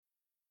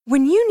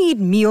When you need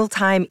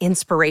mealtime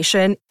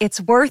inspiration,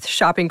 it's worth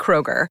shopping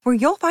Kroger, where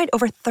you'll find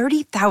over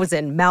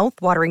 30,000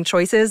 mouth-watering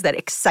choices that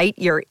excite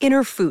your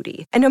inner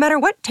foodie. And no matter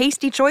what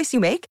tasty choice you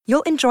make,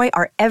 you'll enjoy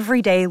our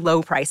everyday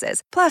low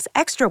prices, plus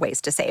extra ways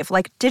to save,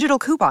 like digital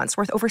coupons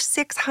worth over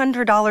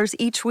 $600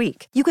 each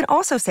week. You can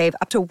also save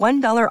up to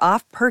 $1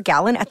 off per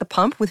gallon at the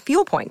pump with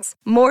fuel points.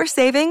 More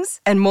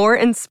savings and more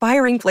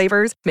inspiring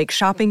flavors make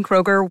shopping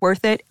Kroger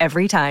worth it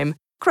every time.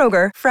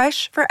 Kroger,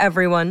 fresh for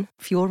everyone.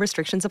 Fuel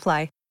restrictions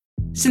apply.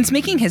 Since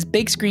making his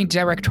big screen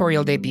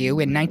directorial debut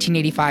in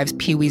 1985's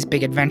Pee-wee's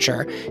Big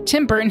Adventure,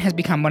 Tim Burton has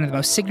become one of the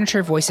most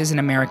signature voices in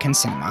American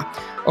cinema.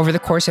 Over the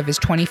course of his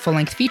 20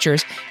 full-length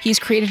features, he's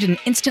created an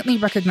instantly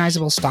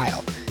recognizable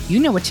style. You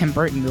know a Tim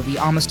Burton movie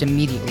almost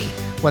immediately,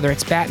 whether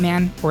it's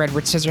Batman or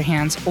Edward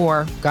Scissorhands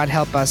or, God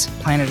help us,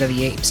 Planet of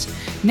the Apes.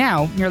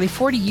 Now, nearly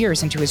 40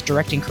 years into his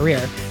directing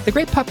career, the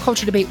great pop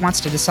culture debate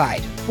wants to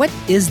decide, what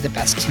is the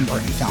best Tim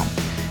Burton film?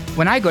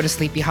 When I go to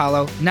Sleepy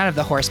Hollow, none of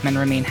the horsemen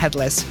remain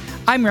headless.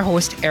 I'm your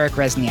host, Eric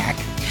Resniak.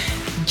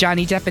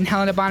 Johnny Depp and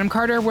Helena Bonham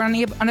Carter were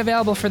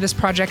unavailable for this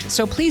project,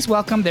 so please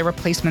welcome their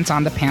replacements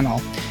on the panel.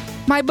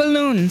 My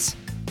balloons.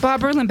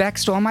 Bob Erlenbeck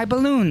stole my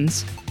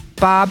balloons.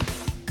 Bob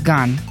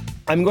Gunn.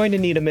 I'm going to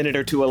need a minute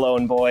or two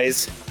alone,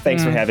 boys.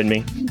 Thanks for having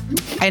me.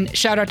 And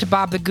shout out to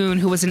Bob the Goon,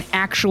 who was an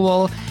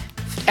actual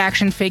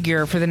action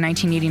figure for the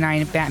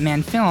 1989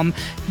 Batman film.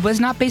 Was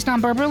not based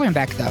on Bob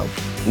Erlenbeck, though.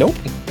 Nope.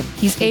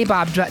 He's a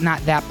Bob, but not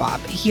that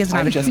Bob. He is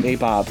not just a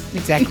Bob.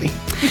 Exactly.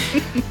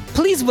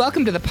 Please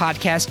welcome to the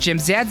podcast Jim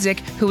Zadzik,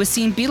 who has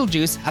seen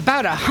Beetlejuice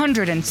about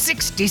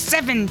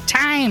 167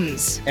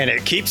 times. And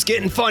it keeps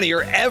getting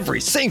funnier every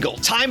single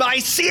time I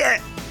see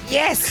it.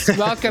 Yes.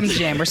 Welcome,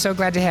 Jim. We're so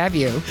glad to have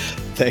you.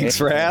 Thanks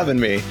for having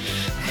me.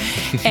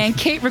 And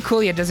Kate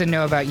Rakulia doesn't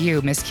know about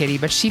you, Miss Kitty,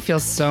 but she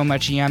feels so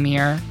much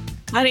yummier.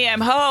 Honey,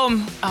 I'm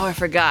home. Oh, I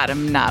forgot.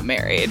 I'm not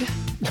married.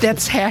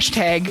 That's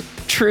hashtag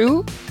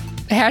true.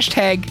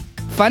 Hashtag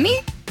funny.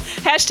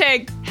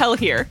 Hashtag hell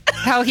here.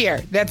 Hell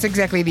here. That's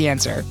exactly the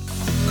answer.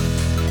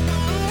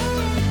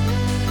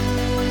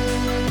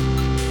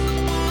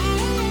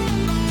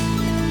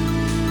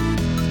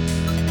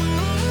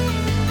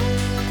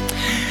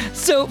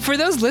 So for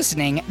those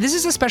listening, this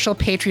is a special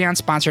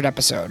Patreon-sponsored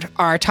episode.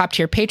 Our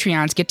top-tier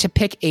Patreons get to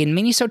pick a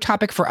mini-sode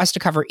topic for us to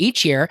cover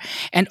each year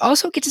and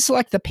also get to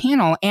select the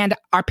panel. And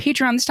our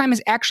Patreon this time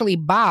is actually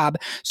Bob.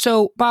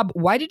 So, Bob,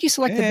 why did you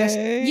select the best?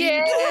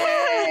 Yay!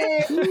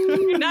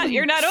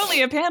 You're not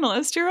only a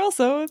panelist, you're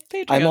also a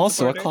Patreon I'm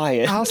also supporter. a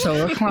client.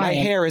 Also a client. My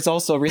hair is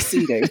also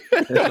receding.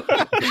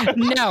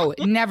 No,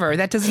 never.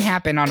 That doesn't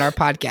happen on our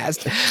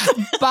podcast.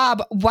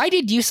 Bob, why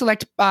did you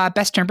select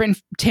best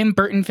Tim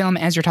Burton film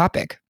as your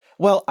topic?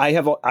 Well,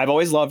 I've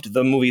always loved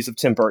the movies of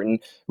Tim Burton.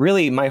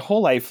 Really, my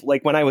whole life,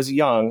 like when I was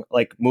young,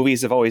 like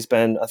movies have always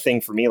been a thing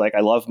for me. Like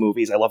I love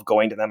movies. I love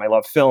going to them. I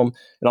love film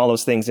and all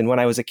those things. And when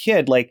I was a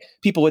kid, like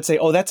people would say,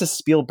 oh, that's a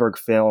Spielberg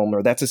film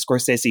or that's a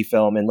Scorsese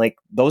film. And like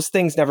those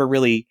things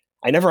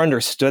I never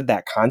understood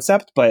that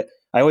concept, but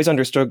I always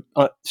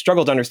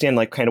struggled to understand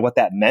like kind of what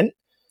that meant.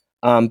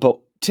 But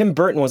Tim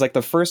Burton was like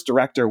the first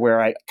director where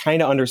I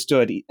kind of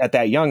understood at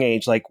that young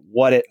age, like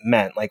what it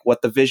meant, like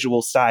what the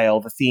visual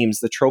style, the themes,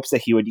 the tropes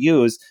that he would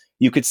use.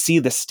 You could see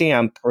the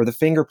stamp or the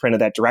fingerprint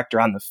of that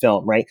director on the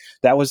film, right?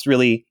 That was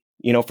really,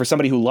 for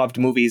somebody who loved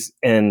movies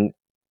and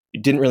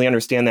didn't really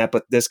understand that,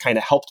 but this kind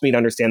of helped me to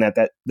understand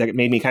that it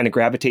made me kind of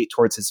gravitate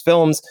towards his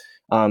films.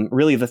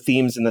 Really the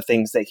themes and the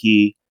things that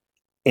he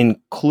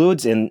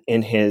includes in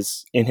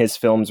his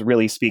films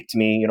really speak to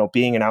me,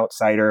 being an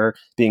outsider,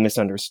 being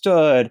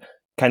misunderstood,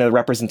 kind of the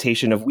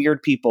representation of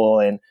weird people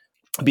and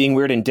being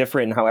weird and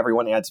different and how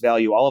everyone adds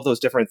value. All of those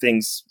different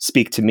things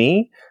speak to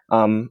me.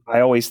 I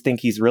always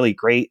think he's really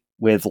great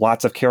with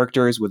lots of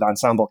characters, with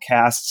ensemble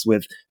casts,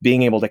 with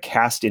being able to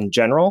cast in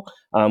general,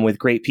 with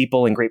great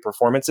people and great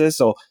performances.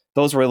 So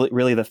those were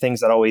really the things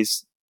that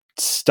always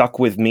stuck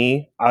with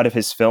me out of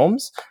his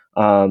films.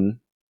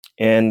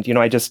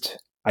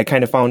 I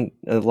kind of found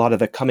a lot of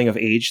the coming of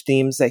age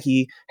themes that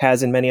he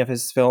has in many of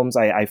his films.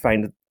 I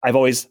find I've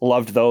always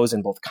loved those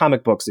in both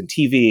comic books and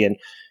TV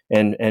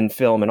and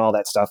film and all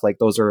that stuff. Like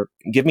those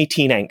give me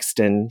teen angst,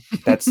 and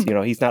that's,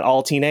 he's not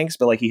all teen angst,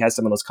 but like he has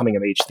some of those coming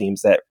of age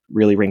themes that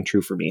really ring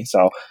true for me.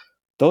 So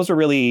those were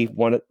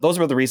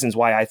the reasons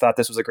why I thought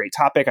this was a great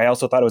topic. I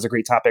also thought it was a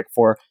great topic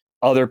for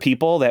other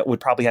people that would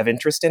probably have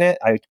interest in it.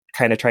 I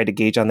kind of tried to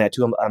gauge on that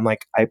too. I'm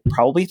like, I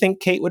probably think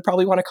Kate would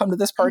probably want to come to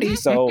this party.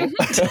 So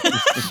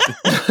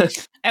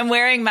I'm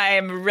wearing my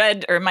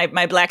red or my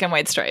black and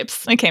white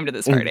stripes. I came to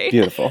this party.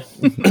 Beautiful.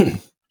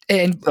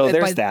 And so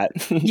there's that.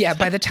 Yeah.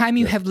 By the time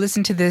you have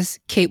listened to this,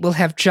 Kate will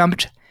have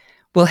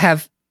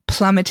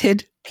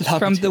plummeted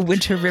from the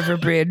Winter River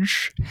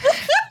Bridge.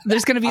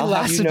 There's going to be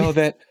lots of...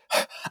 that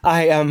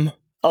I am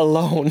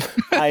alone.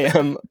 I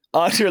am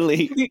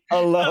utterly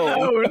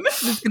alone.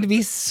 There's going to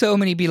be so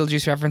many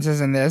Beetlejuice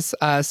references in this,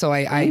 so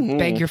I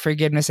beg your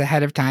forgiveness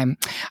ahead of time.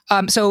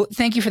 So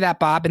thank you for that,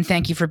 Bob, and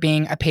thank you for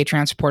being a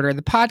Patreon supporter of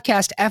the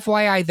podcast.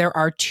 FYI, there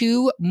are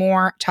 2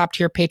 more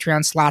top-tier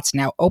Patreon slots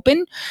now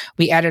open.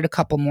 We added a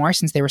couple more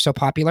since they were so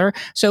popular.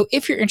 So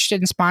if you're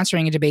interested in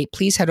sponsoring a debate,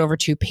 please head over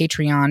to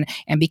Patreon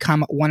and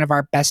become one of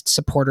our best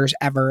supporters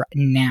ever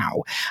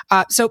now.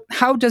 So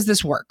how does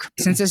this work?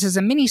 Since this is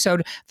a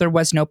mini-sode, there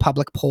was no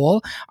public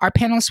poll. Our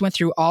panelists went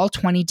through all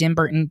 20 Tim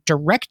Burton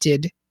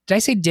directed. Did I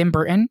say Tim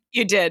Burton?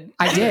 You did.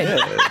 I did.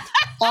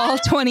 All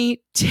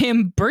 20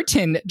 Tim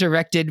Burton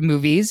directed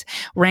movies,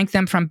 ranked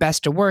them from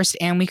best to worst,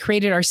 and we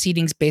created our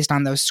seedings based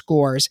on those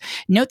scores.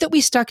 Note that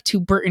we stuck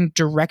to Burton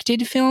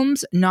directed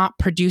films, not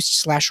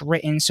produced /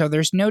 written, so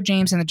there's no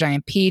James and the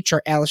Giant Peach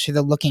or Alice Through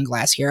the Looking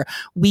Glass here.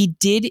 We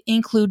did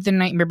include The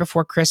Nightmare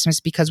Before Christmas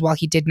because while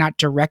he did not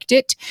direct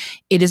it,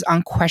 it is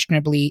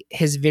unquestionably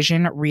his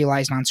vision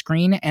realized on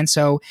screen, and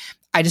so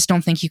I just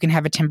don't think you can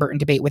have a Tim Burton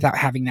debate without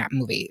having that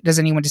movie. Does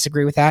anyone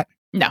disagree with that?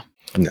 No.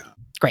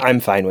 Great.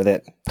 I'm fine with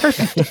it.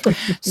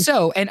 Perfect.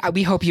 So, and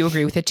we hope you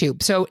agree with it too.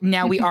 So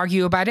now we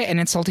argue about it and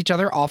insult each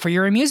other all for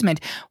your amusement.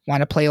 Want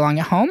to play along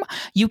at home?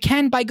 You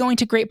can by going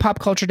to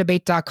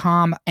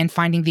greatpopculturedebate.com and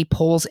finding the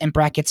polls and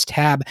brackets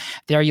tab.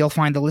 There you'll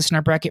find the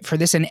listener bracket for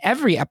this and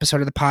every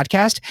episode of the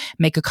podcast.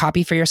 Make a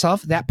copy for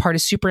yourself. That part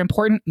is super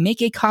important.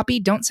 Make a copy.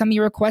 Don't send me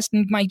a request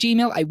in my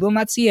Gmail. I will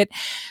not see it.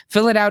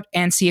 Fill it out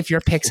and see if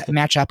your picks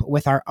match up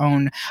with our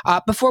own.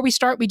 Before we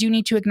start, we do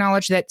need to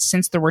acknowledge that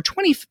since there were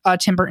 20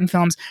 Tim Burton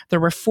films, there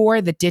were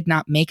 4 that did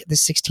not make the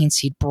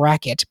 16-seed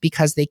bracket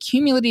because they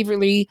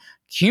cumulatively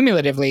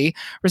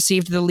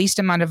received the least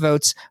amount of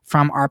votes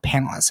from our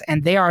panelists.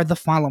 And they are the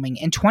following.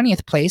 In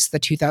 20th place, the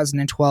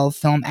 2012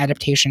 film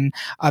adaptation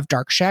of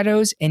Dark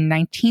Shadows. In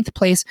 19th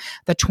place,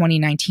 the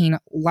 2019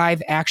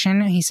 live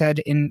action, he said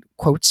in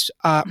quotes,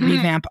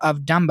 revamp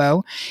of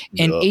Dumbo.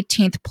 In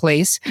 18th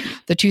place,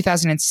 the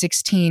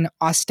 2016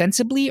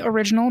 ostensibly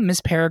original Miss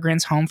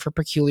Peregrine's Home for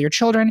Peculiar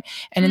Children.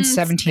 And in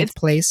 17th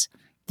place,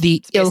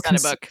 it's based on a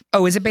book.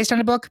 Oh, is it based on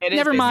a book?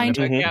 Never mind.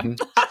 Book, yeah.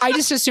 I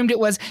just assumed it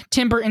was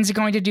Tim Burton's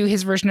going to do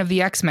his version of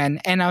the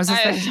X-Men, and I was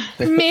just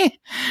like, meh.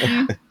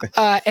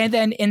 And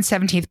then in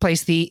 17th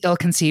place, the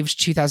ill-conceived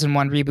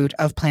 2001 reboot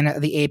of Planet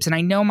of the Apes. And I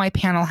know my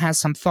panel has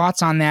some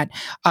thoughts on that.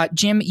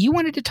 Jim, you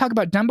wanted to talk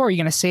about Dumbo, or are you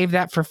going to save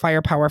that for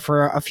firepower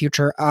for a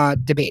future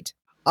debate?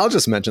 I'll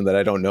just mention that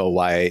I don't know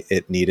why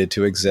it needed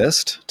to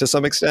exist to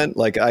some extent.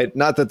 Like,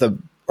 not that the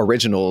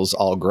original's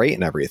all great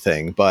and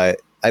everything, but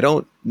I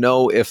don't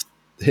know if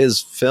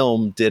his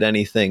film did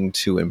anything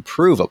to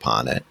improve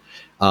upon it.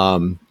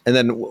 And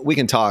then we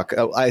can talk.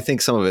 I think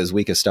some of his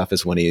weakest stuff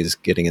is when he's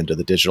getting into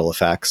the digital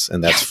effects,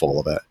 and that's full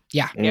of it.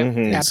 Yeah.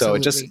 And so it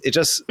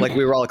just like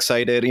we were all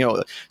excited,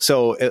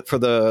 So for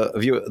the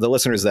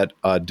listeners that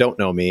don't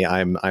know me,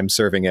 I'm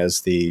serving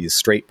as the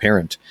straight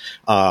parent,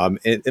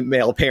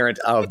 male parent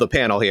of the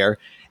panel here.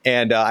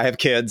 And I have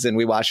kids, and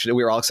we watched it.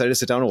 We were all excited to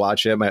sit down and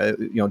watch it.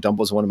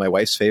 Dumbo's one of my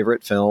wife's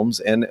favorite films,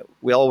 and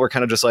we all were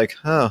kind of just like,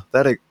 "Oh,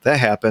 that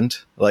happened."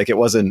 Like it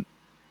wasn't.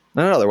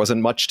 I don't know. There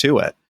wasn't much to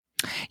it.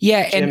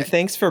 Yeah, Jim, and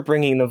thanks for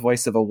bringing the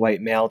voice of a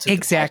white male to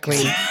exactly.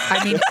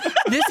 I mean,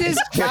 this is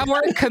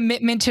our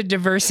commitment to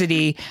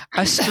diversity.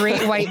 A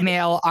straight white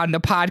male on the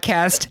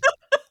podcast.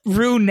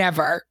 Rue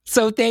never.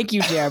 So thank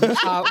you, Jim.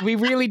 We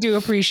really do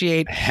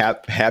appreciate.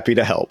 Happy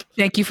to help.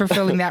 Thank you for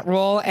filling that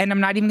role. And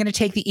I'm not even going to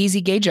take the easy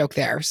gay joke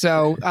there.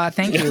 So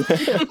thank you.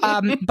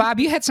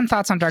 Bob, you had some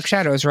thoughts on Dark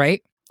Shadows,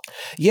 right?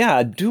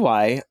 Yeah, do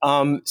I?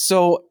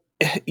 So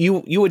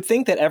you would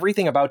think that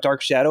everything about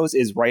Dark Shadows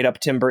is right up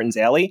Tim Burton's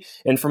alley.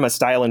 And from a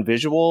style and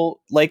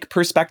visual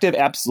perspective,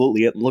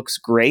 absolutely. It looks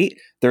great.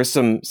 There's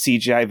some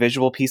CGI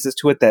visual pieces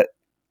to it that,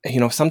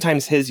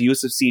 sometimes his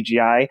use of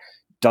CGI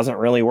doesn't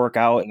really work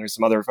out, and there's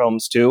some other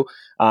films too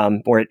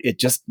where it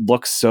just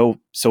looks so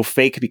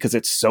fake because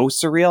it's so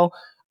surreal.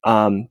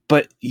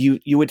 But you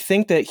would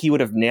think that he would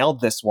have nailed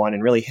this one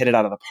and really hit it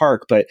out of the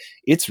park, but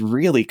it's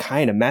really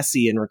kind of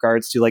messy in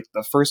regards to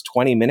the first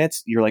 20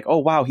 minutes. You're like, oh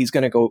wow, he's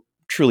going to go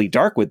truly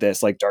dark with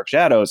this, like Dark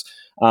Shadows.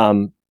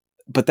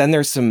 But then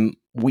there's some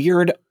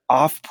weird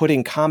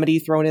off-putting comedy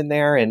thrown in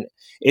there, and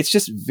it's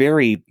just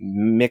very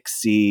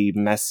mixy,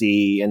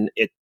 messy, and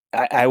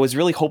I was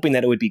really hoping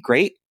that it would be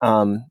great.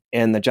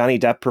 And the Johnny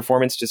Depp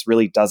performance just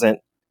really doesn't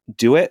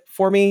do it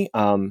for me.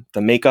 The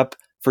makeup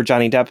for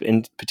Johnny Depp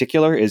in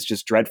particular is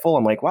just dreadful.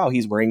 I'm like, wow,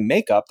 he's wearing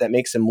makeup that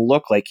makes him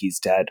look like he's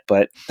dead,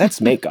 but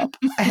that's makeup.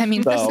 I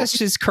mean, that's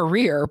his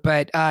career,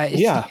 but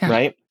yeah,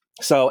 right.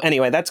 So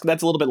anyway, that's a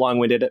little bit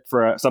long-winded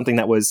for something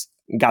that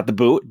got the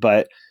boot,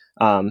 but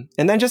and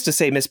then just to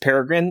say Miss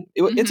Peregrine,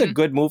 it's a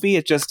good movie.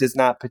 It just is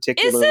not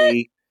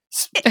particularly.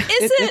 Is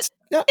it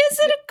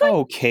a good?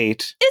 Oh,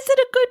 Kate. Is it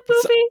a good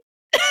movie?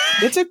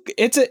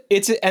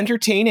 It's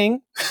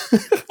entertaining.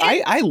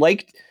 I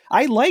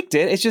liked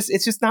it.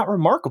 It's just not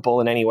remarkable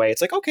in any way.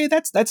 It's like, okay,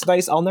 that's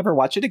nice. I'll never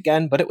watch it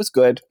again, but it was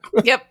good.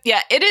 Yep.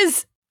 Yeah. It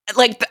is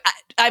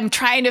I'm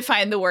trying to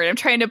find the word. I'm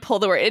trying to pull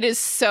the word. It is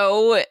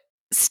so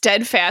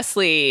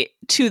steadfastly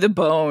to the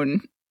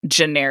bone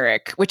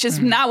generic, which is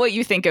not what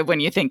you think of when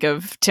you think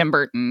of Tim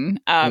Burton.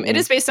 It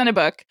is based on a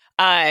book.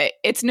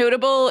 It's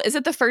notable. Is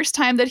it the first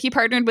time that he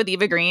partnered with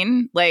Eva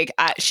Green? Like,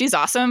 she's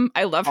awesome.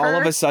 I love her.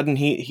 All of a sudden,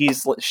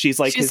 she's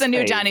like she's the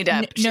new Johnny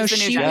Depp.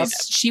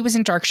 She was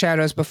in Dark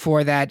Shadows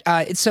before that.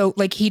 So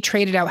like he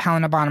traded out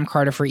Helena Bonham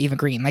Carter for Eva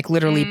Green, like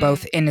literally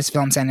both in his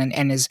films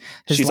and his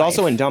She's life.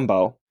 also in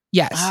Dumbo.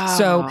 Yes. Oh.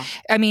 So,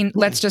 I mean,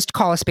 let's just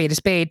call a spade a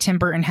spade. Tim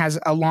Burton has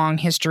a long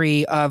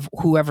history of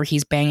whoever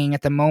he's banging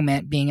at the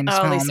moment being in his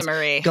films. Lisa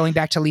Marie. Going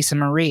back to Lisa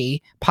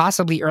Marie,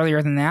 possibly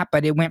earlier than that,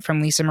 but it went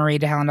from Lisa Marie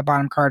to Helena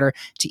Bonham Carter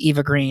to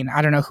Eva Green.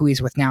 I don't know who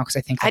he's with now because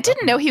I think... I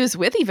didn't know he was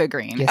with Eva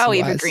Green. Yes,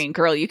 Eva Green.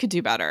 Girl, you could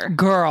do better.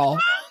 Girl.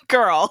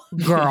 Girl.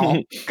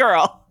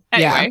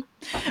 Anyway,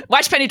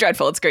 watch Penny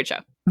Dreadful. It's a great show.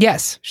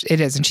 Yes, it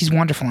is. And she's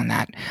wonderful in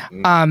that.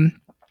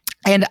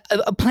 And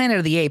Planet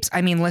of the Apes.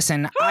 I mean,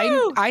 listen,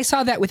 I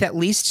saw that with at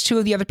least two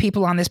of the other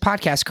people on this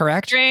podcast,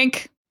 correct?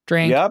 Drink.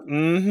 Yep.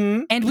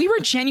 Mm-hmm. And we were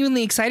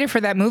genuinely excited for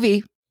that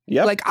movie.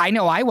 Yep. Like, I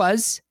know I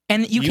was.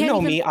 And you can't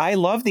know me. I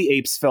love the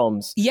Apes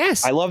films.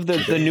 Yes. I love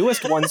the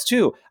newest ones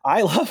too.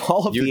 I love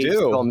all of the Apes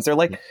films.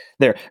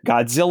 They're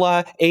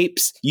Godzilla,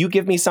 Apes. You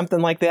give me something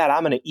like that,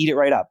 I'm going to eat it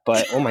right up.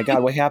 But oh my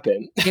God, what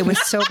happened? It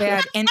was so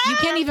bad. And you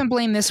can't even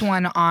blame this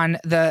one on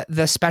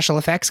the special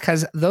effects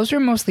because those are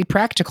mostly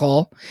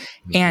practical.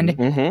 And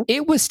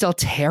it was still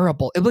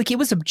terrible. It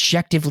was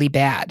objectively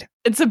bad.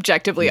 It's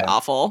objectively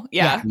awful.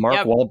 Yeah.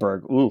 Mark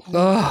Wahlberg. Ooh.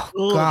 Oh,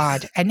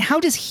 God. And how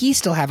does he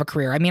still have a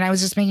career? I mean, I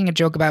was just making a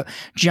joke about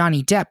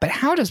Johnny Depp, but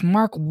how does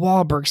Mark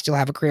Wahlberg still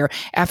have a career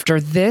after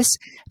this,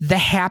 The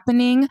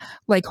Happening?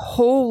 Like,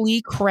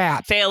 holy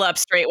crap. Fail up,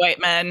 straight white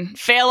men.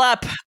 Fail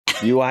up.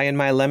 You eyeing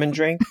my lemon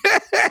drink?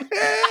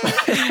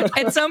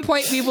 At some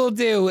point, we will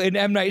do an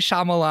M. Night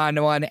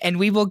Shyamalan one, and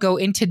we will go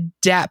into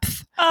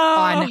depth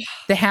on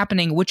The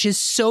Happening, which is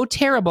so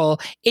terrible.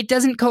 It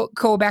doesn't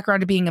go back around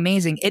to being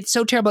amazing. It's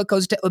so terrible it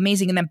goes to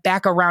amazing and then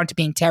back around to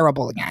being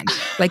terrible again.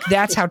 Like,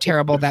 that's how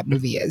terrible that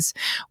movie is.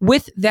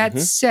 With that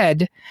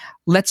said,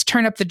 let's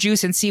turn up the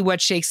juice and see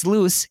what shakes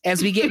loose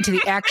as we get into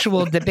the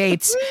actual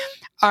debates.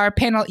 Our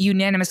panel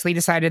unanimously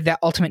decided that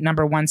ultimate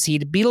number 1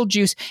 seed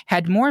Beetlejuice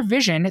had more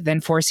vision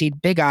than 4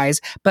 seed Big Eyes.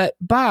 But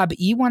Bob,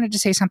 you wanted to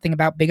say something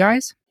about Big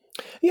Eyes?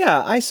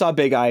 Yeah, I saw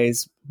Big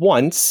Eyes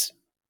once,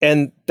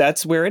 and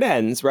that's where it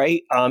ends,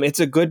 right? It's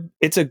a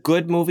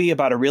good movie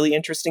about a really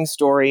interesting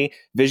story,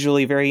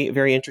 visually very,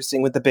 very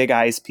interesting with the Big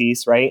Eyes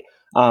piece, right?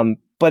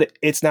 But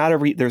it's not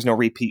there's no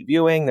repeat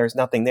viewing. There's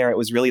nothing there. It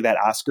was really that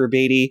Oscar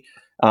baity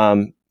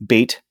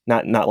bait,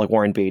 not like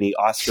Warren Beatty,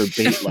 Oscar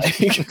bait like.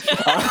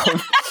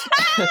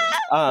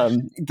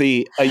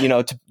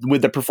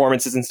 With the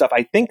performances and stuff,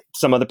 I think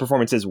some of the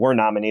performances were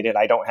nominated.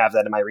 I don't have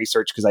that in my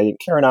research because I didn't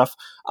care enough.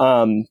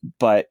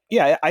 But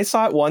yeah, I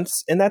saw it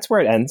once, and that's where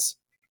it ends.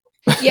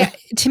 Yeah,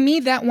 to me,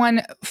 that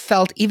one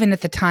felt, even at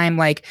the time,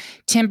 like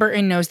Tim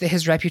Burton knows that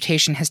his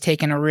reputation has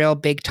taken a real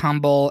big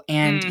tumble,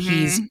 and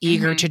he's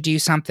eager to do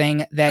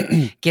something that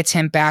gets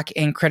him back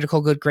in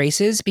critical good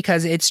graces,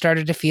 because it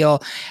started to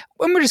feel,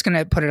 and we're just going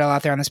to put it all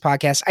out there on this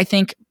podcast, I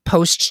think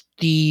post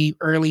the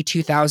early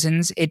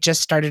 2000s, it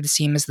just started to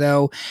seem as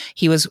though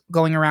he was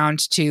going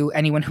around to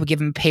anyone who would give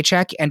him a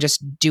paycheck and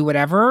just do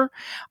whatever.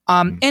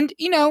 And,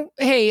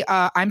 hey,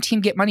 I'm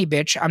team get money,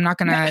 bitch. I'm not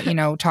going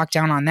to, talk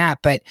down on that.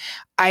 But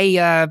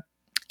I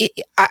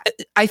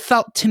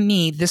felt, to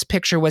me, this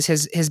picture was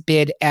his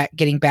bid at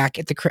getting back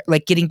in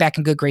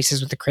good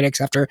graces with the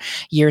critics after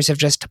years of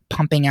just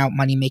pumping out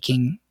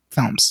money-making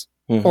films.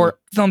 Or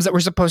films that were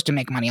supposed to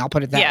make money. I'll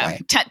put it that way.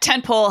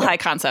 Tentpole, high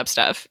concept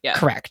stuff. Yeah,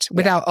 correct.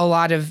 Without a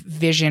lot of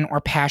vision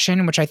or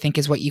passion, which I think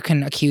is what you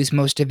can accuse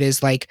most of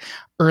his like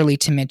early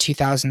to mid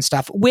 2000s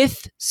stuff,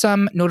 with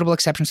some notable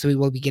exceptions that we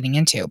will be getting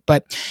into.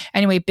 But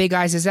anyway, Big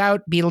Eyes is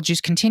out.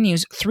 Beetlejuice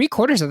continues.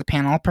 3/4 of the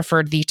panel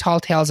preferred the Tall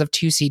Tales of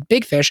 2 seed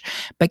Big Fish,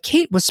 but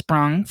Kate was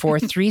sprung for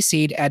 3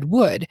 seed Ed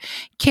Wood.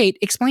 Kate,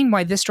 explain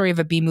why this story of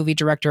a B-movie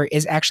director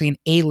is actually an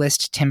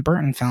A-list Tim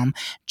Burton film.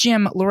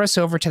 Jim, lure us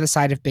over to the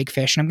side of Big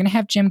Fish, and I'm going to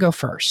have Jim go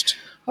first.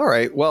 All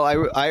right. Well,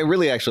 I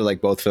really actually like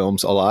both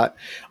films a lot,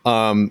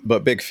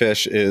 but Big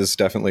Fish is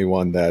definitely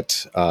one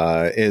that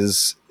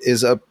is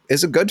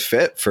a good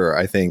fit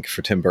for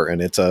Tim Burton.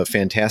 It's a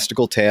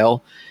fantastical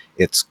tale.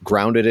 It's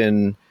grounded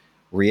in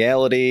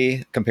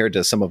reality compared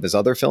to some of his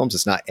other films.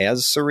 It's not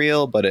as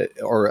surreal,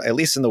 or at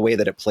least in the way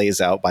that it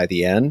plays out by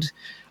the end.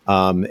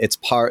 It's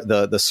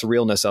the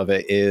surrealness of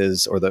it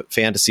is, or the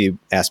fantasy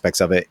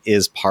aspects of it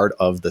is part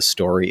of the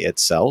story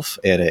itself,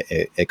 and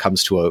it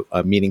comes to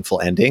a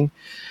meaningful ending.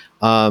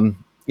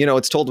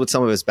 It's told with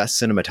some of his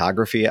best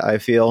cinematography, I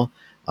feel.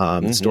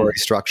 The story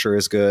structure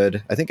is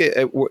good. I think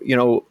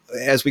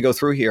as we go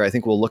through here, I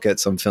think we'll look at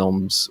some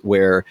films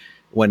where,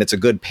 when it's a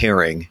good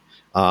pairing,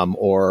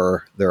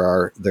 or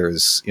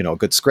there's a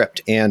good script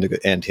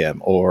and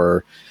him,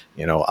 or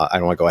I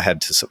don't want to go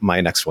ahead to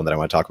my next one that I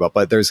want to talk about,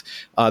 but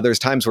there's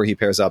times where he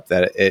pairs up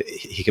that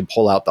he can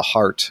pull out the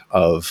heart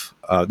of.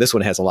 This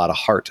one has a lot of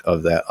heart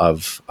of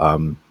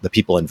the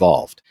people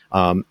involved.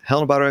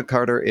 Helena Bonham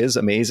Carter is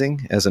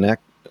amazing as an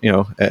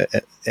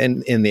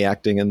and in the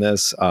acting in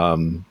this,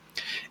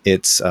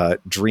 it's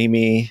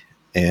dreamy,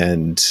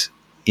 and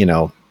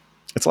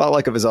it's a lot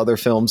like of his other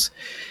films.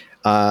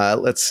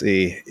 Let's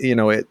see,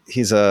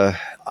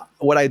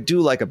 what I do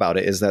like about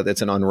it is that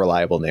it's an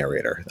unreliable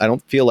narrator. I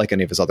don't feel like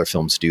any of his other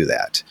films do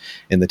that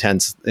in the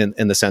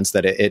sense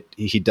that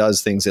he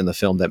does things in the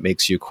film that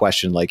makes you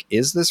question, like,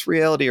 is this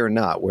reality or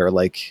not? Where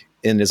like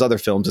in his other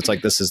films, it's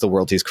like, this is the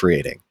world he's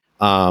creating.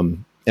 But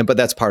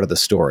that's part of the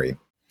story.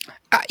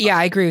 Yeah,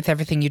 I agree with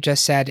everything you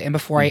just said. And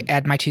before I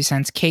add my 2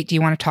 cents, Kate, do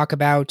you want to talk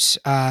about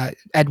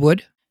Ed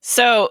Wood?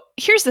 So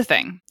here's the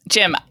thing,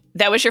 Jim.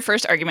 That was your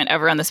first argument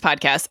ever on this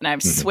podcast, and I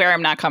swear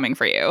I'm not coming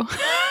for you.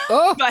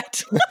 Oh.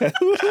 But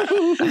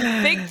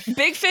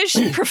Big Fish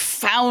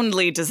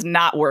profoundly does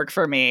not work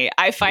for me.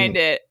 I find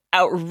it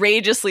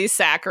outrageously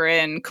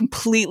saccharine,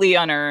 completely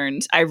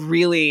unearned.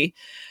 I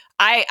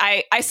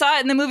saw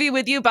it in the movie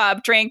with you,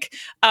 Bob Drink,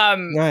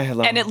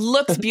 and it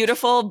looks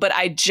beautiful, but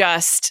I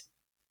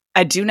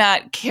do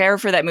not care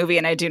for that movie,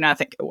 and I do not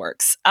think it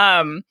works.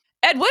 Ed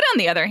Wood, on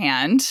the other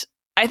hand,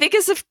 I think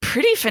is a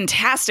pretty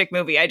fantastic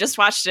movie. I just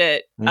watched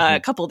it a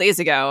couple days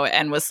ago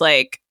and was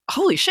like,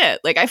 holy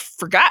shit, like I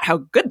forgot how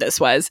good this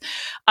was.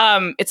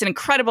 It's an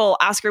incredible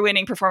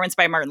Oscar-winning performance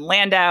by Martin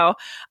Landau.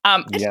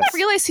 I did not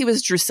realize he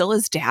was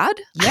Drusilla's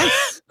dad.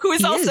 Yes. Who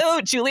is also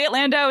Juliet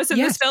Landau is in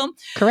this film.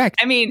 Correct.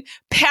 I mean,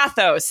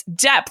 pathos,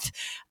 depth,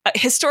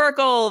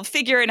 historical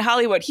figure in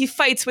Hollywood. He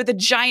fights with a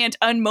giant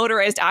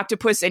unmotorized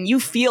octopus and you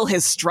feel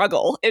his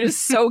struggle. It is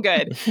so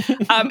good.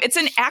 It's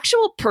an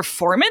actual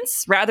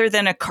performance rather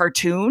than a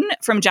cartoon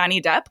from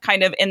Johnny Depp,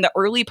 kind of in the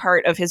early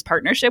part of his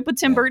partnership with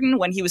Tim Burton,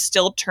 when he was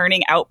still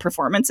turning out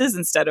performances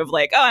instead of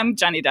like, oh, I'm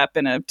Johnny Depp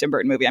in a Tim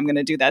Burton movie, I'm going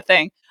to do that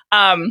thing.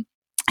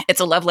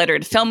 It's a love letter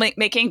to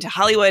filmmaking, to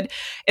Hollywood.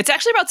 It's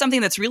actually about something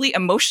that's really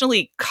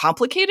emotionally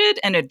complicated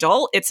and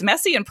adult. It's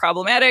messy and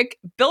problematic.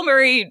 Bill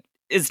Murray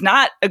is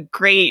not a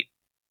great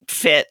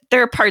fit.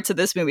 There are parts of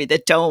this movie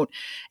that don't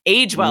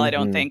age well, I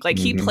don't think. Like,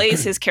 he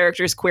plays his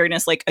character's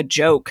queerness like a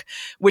joke,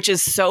 which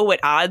is so at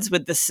odds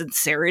with the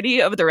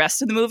sincerity of the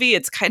rest of the movie.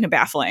 It's kind of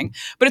baffling,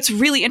 but it's a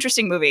really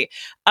interesting movie.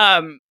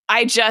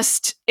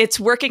 It's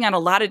working on a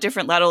lot of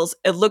different levels.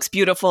 It looks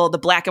beautiful. The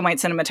black and white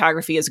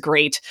cinematography is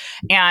great.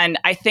 And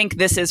I think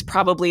this is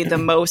probably the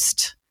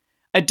most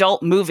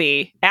adult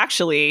movie,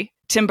 actually,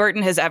 Tim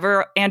Burton has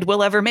ever and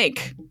will ever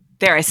make.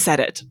 There, I said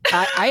it.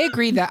 I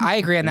agree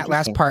on that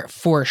last part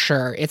for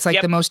sure. It's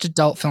like the most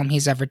adult film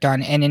he's ever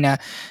done, and in a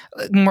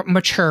more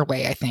mature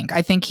way, I think.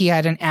 I think he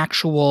had an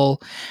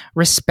actual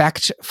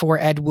respect for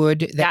Ed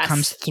Wood that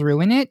comes through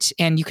in it,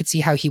 and you could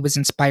see how he was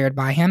inspired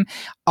by him.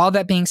 All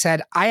that being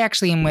said, I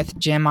actually am with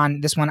Jim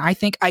on this one. I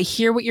think I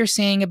hear what you're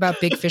saying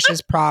about Big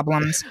Fish's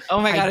problems. Oh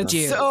my God,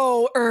 it's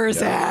so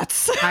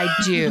ersatz. I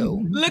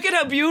do. Look at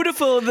how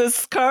beautiful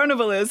this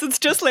carnival is. It's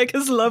just like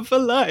his love for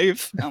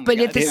life. Oh but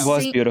God. it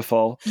was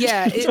beautiful.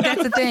 Yeah,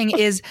 that's the thing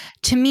is,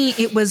 to me,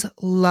 it was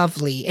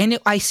lovely. And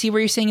I see where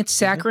you're saying it's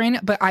saccharine,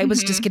 but I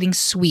was just getting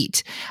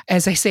sweet.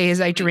 As I say,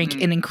 as I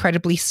drink an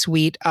incredibly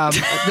sweet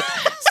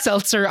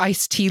seltzer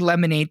iced tea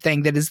lemonade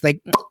thing that is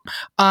like,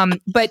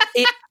 but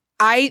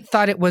I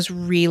thought it was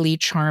really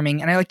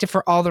charming, and I liked it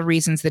for all the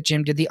reasons that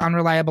Jim did. The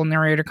unreliable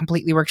narrator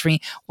completely worked for me.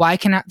 Why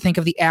cannot think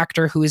of the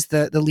actor who is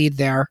the lead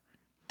there?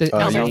 Ewan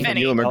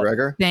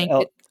McGregor.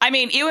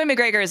 Ewan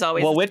McGregor is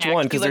always. Well, which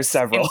one? Because there's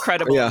several.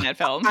 Incredible in that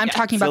film. I'm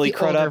talking about the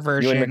older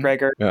version. Ewan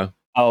McGregor. Yeah.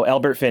 Oh,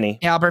 Albert Finney.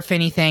 Albert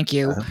Finney, thank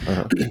you.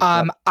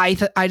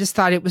 I just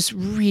thought it was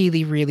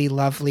really, really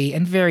lovely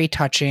and very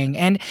touching,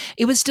 and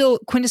it was still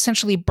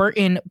quintessentially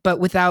Burton, but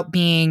without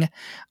being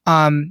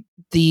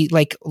the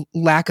like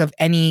lack of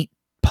any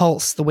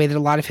pulse the way that a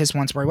lot of his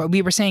ones were.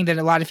 We were saying that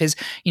a lot of his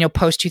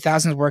post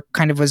 2000s work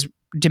kind of was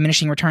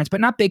diminishing returns, but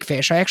not Big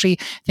Fish. I actually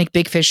think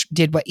Big Fish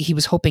did what he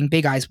was hoping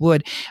Big Eyes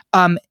would.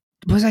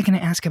 What was I going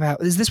to ask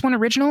about? Is this one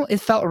original?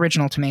 It felt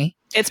original to me.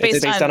 It's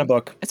based on a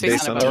book. It's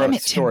based on a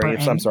story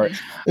of some sort.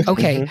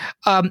 Okay.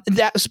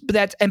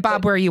 That's and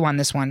Bob, where are you on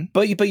this one?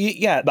 But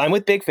yeah, I'm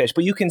with Big Fish.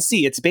 But you can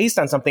see it's based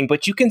on something.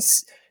 But you can.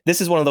 This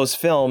is one of those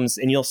films,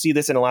 and you'll see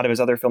this in a lot of his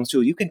other films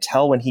too. You can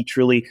tell when he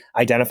truly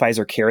identifies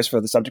or cares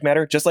for the subject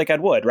matter, just like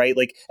Ed Wood, right?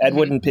 Like Ed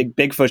Wood and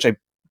Big Fish, I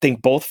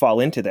think both fall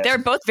into this. They're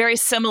both very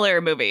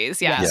similar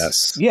movies.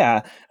 Yes.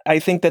 Yeah, I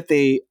think that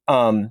they.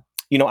 I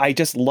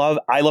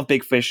love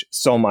Big Fish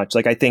so much.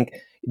 Like, I think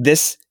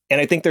this, and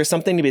I think there's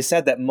something to be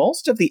said that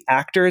most of the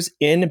actors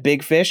in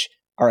Big Fish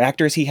are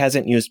actors he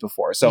hasn't used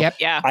before. So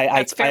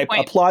I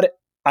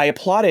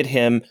applauded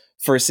him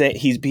for saying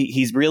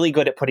he's really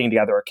good at putting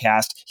together a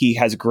cast. He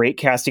has great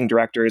casting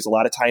directors. A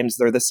lot of times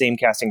they're the same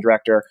casting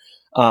director.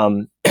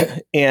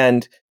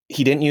 And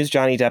he didn't use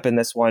Johnny Depp in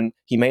this one.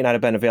 He might not have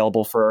been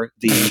available for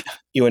the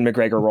Ewan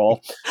McGregor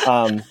role.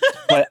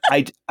 But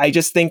I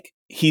just think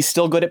he's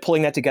still good at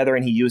pulling that together,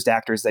 and he used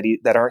actors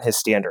that aren't his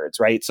standards,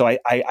 right? So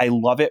I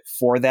love it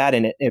for that,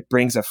 and it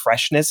brings a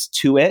freshness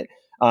to it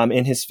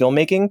in his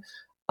filmmaking.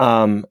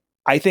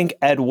 I think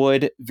Ed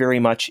Wood very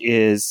much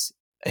is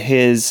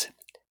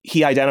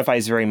he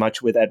identifies very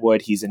much with Ed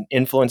Wood. He's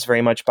influenced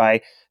very much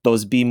by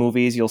those B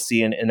movies you'll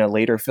see in a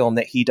later film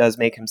that he does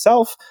make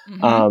himself.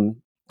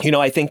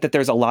 I think that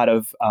there's a lot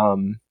of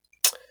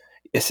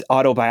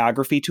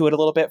autobiography to it a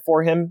little bit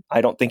for him.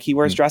 I don't think he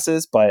wears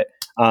dresses, but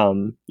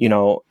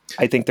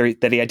I think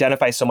that he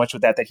identifies so much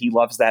with that he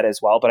loves that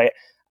as well. But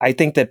I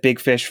think that Big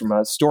Fish, from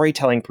a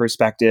storytelling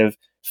perspective,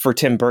 for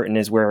Tim Burton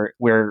is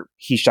where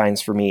he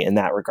shines for me in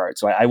that regard.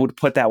 So I would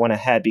put that one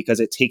ahead because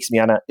it takes me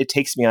on a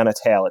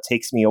tail. It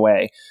takes me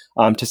away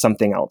to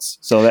something else.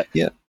 So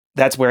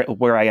that's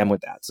where I am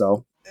with that.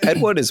 So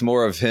Ed Wood is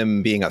more of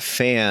him being a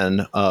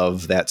fan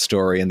of that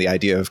story and the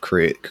idea of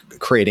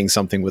creating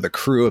something with a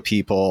crew of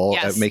people,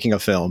 making a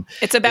film.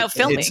 It's about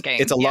filmmaking.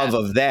 It's a love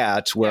of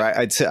that, where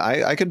I'd say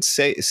I could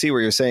see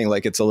where you're saying,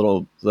 like, it's a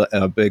little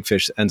Big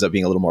Fish ends up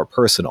being a little more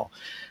personal.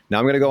 Now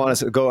I'm going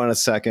to go on a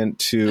second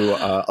to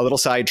a little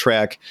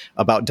sidetrack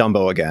about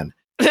Dumbo again.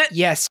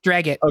 Yes,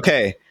 drag it.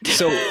 Okay,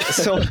 so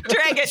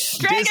drag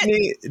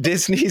it.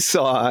 Disney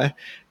saw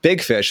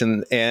Big Fish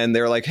and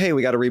they're like, hey,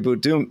 we got to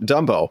reboot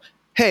Dumbo.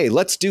 Hey,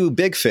 let's do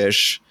Big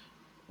Fish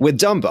with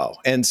Dumbo.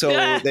 And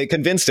so they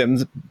convinced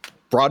him,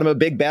 brought him a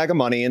big bag of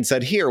money and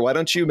said, here, why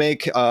don't you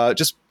make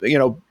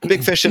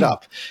Big Fish it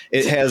up.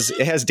 It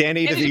has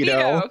Danny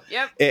DeVito.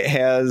 Yep. It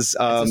has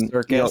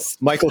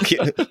Michael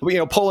Keaton,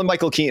 pulling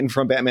Michael Keaton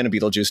from Batman and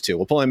Beetlejuice 2.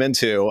 We'll pull him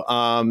into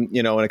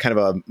in a kind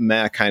of a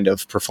meh kind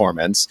of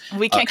performance.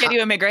 We can't get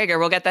you a McGregor.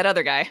 We'll get that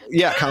other guy.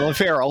 Yeah, Colin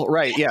Farrell.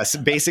 Right. Yes.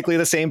 Basically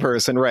the same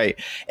person. Right.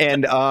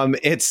 And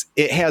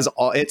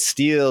it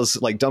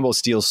steals, like, Dumbo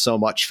steals so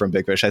much from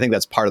Big Fish. I think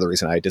that's part of the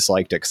reason I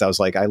disliked it, because I was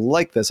like, I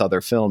like this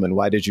other film, and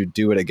why did you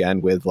do it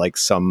again with like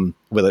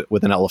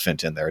with an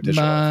elephant in there?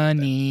 Additional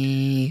money.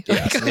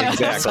 Yes,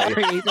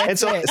 exactly.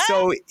 Sorry,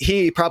 so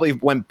he probably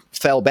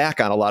fell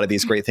back on a lot of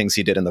these great things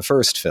he did in the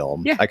first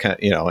film. Yeah.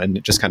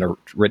 And just kind of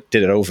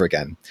did it over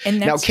again. And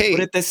now, Kate,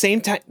 but at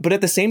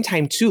the same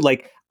time too,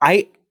 like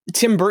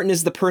Tim Burton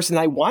is the person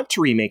I want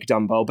to remake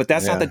Dumbo, but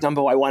that's not the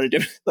Dumbo I wanted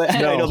to. I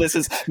know this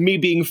is me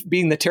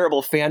being the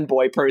terrible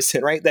fanboy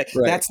person, right?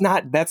 That's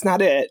not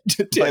it.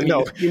 Tim,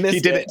 no, you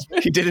missed it.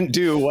 He didn't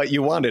do what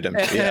you wanted him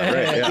to. Yeah,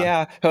 right.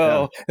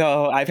 Yeah.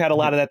 No, I've had a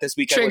lot of that this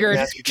week. Triggered.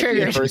 I'm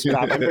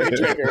very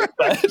triggered.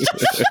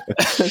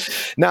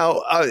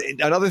 Now,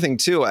 another thing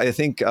too, I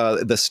think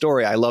the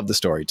story. I love the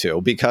story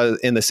too, because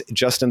in the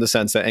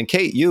sense that, and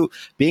Kate, you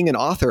being an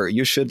author,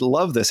 you should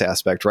love this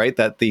aspect, right?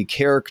 That the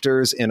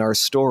characters in our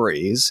stories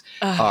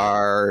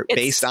are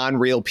based on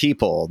real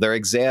people. They're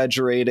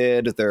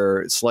exaggerated,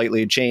 they're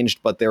slightly changed,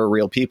 but they're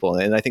real people.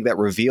 And I think that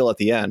reveal at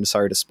the end,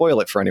 sorry to spoil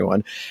it for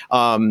anyone,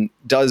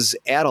 does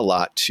add a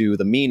lot to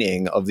the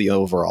meaning of the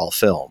overall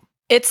film.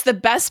 It's the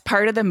best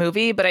part of the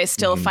movie, but I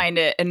still find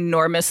it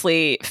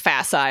enormously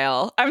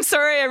facile. I'm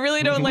sorry, I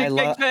really don't like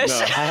Big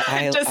Fish.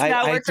 It does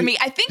not work for me.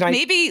 I think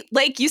maybe,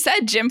 like you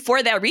said, Jim,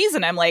 for that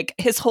reason, I'm like,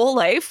 his whole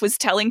life was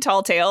telling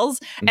tall tales,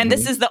 and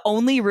this is the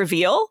only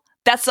reveal.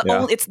 That's the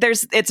only.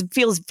 It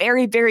feels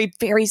very, very,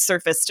 very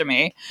surface to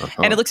me,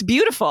 and it looks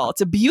beautiful.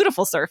 It's a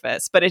beautiful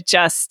surface, but it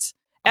just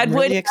Ed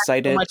Wood has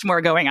so much more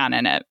going on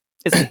in it.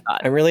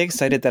 I'm really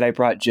excited that I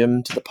brought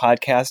Jim to the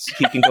podcast.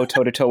 He can go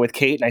toe to toe with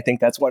Kate, and I think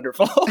that's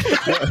wonderful.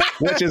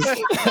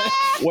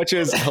 which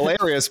is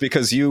hilarious,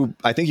 because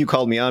I think you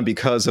called me on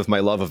because of my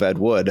love of Ed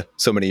Wood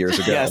so many years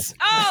ago. Yes.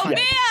 Oh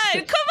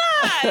man,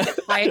 come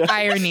on!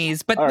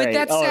 Ironies. But with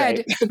that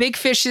said, Big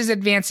Fish is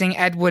advancing.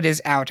 Ed Wood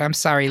is out. I'm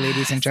sorry,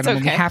 ladies and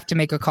gentlemen. We have to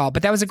make a call.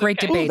 But that was a great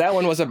debate. Ooh, that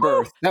one was a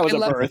birth. That was a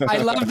birth. I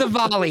love the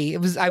volley.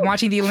 I'm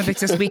watching the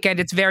Olympics this weekend.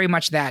 It's very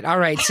much that. All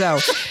right, so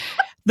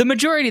the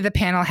majority of the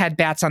panel had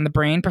bats on the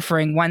brain,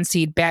 preferring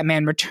 1-seed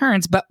Batman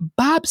Returns, but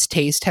Bob's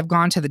taste have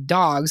gone to the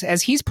dogs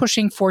as he's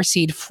pushing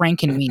 4-seed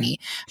Frankenweenie.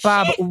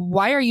 Bob,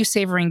 why are you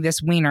savoring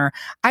this wiener?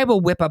 I will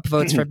whip up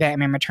votes for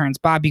Batman Returns.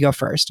 Bob, you go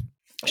first.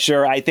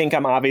 Sure. I think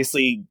I'm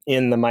obviously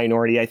in the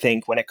minority, I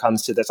think, when it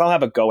comes to this. I'll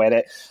have a go at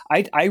it.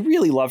 I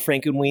really love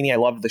Frankenweenie. I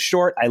love the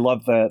short. I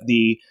love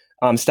the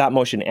stop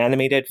motion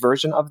animated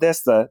version of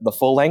this, the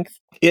full length.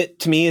 It,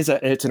 to me, it's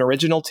an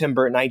original Tim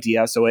Burton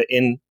idea. So it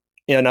in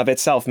and of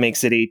itself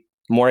makes it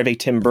more of a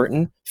Tim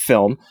Burton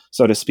film,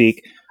 so to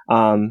speak.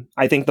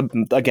 I think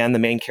the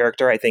main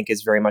character, I think,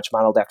 is very much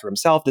modeled after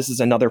himself. This is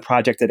another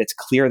project that it's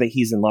clear that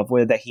he's in love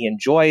with, that he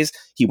enjoys.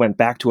 He went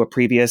back to a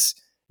previous,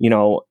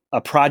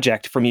 a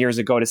project from years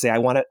ago to say, I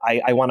want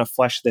to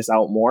flesh this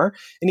out more.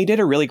 And he did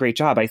a really great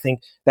job. I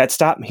think that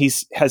he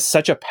has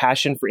such a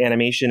passion for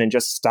animation and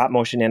just stop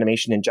motion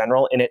animation in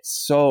general. And it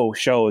so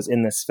shows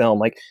in this film.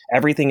 Like,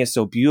 everything is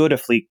so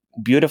beautifully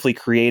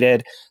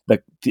created.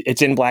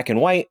 It's in black and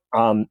white.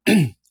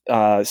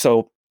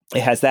 So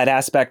it has that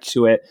aspect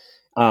to it.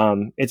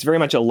 It's very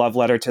much a love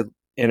letter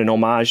and an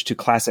homage to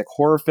classic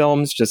horror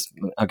films, just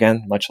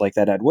again, much like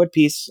that Ed Wood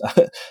piece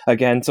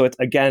again. So it's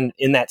again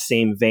in that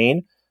same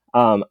vein.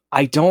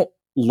 I don't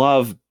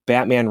love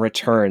Batman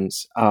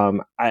Returns.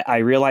 I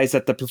realize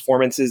that the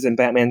performances in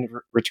Batman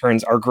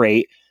Returns are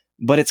great,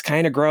 but it's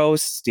kind of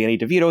gross. Danny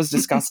DeVito is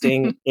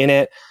disgusting in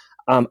it.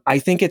 I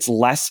think it's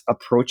less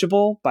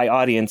approachable by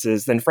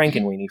audiences than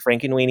Frankenweenie.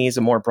 Frankenweenie is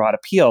a more broad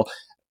appeal.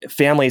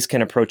 families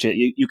can approach it.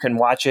 You can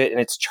watch it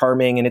and it's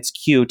charming and it's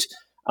cute.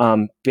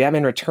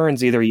 Batman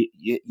Returns, either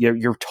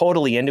you're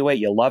totally into it,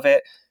 you love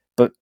it,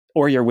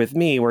 or you're with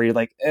me where you're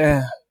like,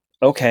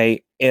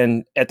 okay.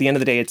 And at the end of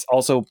the day, it's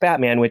also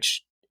Batman,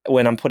 which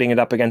when I'm putting it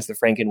up against the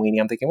Frankenweenie,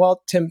 I'm thinking,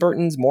 well, Tim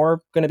Burton's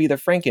more going to be the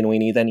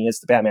Frankenweenie than he is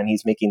the Batman.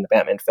 He's making the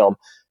Batman film,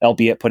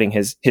 albeit putting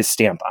his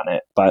stamp on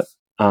it. But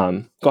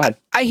go ahead.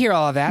 I hear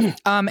all of that.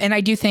 And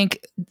I do think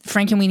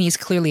Frankenweenie is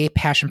clearly a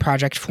passion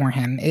project for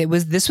him.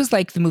 This was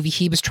like the movie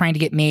he was trying to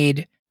get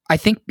made, I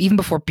think, even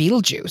before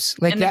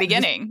Beetlejuice. Like in the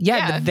beginning.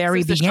 The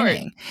very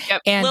beginning.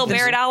 Yep. And Little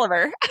Barrett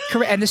Oliver.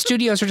 Correct. And the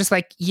studios were just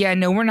like, yeah,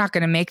 no, we're not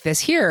going to make this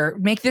here.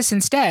 Make this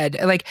instead.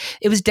 Like,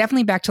 it was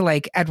definitely back to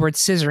like Edward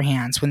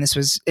Scissorhands when this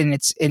was in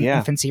its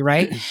infancy,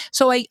 right?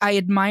 So I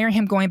admire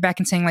him going back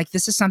and saying like,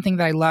 this is something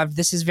that I love.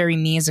 This is very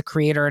me as a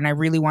creator. And I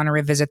really want to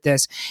revisit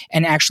this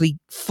and actually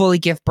fully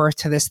give birth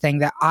to this thing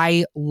that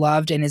I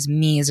loved and is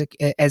me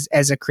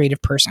as a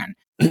creative person.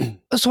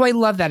 So I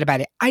love that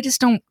about it. I just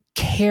don't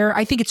care.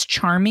 I think it's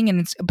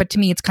charming, but to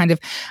me, it's kind of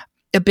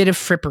a bit of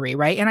frippery,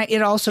 right? And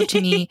it also,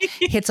 to me,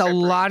 hits a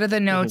lot of the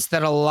notes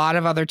that a lot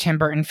of other Tim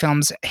Burton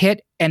films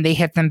hit, and they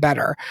hit them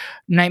better.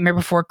 Nightmare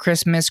Before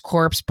Christmas,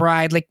 Corpse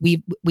Bride, like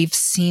we've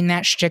seen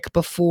that shtick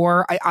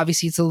before.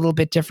 Obviously, it's a little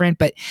bit different,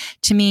 but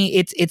to me,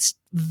 it's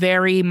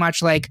very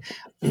much like,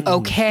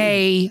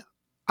 okay,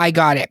 I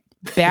got it.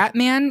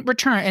 Batman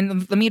Return,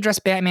 and let me address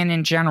Batman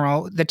in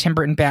general, the Tim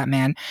Burton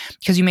Batman,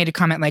 because you made a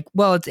comment like,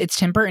 well, it's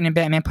Tim Burton and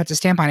Batman puts a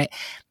stamp on it.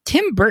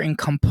 Tim Burton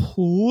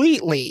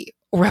completely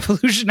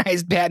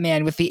revolutionized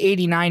Batman with the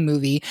 89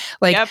 movie.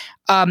 Like,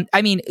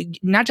 I mean,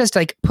 not just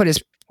like put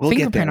his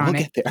fingerprint on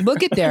it. We'll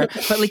get there.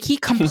 But like he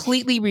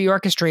completely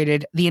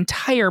reorchestrated the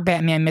entire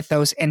Batman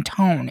mythos and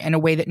tone in a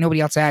way that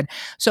nobody else had.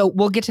 So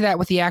we'll get to that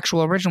with the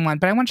actual original one.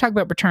 But I want to talk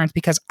about Returns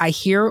because I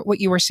hear what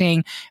you were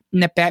saying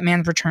that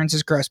Batman Returns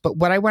is gross. But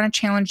what I want to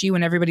challenge you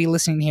and everybody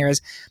listening here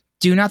is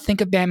do not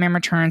think of Batman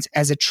Returns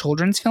as a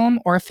children's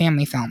film or a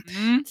family film.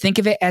 Think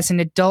of it as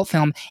an adult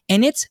film.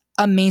 And it's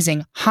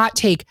amazing. Hot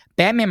take.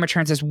 Batman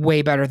Returns is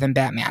way better than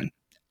Batman.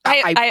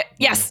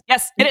 Yes,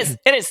 it is.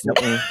 It is.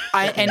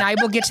 And I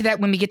will get to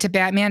that when we get to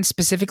Batman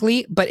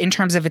specifically, but in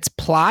terms of its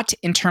plot,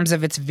 in terms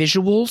of its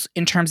visuals,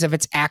 in terms of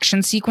its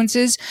action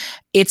sequences,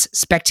 it's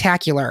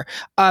spectacular.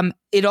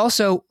 It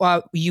also,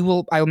 I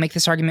will make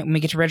this argument when we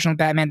get to original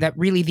Batman that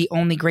really the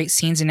only great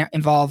scenes in it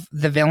involve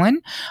the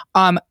villain.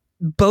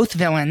 Both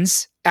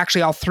villains,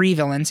 actually all three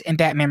villains in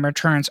Batman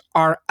Returns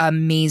are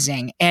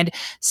amazing. And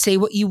say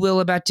what you will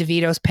about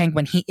DeVito's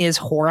Penguin, he is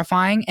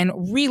horrifying and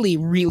really,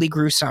 really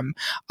gruesome.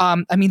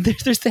 I mean,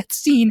 there's that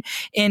scene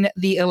in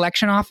the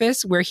election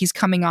office where he's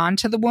coming on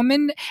to the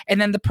woman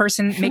and then the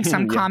person makes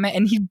some comment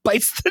and he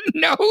bites the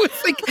nose.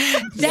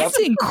 Like, that's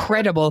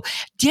incredible.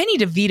 Danny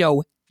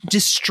DeVito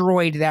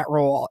destroyed that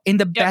role in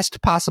the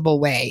best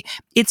possible way.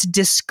 It's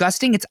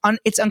disgusting.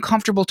 It's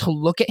uncomfortable to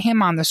look at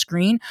him on the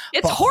screen.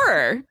 It's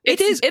horror.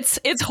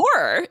 It's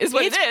horror is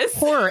what it is.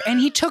 Horror.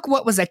 And he took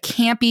what was a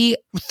campy,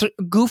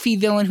 goofy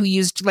villain who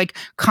used like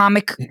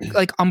comic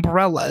like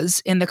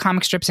umbrellas in the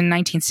comic strips in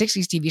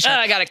 1960s TV show.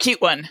 I got a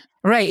cute one.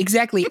 Right,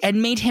 exactly.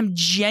 And made him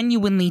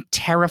genuinely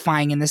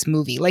terrifying in this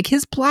movie. Like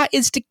his plot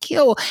is to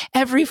kill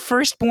every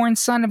firstborn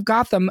son of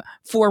Gotham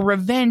for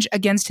revenge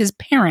against his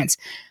parents.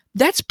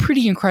 That's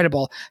pretty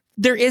incredible.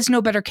 There is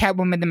no better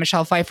Catwoman than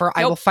Michelle Pfeiffer.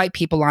 I will fight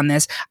people on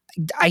this.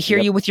 I hear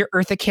you with your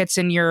Eartha Kitts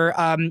and your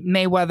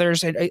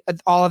Mayweathers and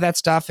all of that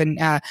stuff and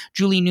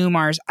Julie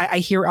Newmars. I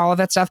hear all of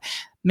that stuff.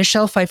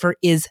 Michelle Pfeiffer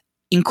is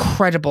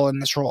incredible in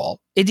this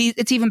role.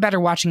 It's even better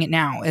watching it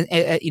now,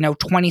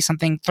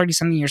 20-something,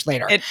 30-something years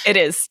later. It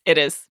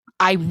is.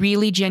 I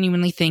really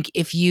genuinely think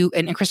if you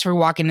and Christopher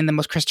Walken in the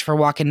most Christopher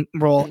Walken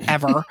role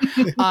ever,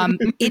 it's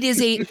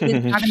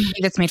not a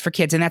movie that's made for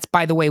kids. And that's,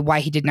 by the way, why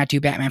he did not do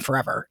Batman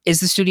Forever. Is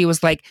the studio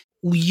was like,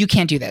 you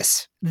can't do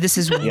this. This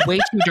is way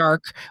too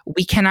dark.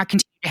 We cannot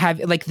continue to have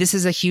this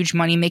is a huge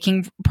money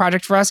making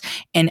project for us.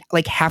 And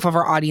like half of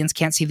our audience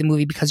can't see the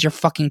movie because you're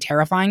fucking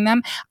terrifying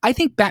them. I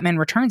think Batman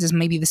Returns is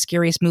maybe the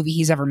scariest movie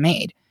he's ever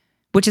made,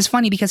 which is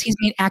funny because he's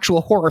made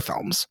actual horror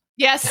films.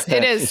 Yes,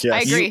 it is. Yes.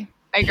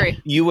 I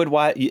agree. You would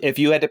watch if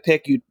you had to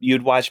pick.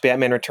 You'd watch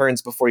Batman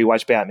Returns before you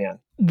watch Batman.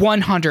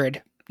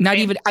 100. Not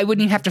even. I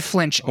wouldn't even have to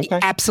flinch. Okay.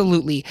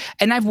 Absolutely.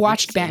 And I've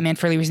watched Batman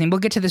fairly recently.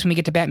 We'll get to this when we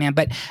get to Batman.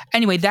 But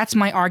anyway, that's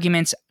my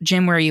arguments.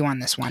 Jim, where are you on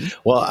this one?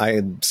 Well,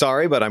 I'm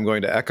sorry, but I'm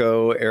going to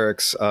echo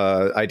Eric's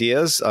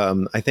ideas.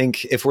 I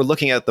think if we're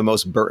looking at the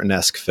most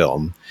Burton-esque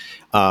film,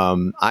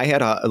 I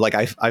had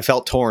I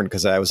felt torn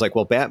because I was like,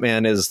 well,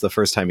 Batman is the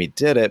first time he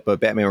did it, but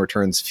Batman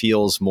Returns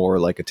feels more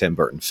like a Tim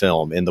Burton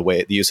film in the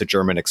way the use of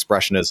German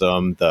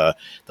expressionism, the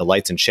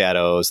lights and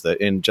shadows,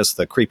 and just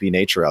the creepy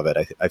nature of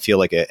it. I feel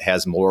like it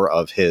has more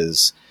of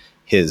his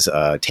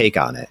take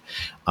on it.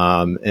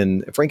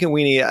 And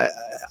Frankenweenie,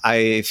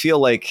 I feel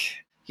like,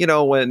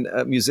 when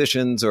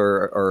musicians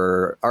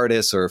or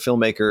artists or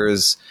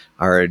filmmakers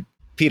are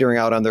petering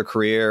out on their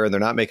career and they're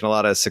not making a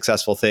lot of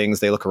successful things,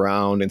 they look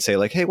around and say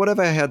like, hey, what have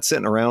I had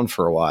sitting around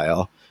for a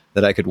while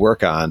that I could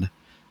work on?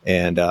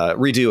 and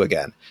redo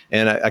again.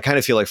 And I kind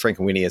of feel like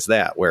Frankenweenie is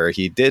that, where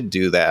he did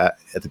do that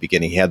at the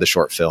beginning. He had the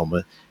short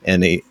film,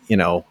 and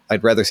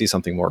I'd rather see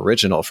something more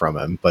original from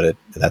him, but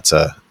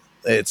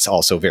it's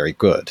also very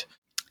good.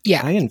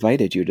 Yeah, I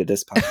invited you to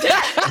this podcast.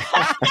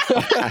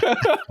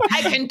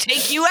 I can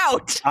take you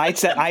out. I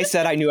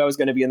said I knew I was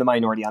going to be in the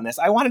minority on this.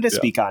 I wanted to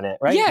speak on it,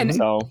 right? Yeah, and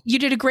so you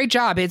did a great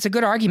job. It's a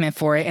good argument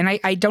for it, and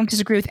I don't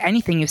disagree with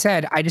anything you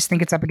said. I just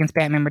think it's up against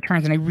Batman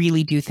Returns, and I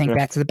really do think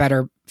that's the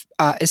better,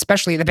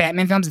 especially the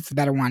Batman films. It's the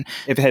better one.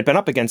 If it had been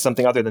up against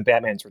something other than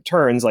Batman's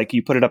Returns, like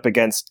you put it up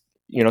against,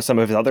 some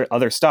of his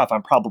other stuff,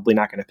 I'm probably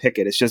not going to pick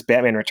it. It's just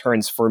Batman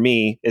Returns for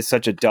me is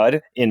such a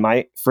dud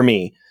for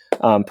me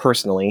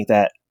personally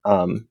that.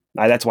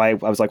 That's why I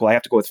was like, well, I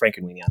have to go with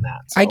Frankenweenie on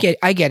that. So.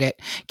 I get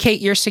it.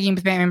 Kate, you're sticking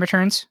with Batman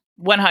Returns?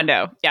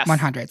 100, yes.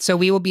 100. So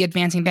we will be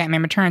advancing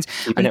Batman Returns.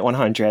 Keeping it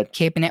 100.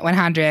 Keeping it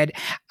 100.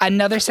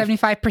 Another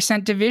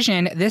 75%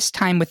 division, this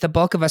time with the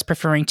bulk of us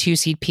preferring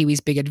 2-seed Pee-wee's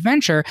Big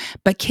Adventure,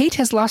 but Kate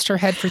has lost her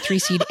head for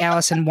 3-seed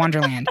Alice in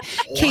Wonderland.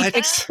 Kate,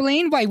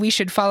 explain why we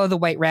should follow the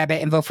White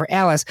Rabbit and vote for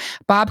Alice.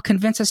 Bob,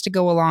 convince us to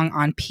go along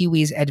on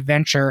Pee-wee's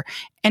Adventure,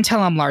 and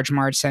tell him Large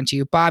Marge sent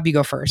you. Bob, you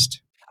go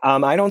first.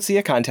 I don't see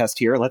a contest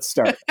here. Let's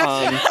start.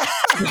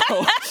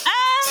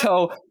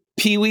 So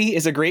Pee-wee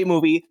is a great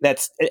movie.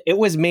 It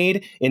was made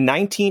in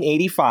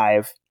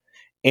 1985,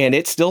 and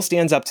it still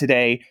stands up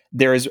today.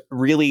 There is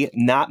really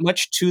not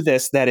much to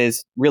this that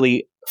is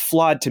really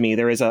flawed to me.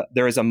 There is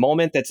a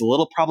moment that's a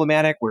little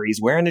problematic where he's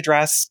wearing a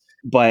dress,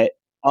 but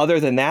other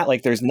than that,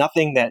 like there's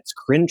nothing that's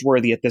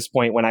cringeworthy at this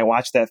point. When I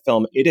watched that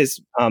film, it is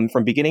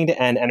from beginning to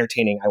end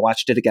entertaining. I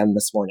watched it again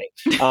this morning.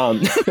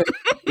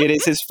 It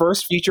is his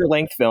first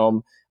feature-length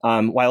film.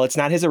 While it's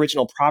not his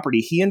original property,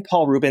 he and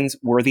Paul Rubens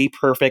were the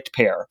perfect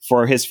pair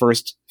for his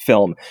first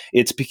film.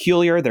 It's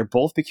peculiar. They're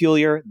both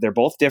peculiar. They're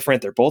both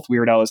different. They're both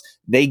weirdos.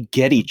 They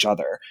get each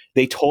other.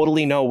 They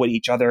totally know what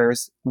each other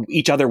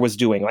was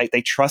doing. Right?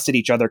 They trusted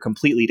each other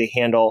completely to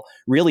handle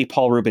really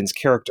Paul Rubens'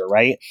 character.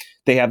 Right?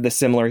 They have the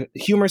similar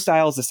humor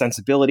styles, the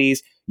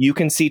sensibilities. You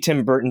can see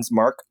Tim Burton's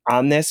mark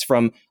on this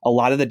from a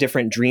lot of the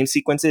different dream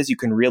sequences. You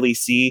can really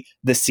see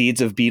the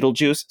seeds of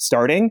Beetlejuice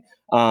starting.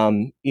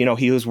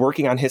 He was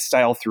working on his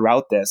style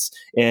throughout this,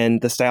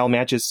 and the style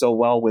matches so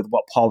well with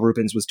what Paul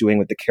Rubens was doing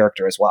with the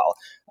character as well.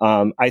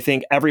 I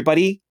think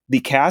the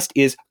cast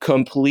is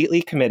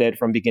completely committed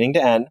from beginning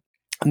to end.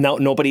 No,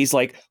 nobody's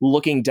like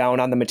looking down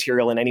on the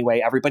material in any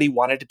way. Everybody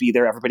wanted to be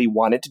there. Everybody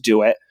wanted to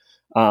do it.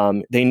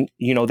 They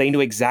knew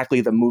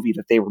exactly the movie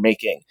that they were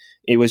making.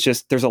 It was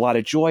just, there's a lot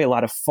of joy, a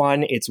lot of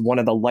fun. It's one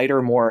of the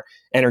lighter, more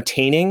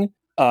entertaining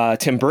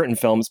Tim Burton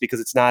films because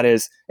it's not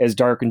as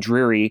dark and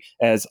dreary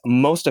as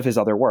most of his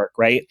other work,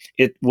 right?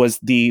 It was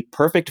the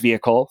perfect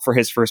vehicle for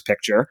his first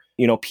picture.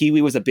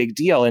 Pee-wee was a big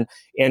deal.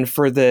 And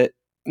for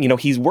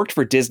he's worked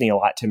for Disney a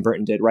lot, Tim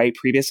Burton did, right?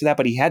 Previous to that,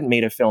 but he hadn't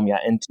made a film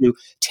yet. And to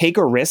take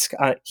a risk,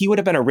 he would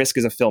have been a risk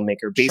as a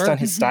filmmaker based on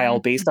his style,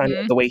 based on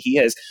the way he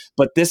is.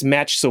 But this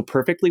matched so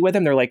perfectly with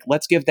him. They're like,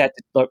 let's give that,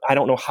 I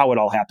don't know how it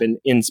all happened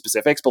in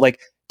specifics, but like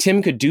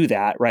Tim could do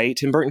that, right?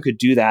 Tim Burton could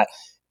do that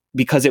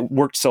because it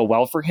worked so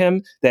well for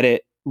him that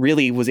it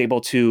really was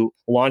able to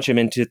launch him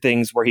into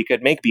things where he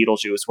could make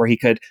Beetlejuice, where he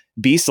could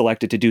be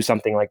selected to do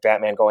something like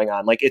Batman going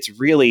on. Like it's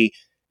really,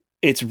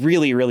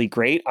 really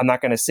great. I'm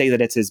not going to say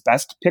that it's his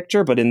best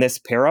picture, but in this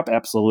pair up,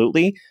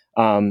 absolutely.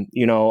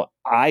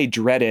 I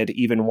dreaded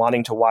even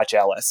wanting to watch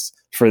Alice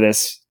for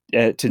this,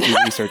 to do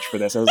research for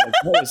this. I was like,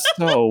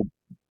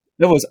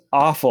 that was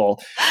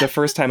awful. The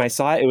first time I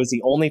saw it, it was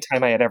the only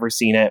time I had ever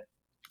seen it.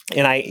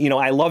 And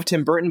I love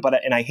Tim Burton,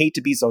 and I hate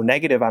to be so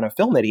negative on a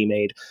film that he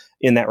made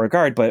in that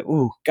regard, but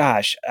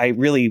I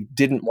really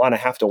didn't want to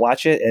have to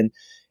watch it. And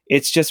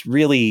it's just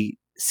really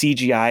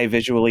CGI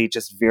visually,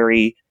 just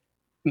very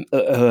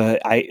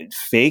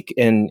fake.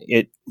 And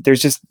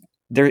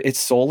it's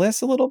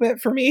soulless a little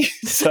bit for me.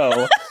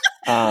 So,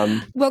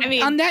 on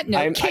that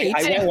note, Kate,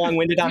 I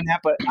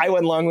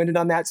went long-winded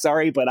on that.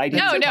 Sorry, but I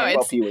didn't talk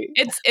about Pee-wee.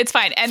 It's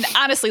fine. And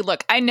honestly,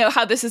 look, I know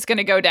how this is going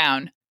to go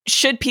down.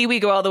 Should Pee-wee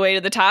go all the way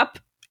to the top?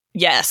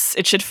 Yes,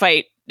 it should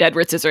fight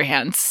Edward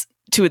Scissorhands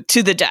to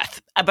the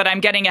death, but I'm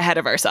getting ahead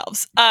of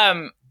ourselves.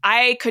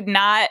 I could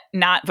not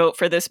vote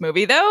for this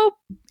movie, though.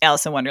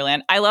 Alice in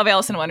Wonderland. I love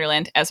Alice in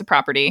Wonderland as a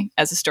property,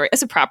 as a story,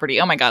 as a property.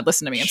 Oh my God,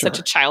 listen to me. I'm such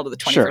a child of the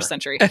 21st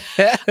century.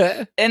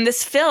 And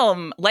this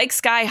film, like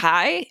Sky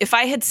High, if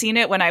I had seen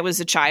it when I was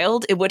a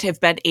child, it would have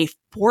been a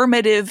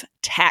formative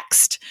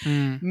text.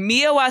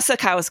 Mia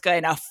Wasikowska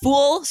in a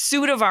full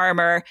suit of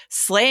armor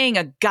slaying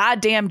a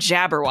goddamn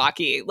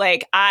Jabberwocky.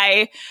 Like,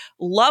 I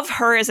love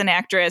her as an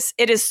actress.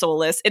 It is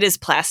soulless. It is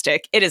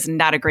plastic. It is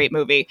not a great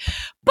movie.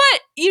 But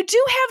you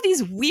do have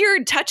these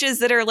weird touches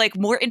that are like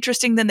more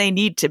interesting than they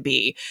need to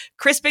be.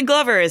 Crispin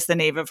Glover is the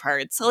Knave of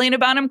Hearts. Helena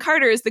Bonham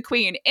Carter is the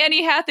Queen.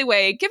 Annie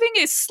Hathaway giving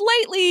a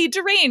slightly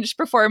deranged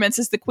performance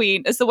as the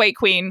Queen, as the White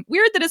Queen.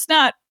 Weird that it's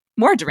not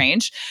more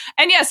deranged.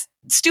 And yes,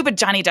 stupid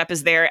Johnny Depp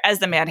is there as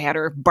the Mad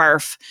Hatter.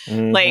 Barf.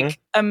 Like,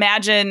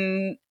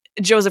 imagine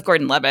Joseph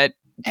Gordon-Levitt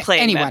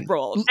playing that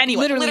role.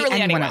 Anyone, literally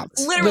anyone.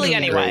 Literally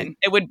anyone.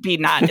 It would be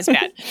not as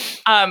bad.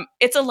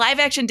 It's a live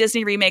action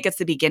Disney remake. It's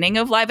the beginning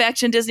of live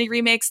action Disney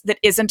remakes that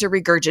isn't a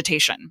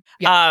regurgitation.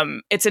 Yeah.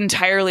 It's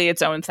entirely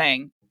its own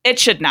thing. It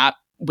should not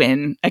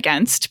win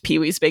against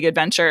Pee-wee's Big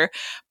Adventure,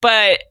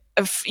 but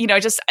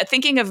just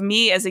thinking of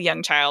me as a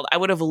young child, I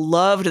would have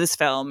loved this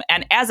film.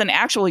 And as an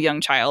actual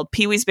young child,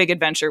 Pee-wee's Big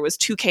Adventure was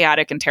too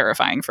chaotic and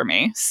terrifying for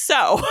me.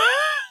 So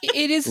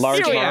it is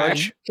Large scary.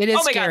 Marge. It is.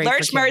 Oh my God,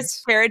 Large Marge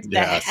scared the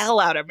hell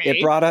out of me.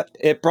 It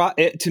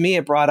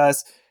brought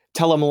us.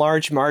 Tell them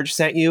Large Marge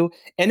sent you.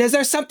 And is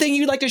there something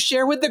you'd like to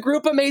share with the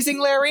group, Amazing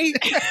Larry?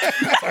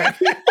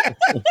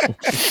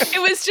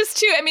 It was just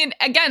too,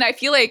 again, I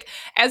feel like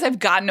as I've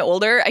gotten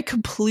older, I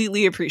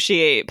completely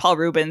appreciate Paul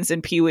Reubens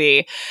and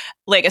Pee-wee,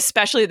 like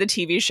especially the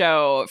TV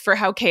show, for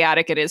how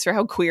chaotic it is, for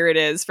how queer it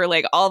is, for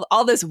like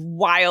all this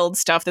wild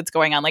stuff that's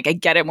going on. Like I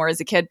get it more as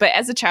a kid, but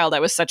as a child, I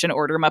was such an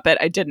order muppet.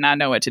 I did not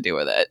know what to do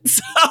with it.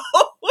 So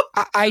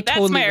I that's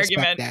totally my respect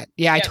argument. that.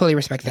 Yeah, I totally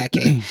respect that,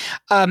 Kate.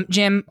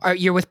 Jim,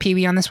 you're with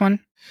Pee-wee on this one?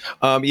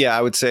 Yeah,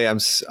 I would say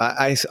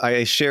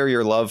I share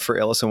your love for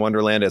Alice in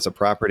Wonderland as a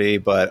property,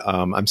 but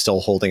I'm still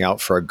holding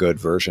out for a good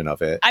version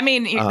of it.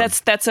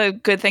 That's a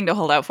good thing to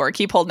hold out for.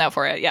 Keep holding out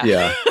for it. Yeah.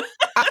 Yeah.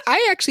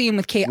 I actually am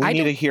with Kate. We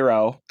need a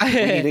hero. I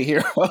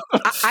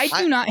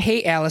do not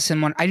hate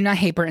I do not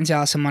hate Burton's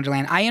Alice in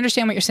Wonderland. I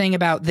understand what you're saying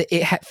about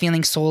it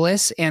feeling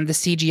soulless and the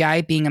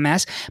CGI being a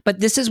mess, but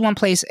this is one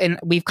place, and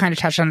we've kind of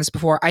touched on this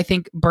before, I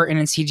think Burton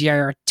and CGI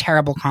are a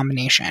terrible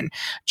combination.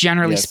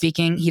 Generally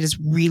speaking, he is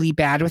really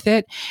bad with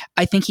it.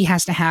 I think he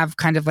has to have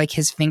kind of like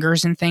his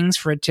fingers and things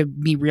for it to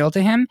be real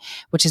to him,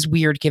 which is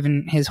weird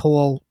given his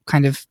whole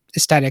kind of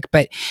aesthetic.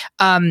 But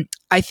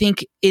I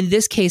think in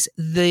this case,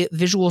 the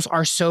visuals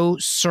are so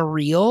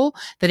surreal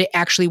that it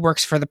actually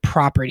works for the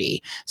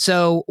property.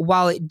 So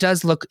while it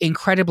does look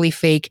incredibly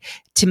fake,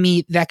 to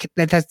me,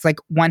 that's like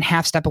one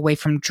half step away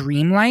from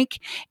dreamlike.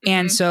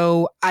 And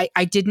so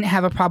I didn't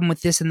have a problem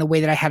with this in the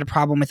way that I had a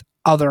problem with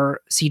other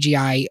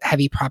CGI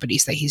heavy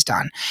properties that he's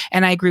done.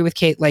 And I agree with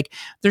Kate, like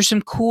there's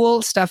some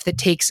cool stuff that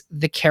takes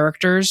the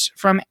characters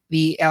from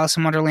the Alice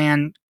in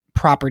Wonderland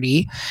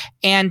property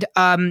and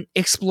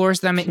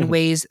explores them in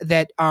ways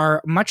that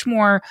are much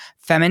more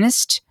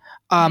feminist.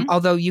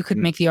 Although you could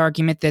make the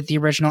argument that the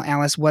original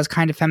Alice was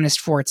kind of feminist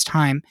for its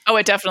time. Oh,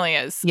 it definitely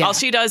is. Yeah. All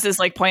she does is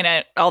like point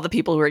at all the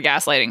people who are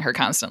gaslighting her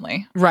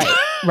constantly.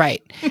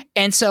 Right.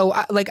 And so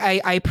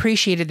I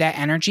appreciated that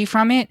energy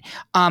from it.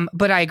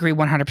 But I agree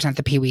 100%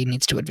 that Pee-wee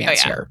needs to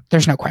advance here.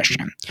 There's no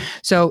question.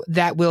 So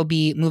that will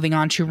be moving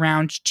on to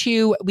round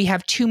 2. We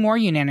have 2 more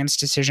unanimous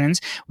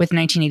decisions with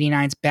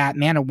 1989's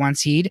Batman, a 1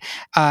 seed,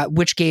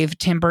 which gave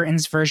Tim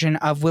Burton's version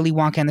of Willy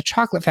Wonka and the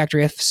Chocolate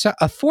Factory,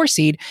 a 4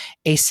 seed,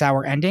 a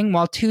sour ending,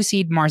 while 2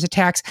 seed Mars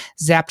Attacks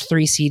zapped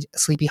 3 seed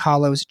Sleepy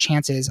Hollow's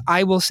chances.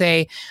 I will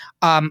say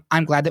I'm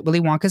glad that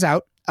Willy Wonka's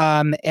out.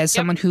 As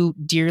someone who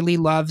dearly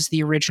loves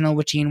the original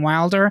with Gene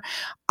Wilder,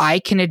 I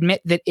can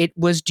admit that it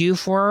was due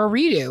for a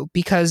redo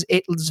because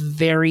it was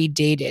very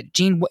dated.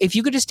 If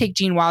you could just take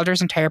Gene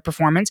Wilder's entire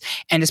performance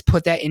and just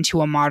put that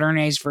into a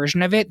modernized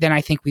version of it, then I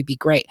think we'd be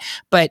great.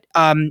 But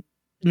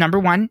number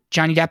 1,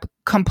 Johnny Depp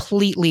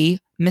completely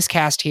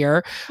miscast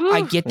here. Ooh.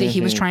 I get that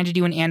he was trying to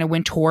do an Anna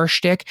Wintour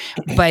shtick,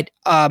 but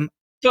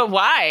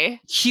why?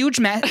 Huge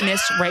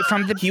miss right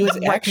from the. He was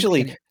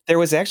actually. There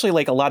was actually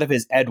like a lot of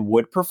his Ed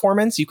Wood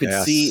performance you could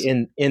see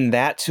in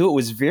that too. It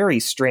was very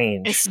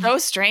strange. It's so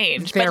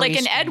strange. Very but like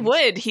in strange. Ed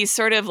Wood, he's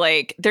sort of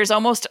like, there's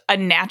almost a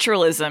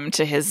naturalism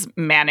to his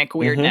manic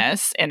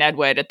weirdness in Ed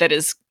Wood that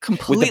is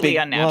completely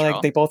unnatural. Well,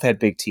 like, they both had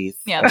big teeth.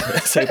 Yeah.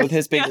 So with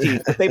his big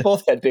teeth, they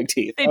both had big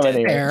teeth. They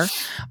did. Fair.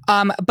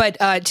 But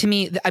to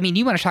me,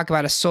 you want to talk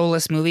about a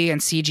soulless movie and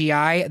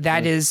CGI.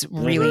 That is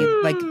really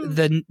like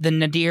the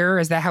nadir.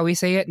 Is that how we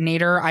say it?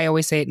 Nadir. I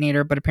always say it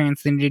nadir, but apparently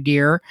it's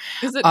nadir.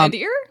 Is it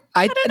nadir?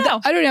 I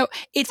don't know.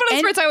 It's one of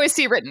those words I always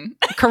see written.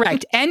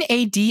 Correct.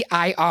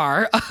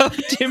 NADIR of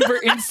Tim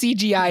Burton's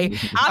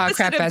CGI Opposite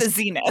crap of the fest.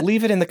 zenith.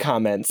 Leave it in the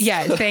comments.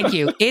 Yeah, thank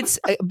you. It's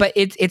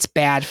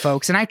bad,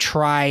 folks, and I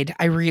tried.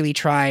 I really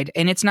tried,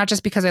 and it's not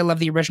just because I love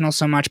the original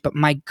so much, but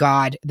my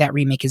God, that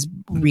remake is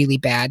really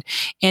bad.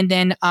 And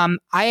then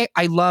I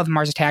love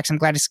Mars Attacks. I'm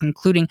glad it's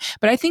concluding,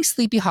 but I think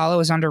Sleepy Hollow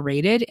is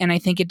underrated, and I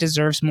think it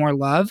deserves more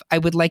love. I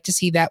would like to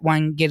see that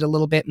one get a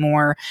little bit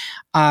more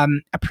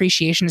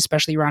appreciation,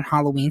 especially around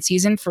Halloween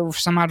season. For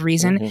some odd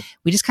reason,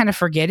 we just kind of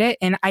forget it.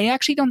 And I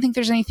actually don't think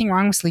there's anything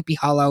wrong with Sleepy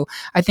Hollow.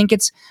 I think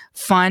it's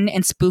fun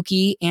and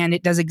spooky, and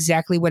it does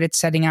exactly what it's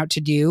setting out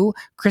to do.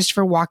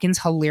 Christopher Walken's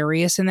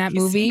hilarious in that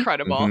movie.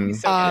 Incredible.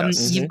 He's so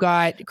good. You've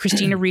got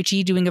Christina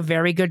Ricci doing a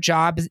very good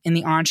job in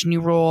the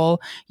ingenue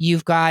role.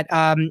 You've got,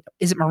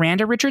 is it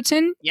Miranda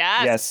Richardson?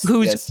 Yes.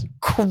 Who's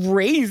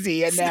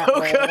crazy in that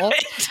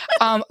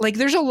role. Like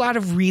there's a lot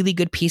of really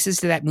good pieces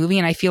to that movie,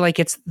 and I feel like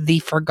it's the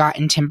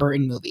forgotten Tim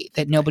Burton movie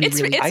that nobody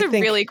It's really.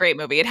 a really great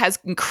movie. It has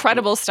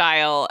incredible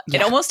style.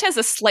 Yeah. It almost has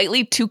a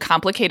slightly too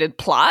complicated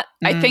plot.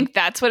 I think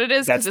that's what it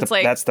is. That's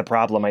the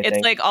problem. I think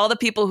it's like all the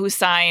people who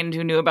signed,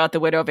 who knew about the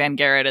Widow Van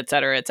Garrett, et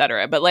cetera, et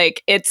cetera. But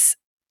like it's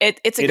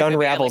It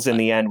unravels in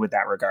the end with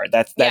that regard.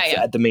 That's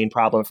the main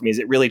problem for me, is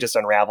it really just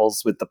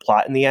unravels with the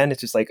plot in the end.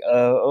 It's just like,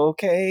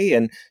 okay,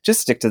 and just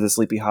stick to the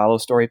Sleepy Hollow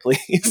story, please.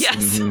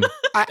 Yes. Mm-hmm.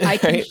 I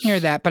can hear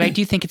that, but I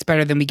do think it's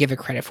better than we give it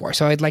credit for.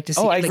 So I'd like to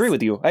see. I agree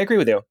with you.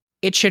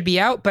 It should be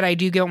out, but I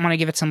do want to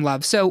give it some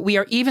love. So we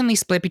are evenly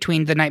split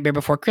between The Nightmare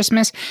Before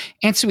Christmas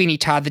and Sweeney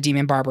Todd, the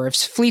Demon Barber of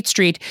Fleet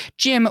Street.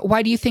 Jim,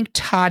 why do you think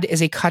Todd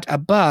is a cut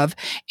above?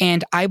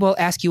 And I will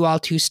ask you all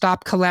to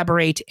stop,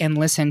 collaborate, and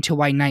listen to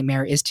why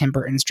Nightmare is Tim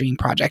Burton's dream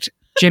project.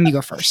 Jim, you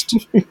go first.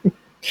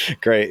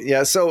 Great.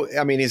 Yeah. So,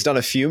 I mean, he's done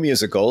a few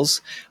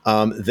musicals.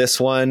 This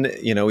one,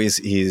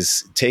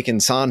 he's taken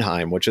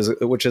Sondheim, which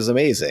is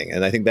amazing.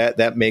 And I think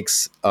that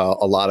makes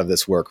a lot of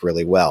this work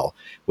really well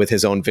with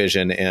his own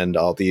vision and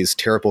all these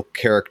terrible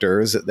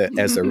characters that,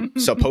 as they're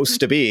supposed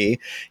to be,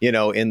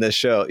 in this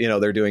show,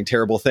 they're doing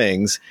terrible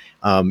things.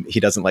 He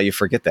doesn't let you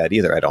forget that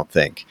either, I don't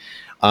think.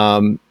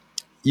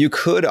 You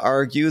could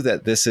argue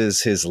that this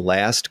is his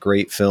last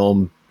great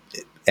film.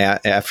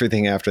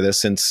 Everything after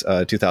this since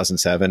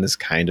 2007 has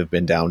kind of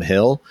been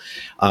downhill.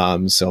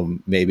 So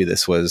maybe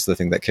this was the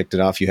thing that kicked it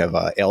off. You have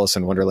Alice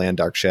in Wonderland,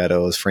 Dark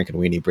Shadows,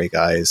 Frankenweenie, Break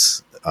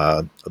Eyes,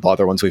 the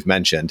other ones we've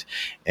mentioned,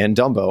 and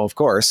Dumbo, of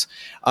course.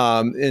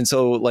 And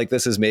so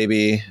this is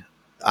maybe,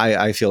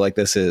 I feel like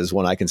this is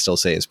one I can still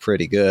say is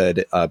pretty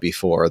good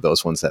before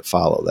those ones that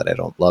follow that I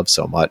don't love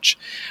so much.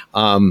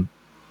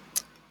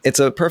 It's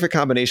a perfect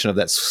combination of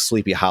that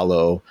Sleepy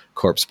Hollow,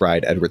 Corpse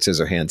Bride, Edward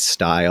Scissorhands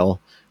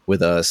style,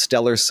 with a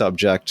stellar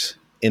subject,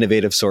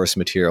 innovative source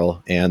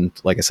material, and,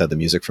 like I said, the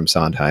music from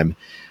Sondheim.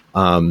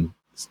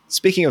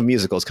 Speaking of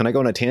musicals, can I go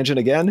on a tangent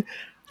again?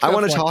 I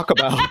want to talk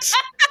about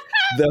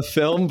the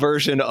film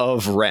version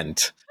of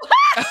Rent.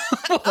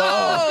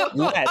 Let's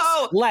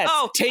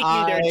take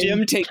me there,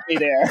 Jim. Take me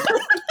there.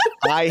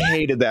 I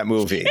hated that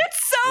movie.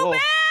 It's so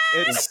bad.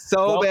 It's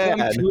so bad.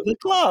 Welcome to the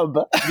club.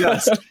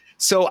 Yes.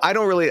 So I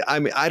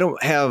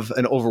don't have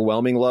an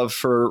overwhelming love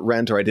for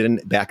Rent, or I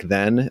didn't back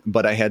then,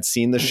 but I had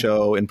seen the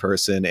show in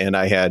person, and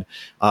I had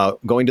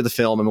going to the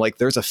film. I'm like,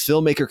 there's a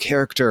filmmaker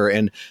character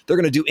and they're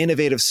going to do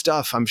innovative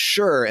stuff, I'm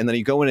sure. And then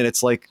you go in and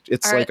it's like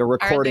a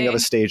recording of a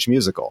stage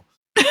musical.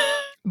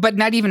 But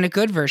not even a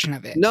good version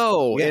of it.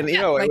 No. Yeah. And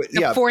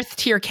the fourth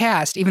tier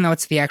cast, even though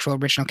it's the actual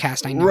original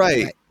cast, I know.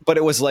 Right. But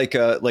it was like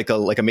a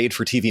made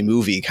for TV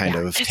movie kind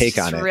of take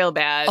on it. It's real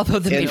bad. Although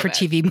the made for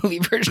TV movie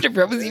version of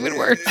it was even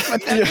worse.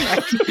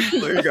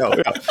 There you go.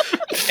 Yeah.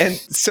 And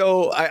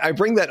so I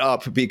bring that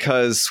up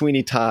because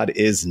Sweeney Todd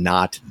is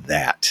not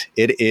that.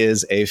 It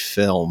is a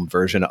film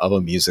version of a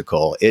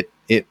musical. It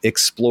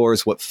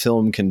explores what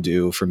film can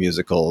do for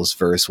musicals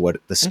versus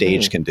what the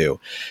stage can do.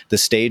 The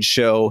stage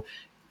show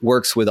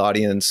works with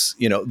audience,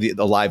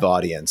 the live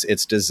audience.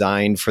 It's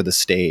designed for the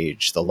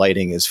stage. The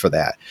lighting is for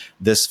that.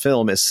 This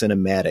film is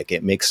cinematic.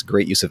 It makes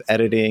great use of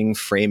editing,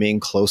 framing,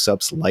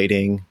 close-ups,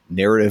 lighting,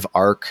 narrative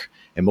arc,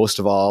 and most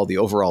of all, the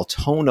overall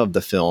tone of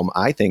the film,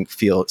 I think,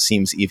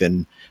 seems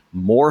even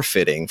more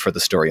fitting for the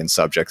story and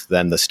subject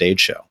than the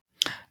stage show.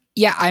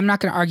 Yeah, I'm not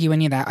going to argue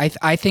any of that.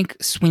 I think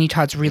Sweeney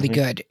Todd's really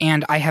good,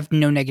 and I have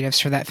no negatives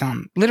for that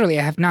film. Literally,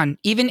 I have none.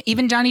 Even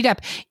Johnny Depp.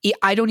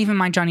 I don't even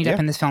mind Johnny Depp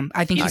in this film.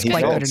 I think he's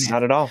quite good in it.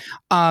 Not at all.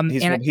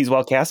 He's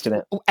well cast in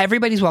it.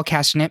 Everybody's well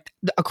cast in it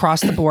across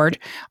the board.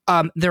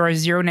 There are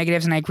zero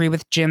negatives, and I agree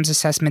with Jim's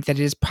assessment that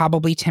it is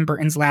probably Tim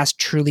Burton's last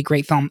truly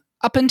great film.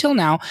 Up until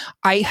now,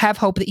 I have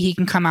hope that he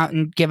can come out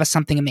and give us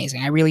something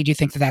amazing. I really do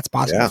think that that's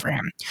possible for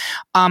him.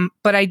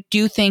 But I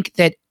do think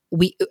that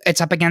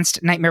it's up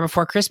against Nightmare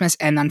Before Christmas,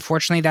 and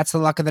unfortunately that's the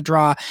luck of the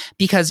draw,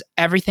 because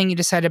everything you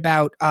just said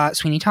about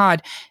Sweeney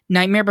Todd,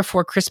 Nightmare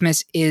Before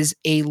Christmas is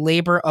a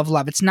labor of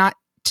love. It's not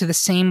to the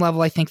same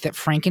level I think that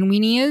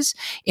Frankenweenie is,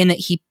 in that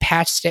he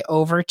patched it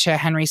over to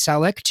Henry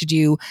Selick to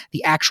do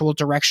the actual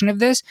direction of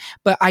this,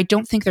 but I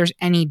don't think there's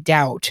any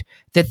doubt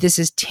that this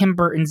is Tim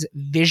Burton's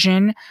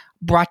vision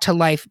brought to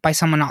life by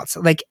someone else.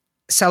 Like,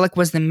 Selick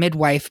was the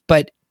midwife,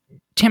 but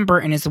Tim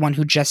Burton is the one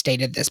who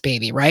gestated this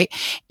baby, right?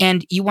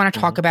 And you want to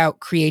talk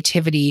about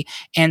creativity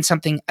and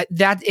something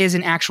that is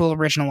an actual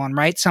original one,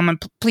 right? Someone,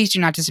 please do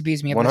not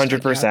disabuse me of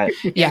 100%.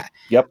 Yeah.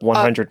 Yep,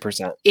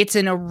 100%. It's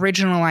an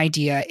original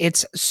idea.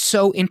 It's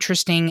so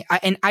interesting.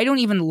 And I don't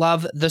even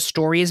love the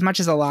story as much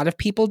as a lot of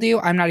people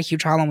do. I'm not a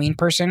huge Halloween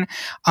person.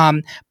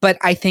 But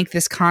I think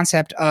this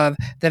concept of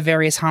the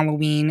various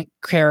Halloween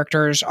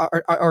characters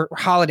or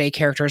holiday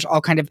characters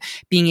all kind of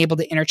being able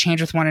to interchange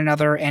with one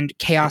another and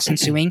chaos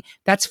ensuing,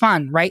 that's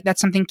fun, right? That's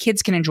something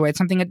kids can enjoy. It's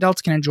something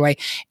adults can enjoy.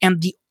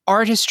 And the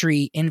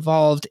artistry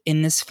involved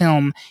in this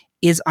film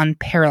is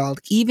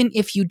unparalleled. Even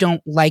if you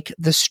don't like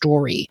the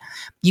story,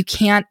 you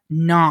can't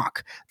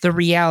knock the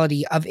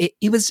reality of it.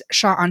 It was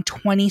shot on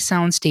 20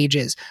 sound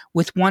stages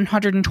with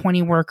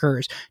 120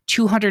 workers,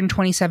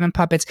 227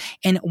 puppets,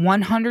 and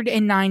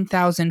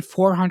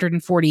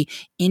 109,440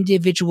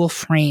 individual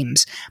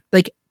frames.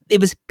 Like,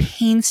 it was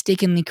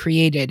painstakingly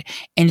created,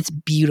 and it's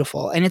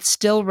beautiful, and it's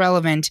still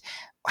relevant.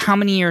 How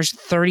many years?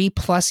 30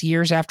 plus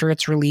years after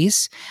its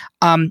release.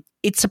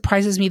 It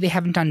surprises me they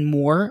haven't done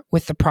more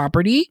with the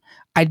property.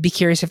 I'd be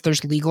curious if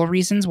there's legal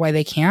reasons why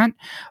they can't.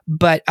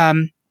 But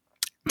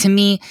To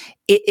me,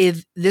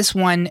 if this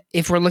one,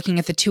 if we're looking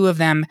at the two of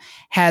them,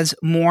 has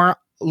more,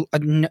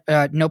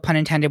 no pun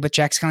intended with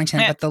Jack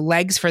Skellington, but the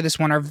legs for this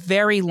one are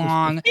very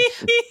long.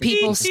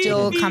 People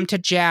still come to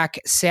Jack,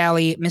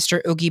 Sally,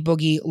 Mr. Oogie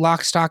Boogie,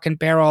 Lock, Stock, and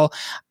Barrel.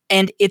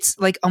 And it's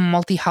like a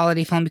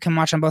multi-holiday film you can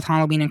watch on both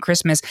Halloween and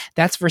Christmas.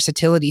 That's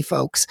versatility,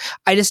 folks.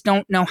 I just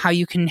don't know how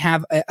you can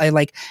have a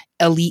like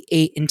Elite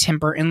Eight in Tim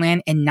Burton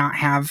land and not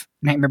have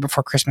Nightmare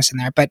Before Christmas in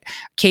there. But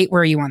Kate,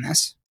 where are you on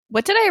this?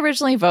 What did I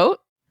originally vote?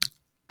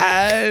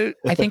 I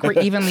think we're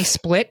evenly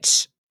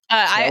split.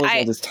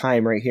 I this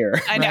time right here.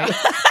 I know.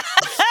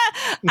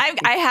 Right?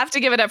 I have to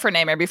give it up for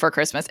Nightmare Before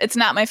Christmas. It's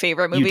not my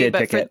favorite movie,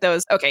 but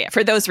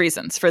for those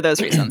reasons,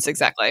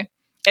 exactly.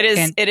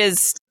 It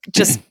is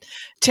just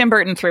Tim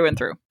Burton through and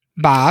through.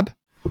 Bob?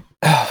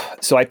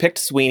 So I picked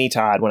Sweeney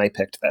Todd when I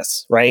picked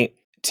this, right?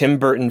 Tim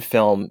Burton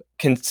film.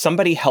 Can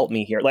somebody help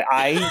me here? Like,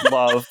 I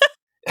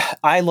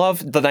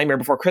love The Nightmare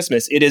Before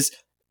Christmas. It is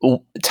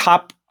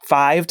top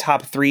 5,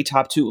 top 3,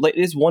 top 2. Like,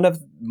 it is one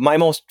of my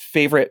most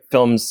favorite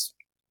films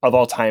of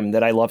all time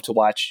that I love to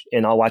watch,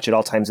 and I'll watch it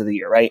all times of the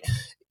year, right?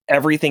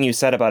 Everything you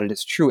said about it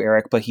is true,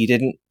 Eric, but he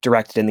didn't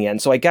direct it in the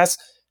end. So I guess,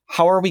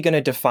 how are we going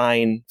to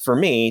define, for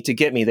me, to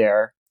get me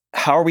there,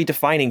 how are we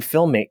defining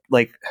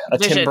like a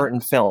Vision. Tim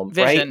Burton film,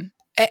 Vision.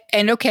 Right?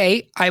 And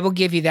okay, I will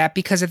give you that,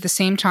 because at the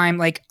same time,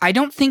 like, I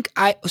don't think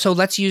so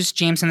let's use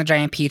James and the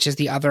Giant Peach as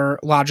the other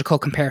logical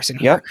comparison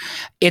here. Yep.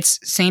 It's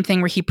same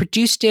thing where he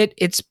produced it.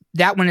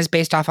 That one is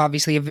based off,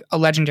 obviously, of a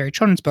legendary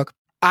children's book.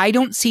 I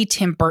don't see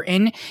Tim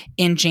Burton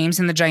in James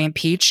and the Giant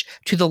Peach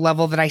to the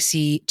level that I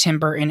see Tim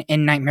Burton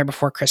in Nightmare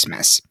Before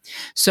Christmas.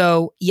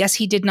 So yes,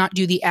 he did not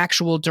do the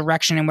actual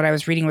direction. And what I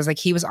was reading was like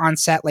he was on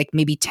set like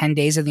maybe 10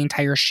 days of the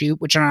entire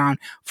shoot, which went on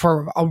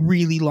for a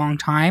really long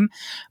time.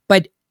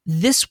 But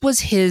this was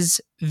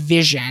his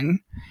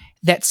vision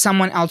that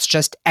someone else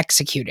just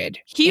executed.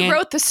 He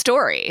wrote the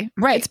story.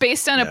 Right. It's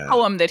based on a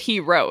poem that he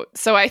wrote.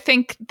 So I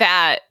think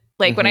that,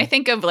 like, when I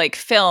think of like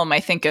film, I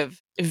think of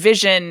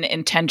vision,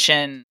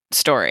 intention,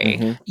 story.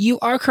 Mm-hmm. You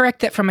are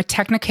correct that from a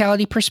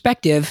technicality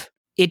perspective,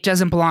 it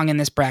doesn't belong in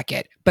this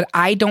bracket, but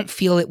I don't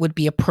feel it would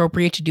be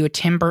appropriate to do a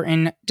Tim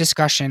Burton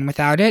discussion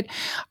without it.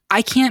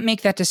 I can't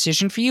make that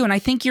decision for you, and I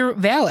think you're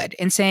valid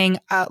in saying,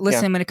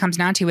 listen, when it comes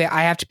down to it,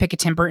 I have to pick a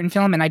Tim Burton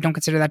film, and I don't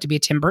consider that to be a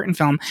Tim Burton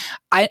film.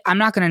 I'm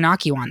not going to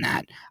knock you on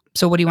that.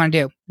 So what do you want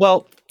to do?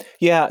 Well,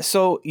 yeah,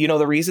 so,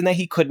 the reason that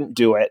he couldn't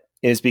do it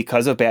is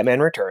because of Batman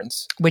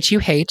Returns. Which you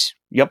hate.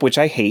 Yep, which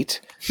I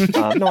hate.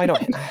 No, I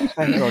don't.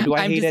 I don't know. Do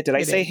I hate it? Did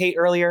I say hate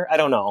earlier? I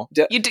don't know.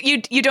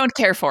 You don't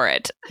care for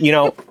it.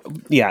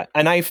 Yeah.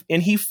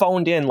 And he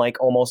phoned in like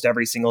almost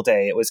every single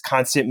day. It was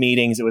constant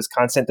meetings. It was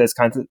constant,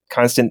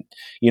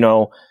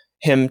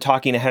 him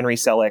talking to Henry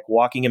Selick,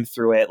 walking him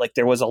through it. Like,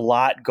 there was a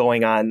lot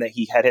going on that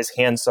he had his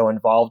hands so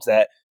involved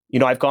that,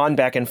 I've gone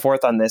back and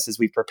forth on this as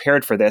we've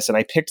prepared for this. And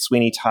I picked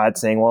Sweeney Todd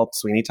saying, well,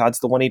 Sweeney Todd's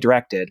the one he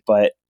directed.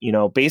 But,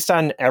 based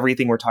on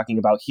everything we're talking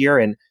about here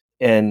and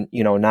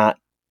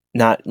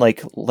not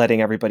like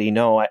letting everybody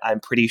know, I'm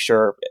pretty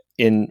sure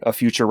in a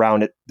future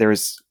round,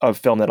 there's a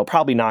film that'll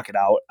probably knock it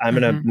out. I'm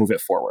going to move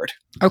it forward.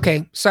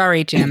 Okay.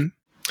 Sorry, Jim.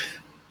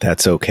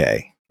 That's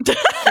okay.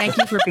 Thank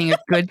you for being a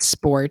good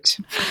sport.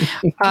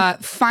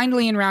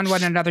 Finally, in round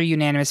one, another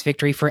unanimous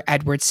victory for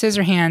Edward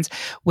Scissorhands,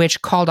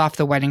 which called off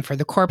the wedding for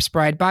The Corpse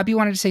Bride. Bob, you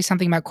wanted to say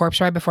something about Corpse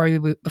Bride before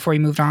we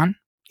moved on?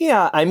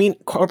 Yeah, I mean,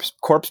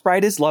 Corpse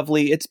Bride is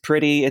lovely. It's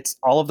pretty. It's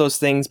all of those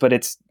things, but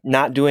it's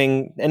not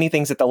doing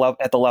anything at the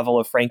level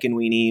of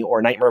Frankenweenie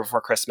or Nightmare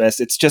Before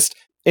Christmas.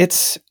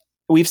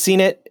 We've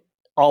seen it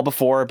all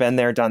before, been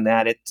there, done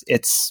that.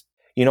 It's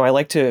I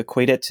like to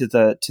equate it to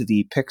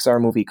the Pixar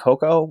movie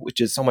Coco, which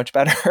is so much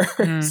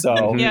better.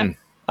 So yeah.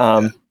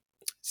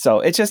 So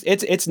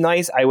it's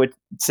nice. I would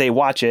say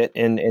watch it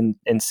and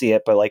see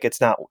it, but like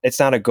it's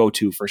not a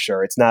go-to for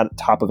sure. It's not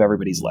top of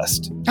everybody's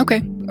list.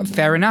 Okay,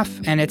 fair enough.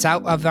 And it's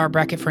out of our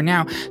bracket for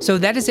now. So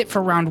that is it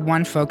for round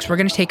one, folks. We're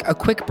going to take a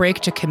quick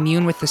break to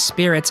commune with the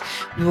spirits.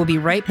 We will be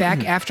right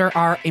back after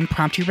our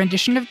impromptu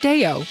rendition of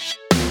Deo.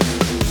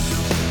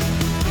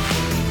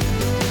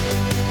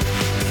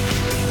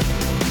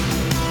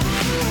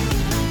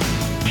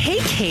 Hey,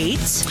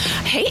 Kate.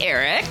 Hey,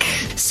 Eric.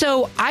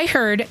 So I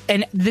heard,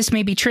 and this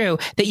may be true,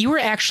 that you were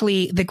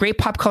actually the Great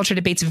Pop Culture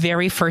Debate's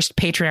very first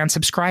Patreon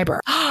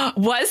subscriber.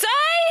 Was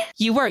I?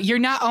 You were. You're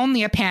not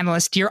only a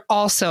panelist, you're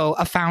also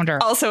a founder.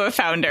 Also a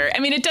founder. I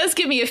mean, it does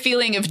give me a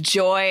feeling of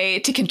joy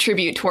to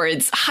contribute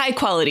towards high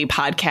quality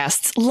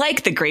podcasts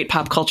like the Great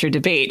Pop Culture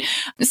Debate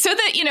so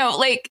that,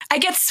 I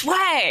get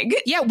swag.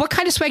 Yeah. What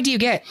kind of swag do you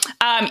get?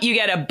 You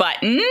get a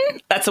button.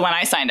 That's the one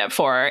I signed up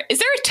for. Is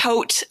there a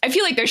tote? I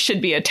feel like there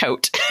should be a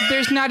tote.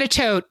 There's not a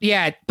tote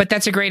yet, but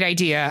that's a great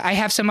idea. I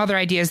have some other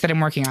ideas that I'm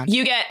working on.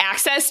 You get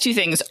access to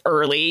things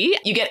early.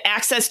 You get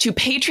access to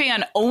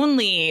Patreon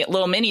only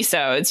little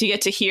mini-sodes. You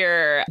get to hear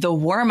hear the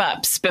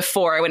warm-ups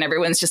before, when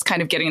everyone's just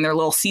kind of getting their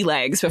little sea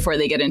legs before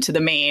they get into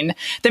the main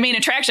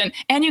attraction.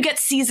 And you get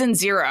season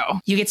 0.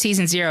 You get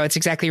season 0. It's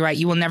exactly right.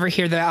 You will never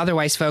hear the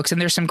otherwise, folks.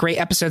 And there's some great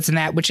episodes in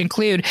that, which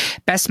include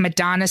Best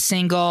Madonna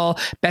Single,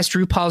 Best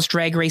RuPaul's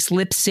Drag Race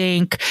Lip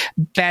Sync,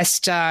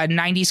 Best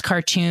 90s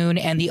Cartoon.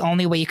 And the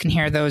only way you can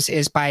hear those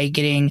is by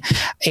getting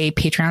a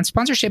Patreon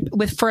sponsorship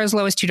for as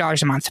low as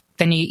 $2 a month.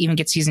 Then you even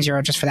get season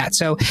 0 just for that.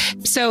 So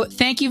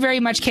thank you very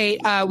much, Kate.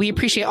 We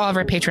appreciate all of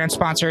our Patreon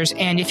sponsors.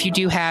 And if you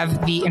do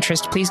have the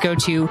interest, please go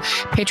to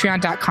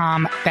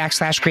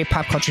patreon.com/Great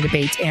Pop Culture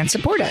Debate and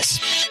support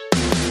us.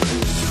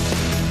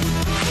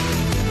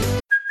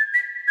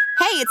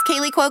 Hey, it's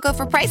Kaylee Cuoco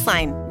for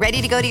Priceline.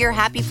 Ready to go to your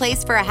happy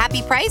place for a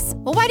happy price?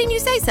 Well, why didn't you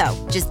say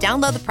so? Just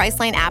download the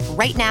Priceline app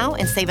right now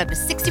and save up to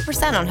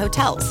 60% on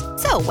hotels.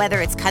 So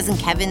whether it's Cousin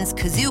Kevin's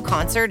Kazoo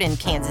Concert in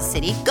Kansas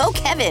City, go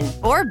Kevin,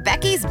 or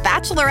Becky's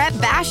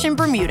Bachelorette Bash in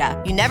Bermuda,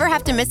 you never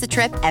have to miss a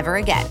trip ever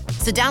again.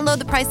 So download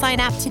the Priceline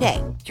app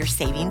today. Your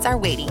savings are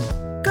waiting.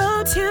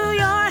 Go to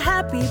your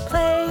happy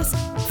place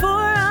for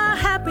a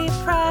happy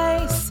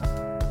price.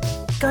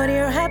 Go to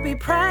your happy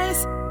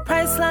price,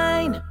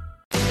 Priceline.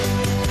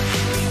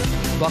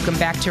 Welcome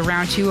back to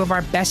round 2 of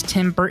our best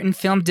Tim Burton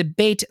film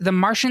debate. The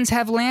Martians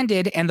have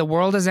landed and the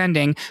world is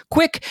ending.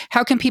 Quick,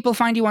 how can people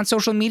find you on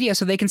social media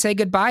so they can say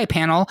goodbye,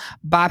 panel?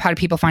 Bob, how do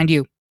people find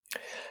you?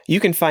 You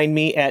can find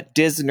me at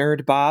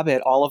DisNerdBob at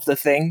all of the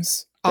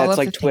things. That's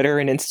like Twitter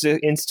and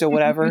Insta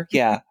whatever.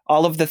 Yeah,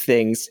 all of the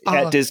things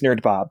at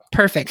DisNerdBob.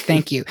 Perfect.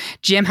 Thank you.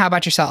 Jim, how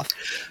about yourself?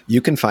 You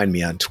can find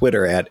me on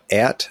Twitter at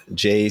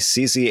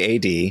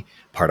JCCAD,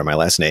 part of my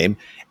last name.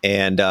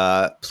 And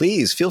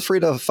please feel free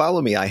to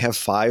follow me. I have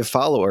 5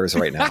 followers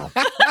right now.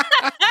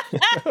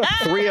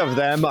 3 of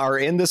them are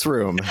in this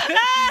room.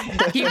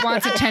 He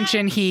wants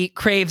attention. He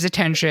craves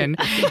attention.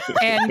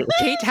 And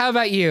Kate, how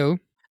about you?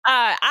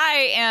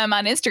 I am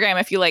on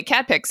Instagram, if you like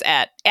cat pics,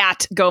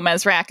 at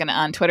Gomez Rack, and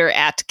on Twitter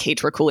at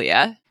Kate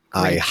Raculia.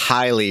 I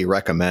highly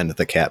recommend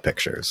the cat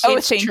pictures. Oh,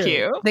 thank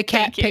you. The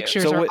cat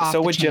pictures are off so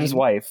the would chain. Jim's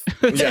wife.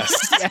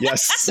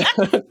 Yes.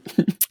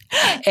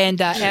 And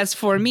as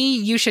for me,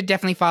 you should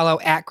definitely follow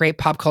at Great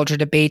Pop Culture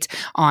Debate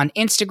on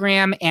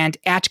Instagram and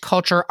at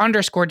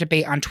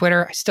culture_debate on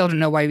Twitter. I still don't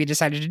know why we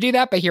decided to do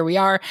that, but here we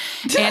are.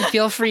 And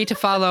feel free to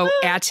follow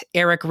at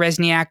Eric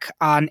Resniak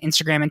on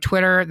Instagram and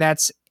Twitter.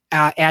 That's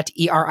at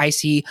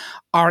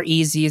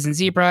ERICREZ as in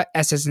zebra,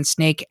 S as in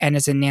snake, N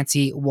as in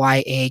Nancy,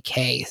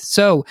 YAK.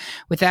 So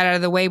with that out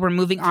of the way, we're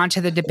moving on to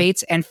the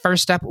debates. And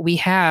first up, we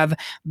have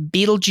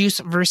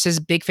Beetlejuice versus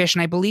Big Fish.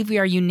 And I believe we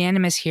are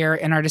unanimous here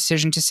in our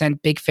decision to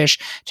send Big Fish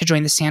to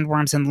join the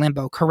Sandworms in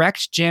Limbo.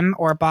 Correct, Jim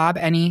or Bob?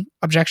 Any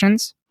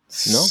objections?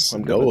 No,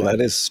 that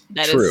is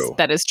true.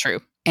 That is true.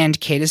 And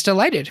Kate is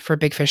delighted for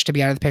Big Fish to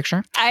be out of the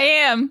picture. I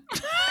am.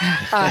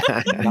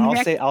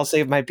 I'll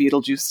save my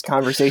Beetlejuice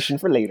conversation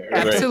for later.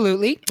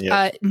 Absolutely.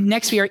 Yep.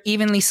 Next, we are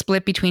evenly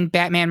split between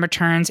Batman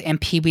Returns and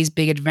Pee-wee's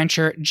Big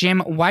Adventure.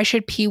 Jim, why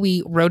should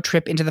Pee-wee road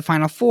trip into the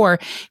Final Four?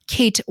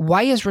 Kate,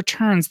 why is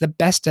Returns the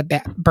best of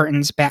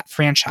Burton's Bat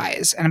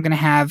franchise? And I'm going to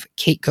have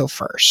Kate go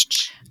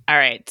first. All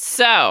right.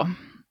 So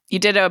you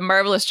did a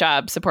marvelous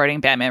job supporting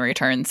Batman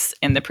Returns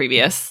in the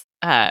previous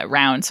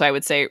round. So I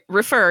would say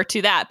refer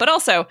to that. But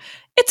also,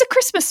 it's a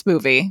Christmas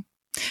movie.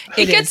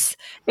 It gets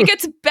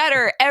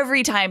better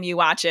every time you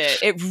watch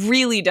it. It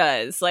really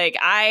does. Like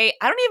I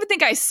don't even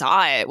think I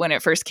saw it when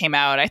it first came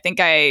out. I think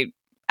I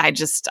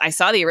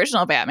saw the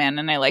original Batman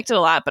and I liked it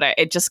a lot, but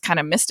it just kind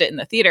of missed it in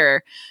the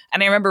theater.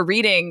 And I remember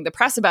reading the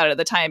press about it at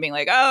the time, being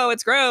like, "Oh,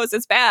 it's gross,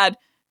 it's bad."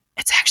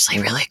 It's actually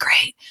really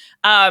great.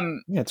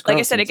 It's like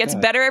I said, it gets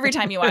better every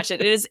time you watch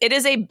it. It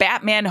is a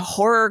Batman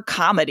horror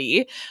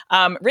comedy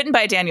written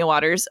by Daniel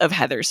Waters of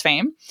Heathers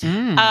fame.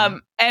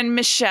 And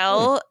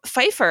Michelle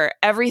Pfeiffer.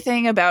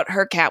 Everything about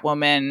her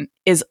Catwoman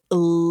is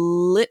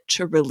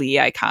literally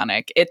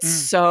iconic. It's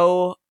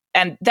so...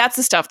 And that's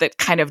the stuff that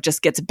kind of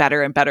just gets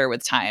better and better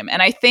with time.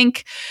 And I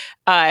think,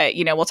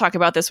 we'll talk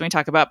about this when we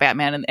talk about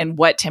Batman and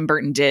what Tim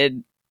Burton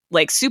did.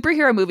 Like,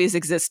 superhero movies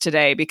exist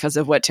today because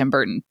of what Tim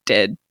Burton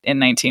did in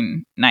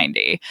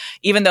 1990,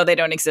 even though they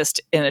don't exist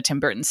in a Tim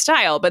Burton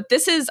style. But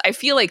I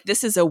feel like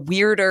this is a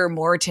weirder,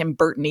 more Tim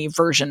Burton-y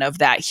version of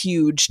that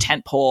huge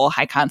tentpole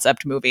high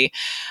concept movie.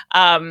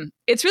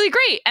 It's really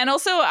great. And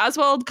also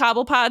Oswald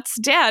Cobblepot's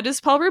dad is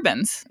Paul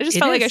Rubens. I just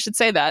felt like I should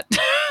say that.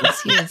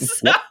 Yes, he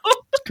is.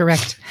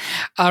 Correct.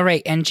 All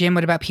right. And Jim,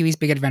 what about Pee-wee's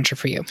Big Adventure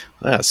for you?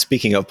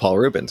 Speaking of Paul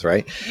Rubens,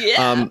 right?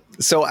 Yeah.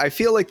 So I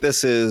feel like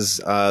this is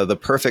the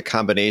perfect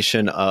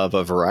combination of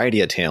a variety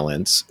of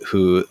talents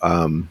who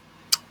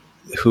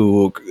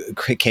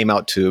came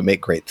out to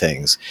make great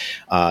things.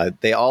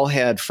 They all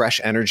had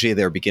fresh energy at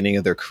the beginning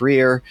of their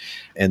career,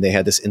 and they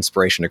had this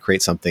inspiration to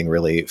create something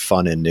really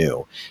fun and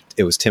new.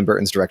 It was Tim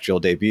Burton's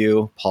directorial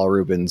debut, Paul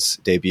Rubens'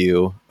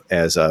 debut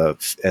as a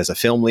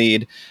film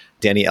lead,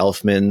 Danny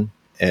Elfman.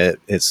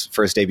 His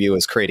first debut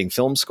is creating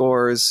film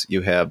scores.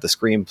 You have the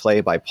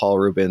screenplay by Paul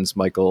Rubens,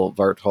 Michael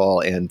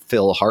Varthol, and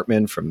Phil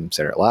Hartman from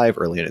Saturday Night Live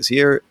early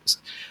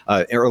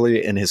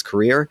in his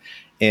career.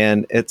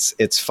 And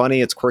it's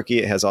funny, it's quirky,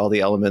 it has all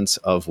the elements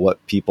of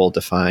what people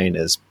define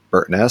as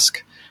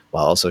Burton-esque,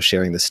 while also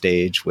sharing the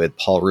stage with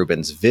Paul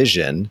Rubens'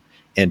 vision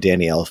and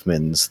Danny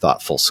Elfman's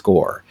thoughtful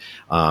score.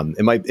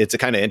 It's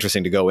kind of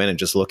interesting to go in and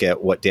just look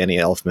at what Danny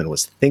Elfman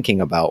was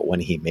thinking about when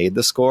he made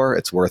the score.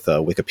 It's worth a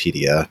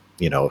Wikipedia,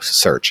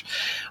 search.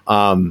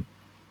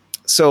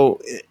 So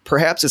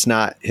perhaps it's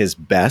not his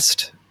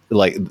best,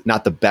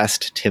 not the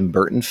best Tim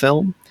Burton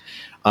film,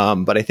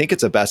 but I think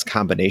it's a best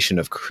combination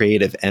of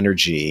creative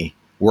energy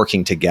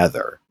working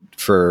together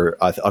for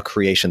a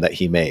creation that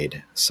he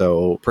made.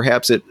 So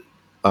perhaps it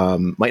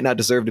might not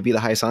deserve to be the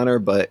highest honor,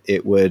 but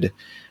it would,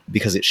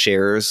 because it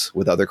shares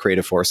with other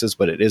creative forces.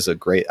 But it is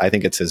I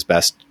think it's his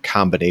best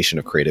combination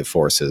of creative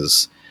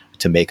forces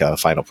to make a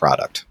final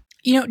product.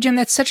 Jim,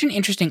 that's such an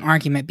interesting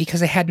argument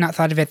because I had not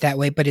thought of it that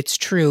way, but it's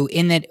true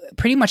in that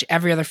pretty much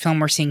every other film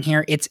we're seeing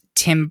here, it's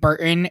Tim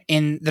Burton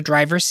in the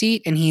driver's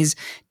seat and he's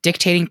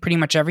dictating pretty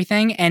much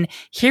everything. And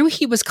here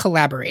he was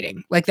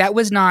collaborating. Like that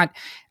was not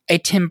a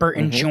Tim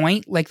Burton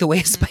joint like the way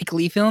a Spike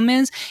Lee film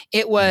is.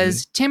 It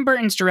was Tim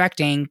Burton's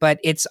directing, but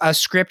it's a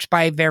script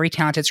by very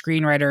talented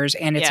screenwriters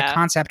and it's a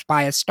concept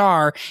by a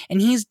star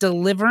and he's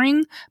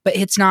delivering, but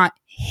it's not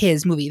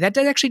his movie. That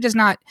actually does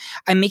not,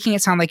 I'm making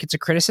it sound like it's a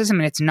criticism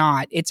and it's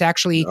not. It's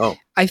actually,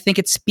 I think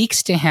it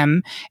speaks to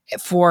him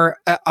for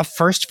a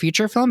first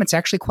feature film. It's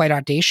actually quite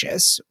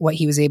audacious what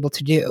he was able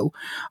to do.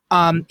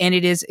 And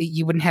it is,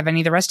 you wouldn't have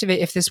any of the rest of it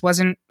if this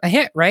wasn't a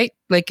hit, right?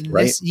 Like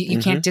this, you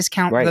can't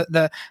discount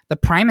the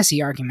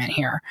primacy argument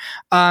here.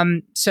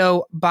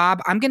 So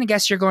Bob, I'm going to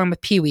guess you're going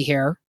with Pee-wee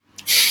here.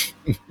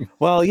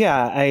 Well,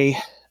 yeah,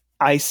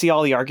 I see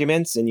all the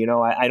arguments and,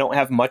 I don't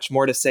have much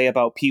more to say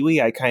about Pee-wee.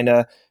 I kind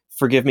of,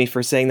 forgive me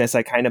for saying this,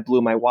 I kind of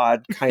blew my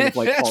wad, kind of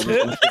like Paul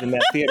Rubens in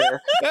that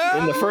theater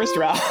in the first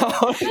round.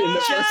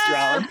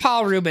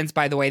 Paul Rubens,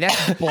 by the way,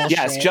 that's bullshit.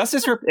 Yes,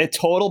 justice for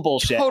total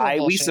bullshit.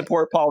 We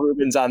support Paul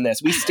Rubens on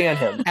this. We stand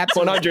him.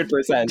 Absolutely.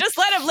 100%. Just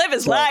let him live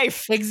his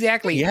life.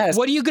 Exactly. Yes.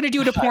 What are you going to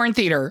do at a porn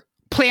theater?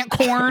 Plant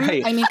corn?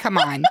 Right. I mean, come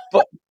on.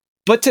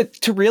 But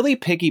to really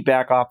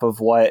piggyback off of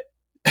what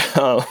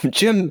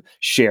Jim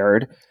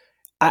shared,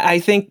 I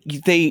think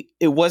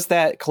it was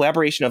that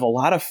collaboration of a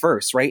lot of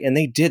firsts, right? And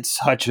they did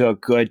such a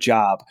good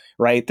job,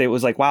 right? It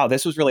was like, wow,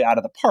 this was really out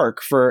of the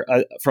park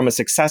from a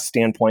success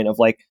standpoint of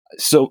like,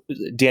 so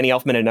Danny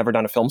Elfman had never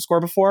done a film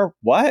score before.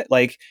 What?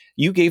 Like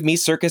you gave me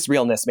circus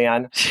realness,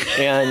 man.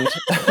 And,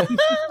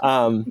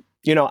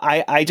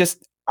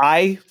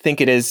 I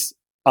think it is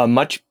a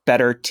much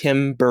better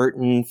Tim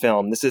Burton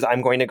film.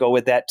 I'm going to go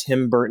with that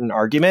Tim Burton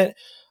argument.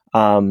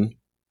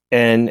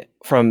 And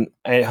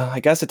I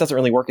guess it doesn't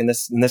really work in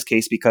this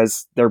case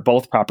because they're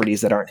both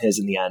properties that aren't his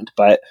in the end.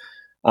 But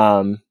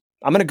I'm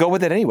going to go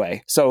with it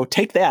anyway. So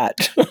take that.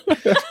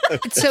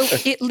 So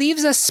it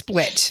leaves us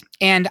split.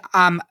 And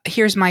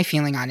here's my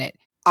feeling on it.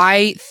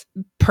 I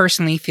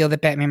personally feel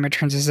that Batman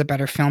Returns is a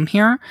better film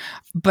here,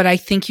 but I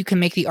think you can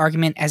make the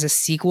argument as a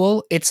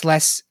sequel, it's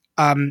less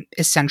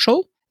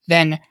essential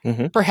than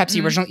perhaps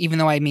the original, even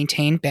though I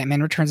maintain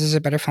Batman Returns is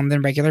a better film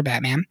than regular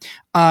Batman.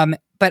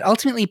 But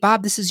ultimately,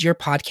 Bob, this is your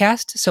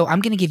podcast, so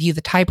I'm going to give you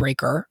the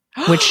tiebreaker,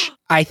 which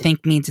I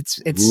think means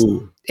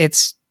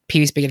it's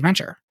Pee-wee's Big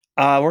Adventure.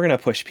 We're going to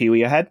push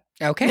Pee-wee ahead.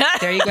 Okay,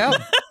 there you go.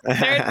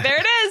 there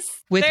it is.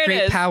 With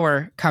great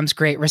power comes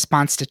great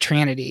response to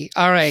Trinity.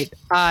 All right.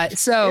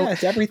 So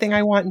it's everything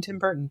I want in Tim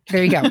Burton.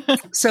 There you go.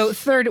 So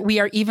third, we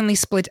are evenly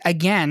split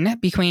again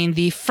between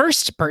the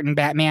first Burton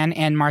Batman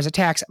and Mars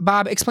Attacks.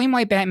 Bob, explain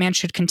why Batman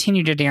should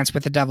continue to dance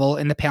with the devil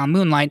in the pale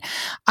moonlight.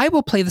 I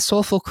will play the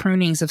soulful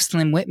croonings of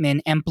Slim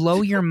Whitman and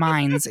blow your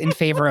minds in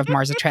favor of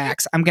Mars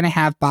Attacks. I'm going to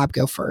have Bob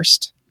go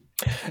first.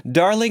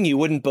 Darling, you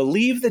wouldn't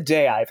believe the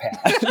day I've had.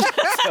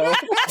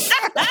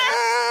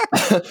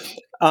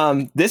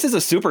 This is a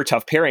super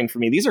tough pairing for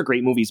me. These are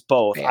great movies,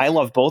 both. Yeah. I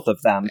love both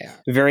of them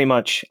very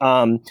much.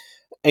 And,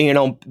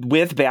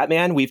 with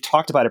Batman, we've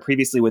talked about it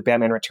previously with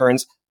Batman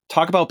Returns.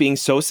 Talk about being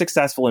so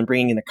successful in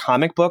bringing in the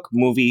comic book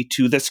movie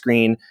to the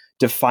screen,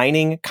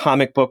 defining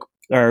comic book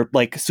or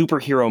like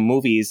superhero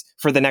movies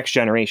for the next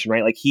generation,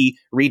 right? Like he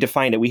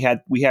redefined it. We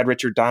had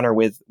Richard Donner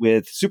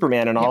with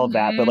Superman and all of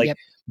that, but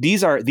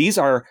these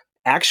are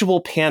actual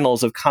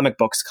panels of comic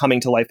books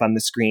coming to life on the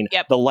screen.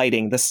 Yep. The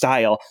lighting, the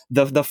style,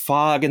 the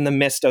fog and the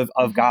mist of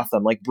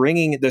Gotham, like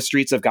bringing the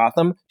streets of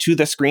Gotham to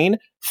the screen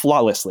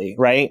flawlessly,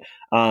 right?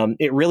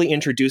 It really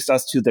introduced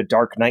us to the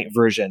Dark Knight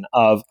version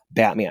of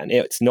Batman.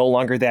 It's no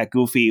longer that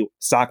goofy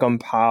sock 'em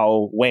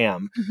pow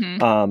wham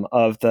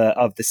of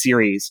the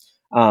series.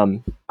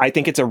 I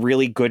think it's a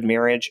really good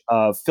marriage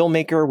of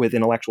filmmaker with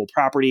intellectual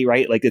property,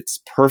 right? Like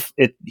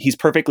he's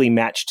perfectly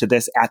matched to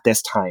this at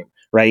this time.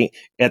 Right.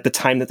 At the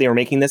time that they were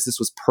making this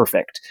was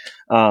perfect.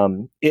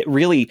 It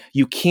really,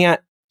 you can't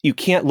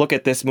look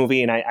at this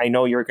movie. And I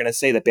know you're going to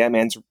say that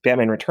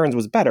Batman Returns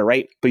was better.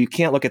 Right. But you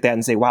can't look at that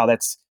and say, wow,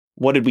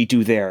 what did we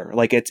do there?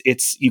 Like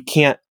you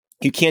can't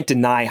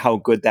deny how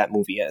good that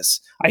movie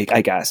is,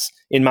 I guess,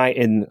 in my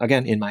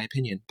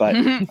opinion.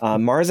 But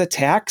Mars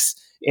Attacks,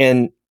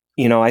 and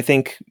I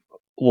think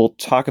we'll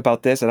talk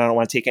about this, and I don't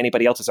want to take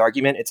anybody else's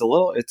argument. It's a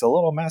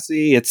little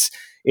messy.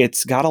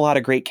 It's got a lot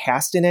of great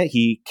cast in it.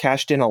 He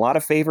cashed in a lot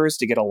of favors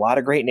to get a lot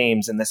of great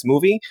names in this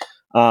movie.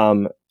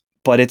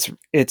 But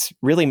it's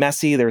really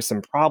messy. There's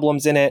some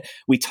problems in it.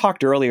 We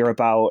talked earlier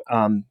about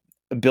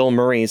Bill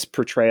Murray's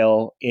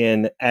portrayal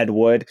in Ed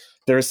Wood.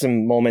 There's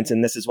some moments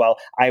in this as well.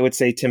 I would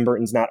say Tim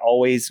Burton's not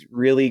always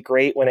really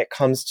great when it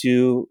comes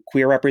to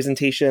queer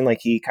representation. Like,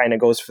 he kind of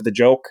goes for the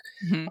joke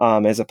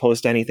as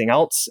opposed to anything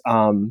else.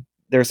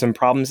 There's some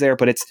problems there,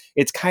 but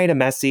it's kind of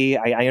messy.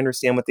 I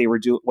understand what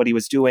he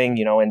was doing,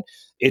 and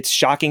it's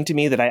shocking to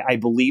me that I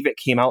believe it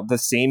came out the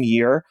same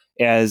year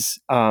as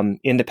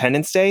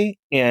Independence Day,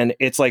 and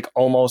it's like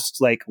almost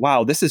like,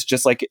 wow, this is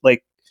just like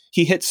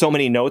he hit so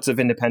many notes of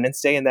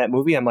Independence Day in that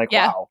movie. I'm like,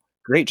 wow,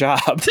 great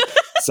job.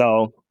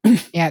 So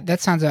yeah,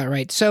 that sounds about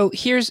right. So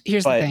here's the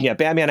thing. Yeah,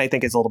 Batman I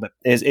think is a little bit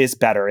is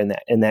better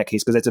in that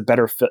case, because it's a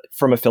better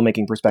from a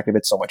filmmaking perspective.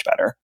 It's so much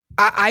better.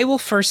 I will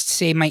first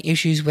say my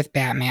issues with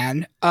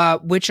Batman,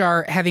 which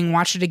are, having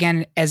watched it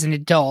again as an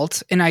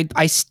adult, and I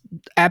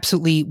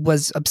absolutely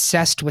was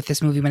obsessed with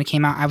this movie when it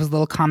came out. I was a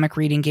little comic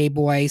reading gay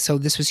boy, so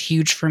this was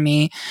huge for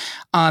me.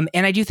 And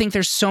I do think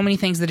there's so many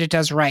things that it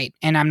does right,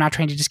 and I'm not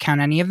trying to discount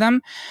any of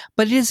them,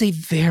 but it is a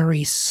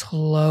very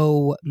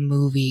slow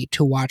movie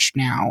to watch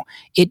now.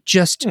 It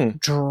just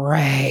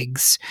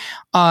drags.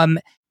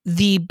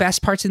 The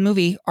best parts of the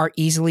movie are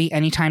easily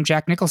anytime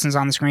Jack Nicholson's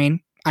on the screen.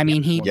 I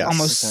mean, he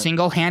almost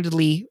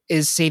single-handedly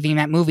is saving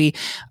that movie.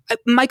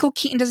 Michael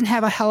Keaton doesn't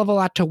have a hell of a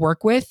lot to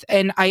work with,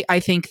 and I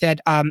think that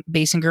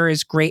Basinger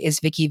is great as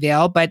Vicky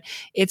Vale, but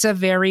it's a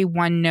very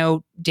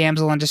one-note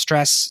damsel in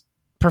distress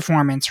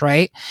performance,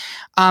 right?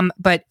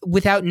 But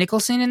without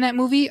Nicholson in that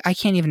movie, I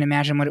can't even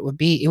imagine what it would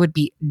be. It would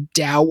be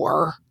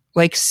dour.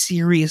 Like,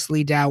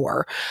 seriously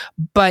dour.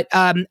 But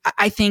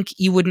I think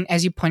you wouldn't,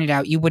 as you pointed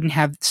out, you wouldn't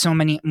have so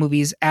many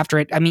movies after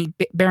it. I mean,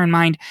 bear in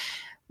mind,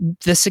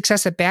 the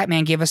success that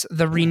Batman gave us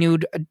the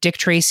renewed Dick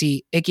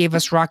Tracy. It gave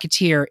us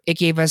Rocketeer. It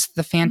gave us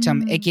The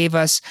Phantom. It gave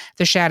us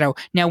The Shadow.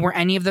 Now, were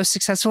any of those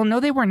successful?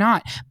 No, they were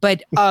not.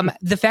 But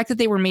the fact that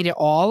they were made at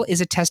all is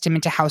a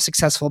testament to how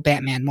successful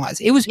Batman was.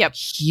 It was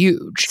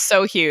huge.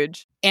 So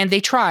huge. And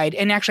they tried.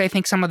 And actually, I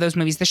think some of those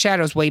movies, The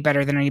Shadow's way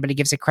better than anybody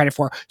gives it credit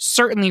for.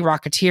 Certainly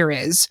Rocketeer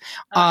is.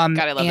 God,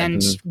 I love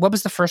and it. What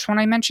was the first one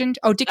I mentioned?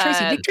 Oh, Dick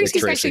Tracy. Dick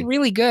Tracy's actually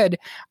really good.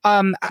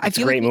 It's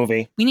a great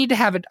movie. We need to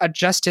have a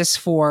justice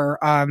for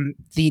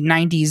the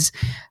 90s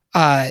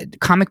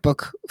comic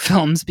book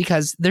films,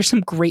 because there's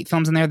some great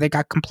films in there that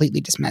got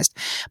completely dismissed.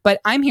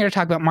 But I'm here to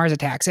talk about Mars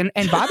Attacks. And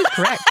Bob is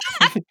correct.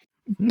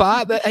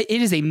 Bob, it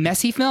is a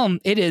messy film.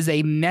 It is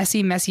a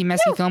messy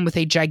film with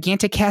a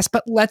gigantic cast.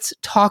 But let's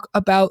talk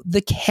about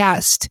the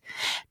cast.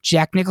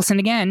 Jack Nicholson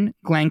again,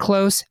 Glenn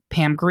Close,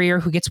 Pam Grier,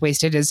 who gets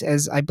wasted,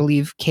 as I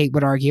believe Kate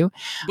would argue.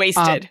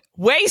 Wasted.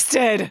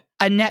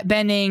 Annette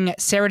Bening,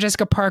 Sarah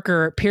Jessica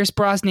Parker, Pierce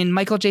Brosnan,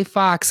 Michael J.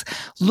 Fox,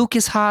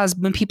 Lucas Haas,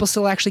 when people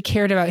still actually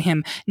cared about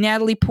him,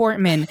 Natalie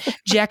Portman,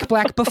 Jack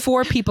Black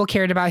before people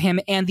cared about him,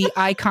 and the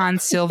icon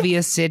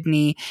Sylvia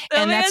Sidney.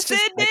 And that's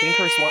just,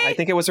 I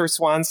think it was her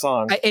swan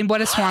song. And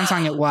what a swan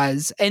song it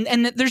was.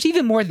 And there's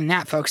even more than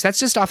that, folks. That's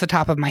just off the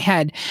top of my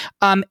head.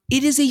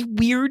 It is a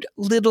weird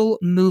little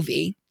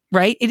movie.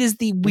 Right? It is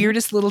the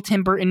weirdest little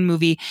Tim Burton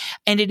movie,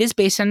 and it is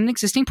based on an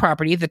existing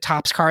property, the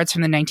Topps cards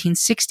from the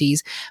 1960s.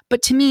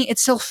 But to me, it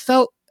still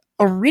felt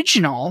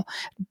original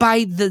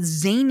by the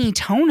zany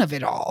tone of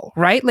it all,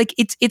 right? Like,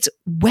 it's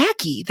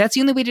wacky. That's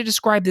the only way to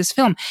describe this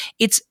film.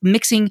 It's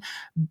mixing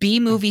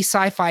B-movie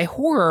sci-fi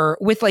horror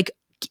with, like,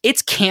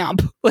 it's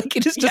camp. Like,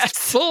 it is just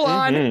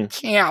full-on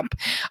camp.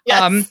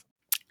 Yes.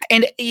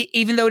 And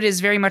even though it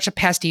is very much a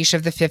pastiche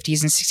of the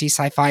 50s and 60s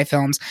sci-fi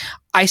films,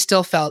 I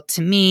still felt,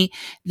 to me,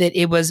 that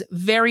it was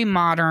very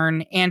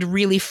modern and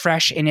really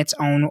fresh in its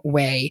own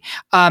way.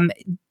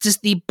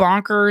 Just the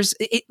bonkers,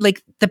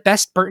 like, the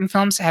best Burton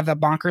films have a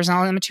bonkers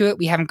element to it.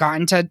 We haven't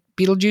gotten to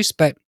Beetlejuice,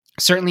 but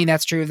certainly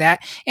that's true of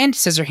that. And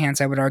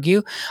Scissorhands, I would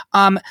argue.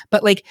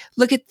 But, like,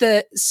 look at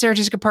the Sarah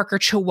Jessica Parker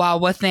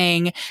Chihuahua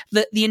thing,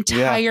 the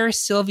entire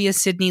Sylvia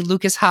Sidney,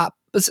 Lucas Haas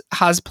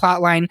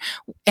plotline,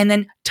 and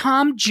then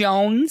Tom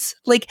Jones,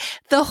 like,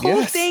 the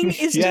whole thing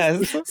is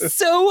just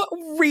so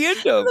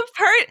random.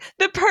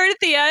 The part at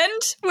the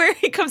end where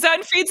he comes out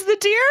and feeds the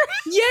deer.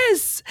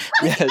 Yes.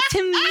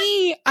 To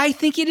me, I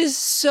think it is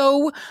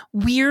so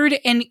weird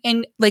and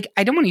like,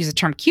 I don't want to use the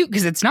term cute,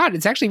 because it's not.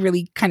 It's actually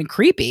really kind of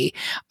creepy.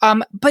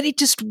 But it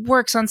just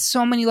works on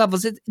so many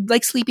levels. It,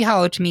 like Sleepy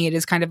Hollow, to me, it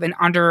is kind of an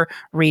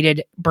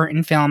underrated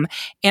Burton film,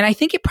 and I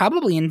think it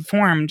probably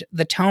informed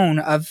the tone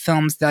of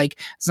films like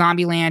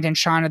Zombieland and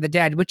Shaun of the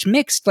Dead, which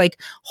mixed, like,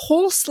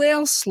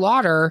 wholesale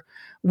slaughter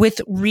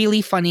with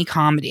really funny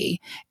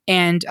comedy.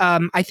 And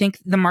I think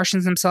the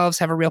Martians themselves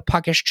have a real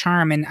puckish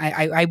charm, and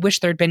I wish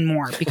there'd been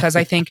more, because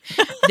I think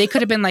they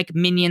could have been like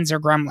Minions or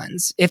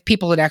Gremlins if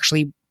people had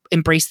actually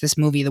embraced this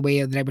movie the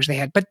way that I wish they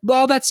had. But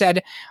all that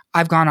said,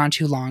 I've gone on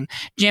too long.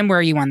 Jim, where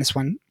are you on this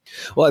one?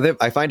 Well,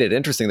 I find it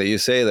interesting that you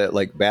say that,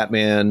 like,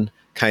 Batman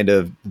kind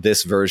of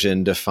this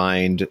version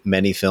defined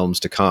many films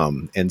to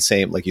come. And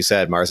same, like you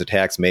said, Mars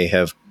Attacks may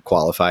have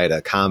qualified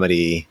a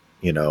comedy,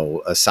 a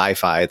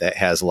sci-fi that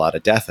has a lot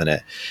of death in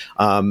it.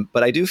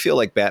 But I do feel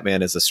like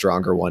Batman is a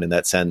stronger one in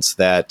that sense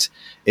that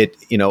it,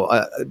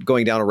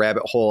 going down a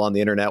rabbit hole on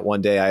the internet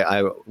one day,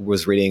 I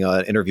was reading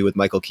an interview with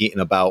Michael Keaton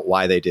about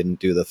why they didn't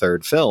do the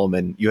third film.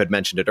 And you had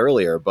mentioned it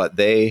earlier, but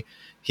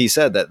he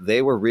said that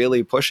they were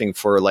really pushing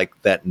for like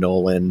that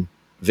Nolan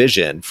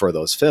vision for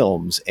those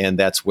films. And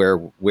that's where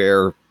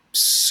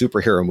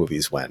superhero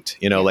movies went,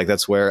 like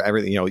that's where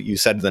everything, you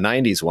said the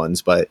 90s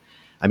ones, but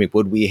I mean,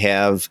 would we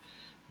have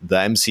the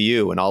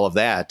MCU and all of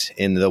that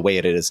in the way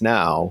it is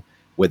now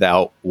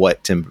without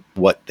what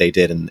they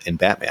did in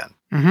Batman?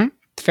 Mm-hmm.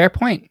 Fair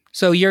point.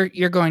 So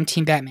you're going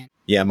Team Batman.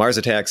 Yeah, Mars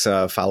Attacks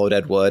followed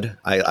Ed Wood.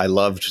 I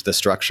loved the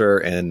structure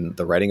and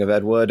the writing of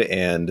Ed Wood,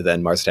 and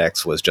then Mars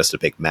Attacks was just a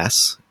big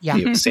mess.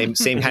 Yeah, same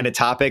kind of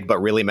topic, but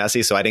really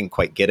messy. So I didn't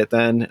quite get it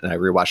then, and I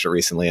rewatched it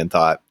recently and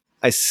thought,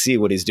 I see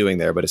what he's doing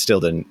there, but it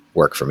still didn't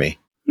work for me.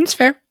 That's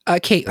fair.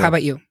 Kate, how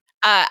about you?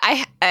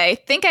 I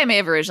think I may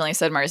have originally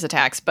said Mars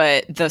Attacks,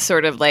 but the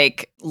sort of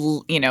like,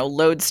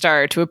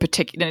 lodestar to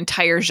an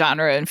entire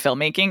genre in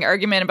filmmaking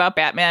argument about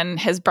Batman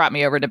has brought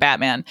me over to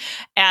Batman.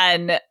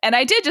 And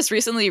I did just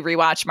recently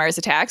rewatch Mars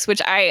Attacks,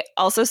 which I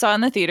also saw in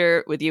the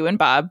theater with you and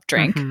Bob.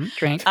 Drink.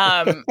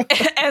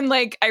 And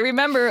like, I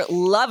remember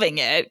loving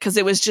it because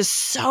it was just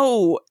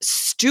so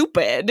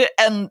stupid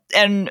and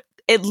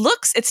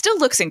it still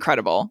looks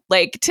incredible.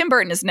 Like Tim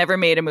Burton has never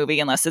made a movie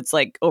unless it's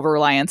like over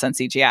reliance on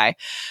CGI.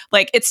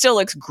 Like it still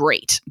looks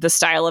great. The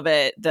style of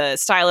it, the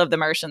style of the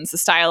Martians, the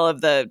style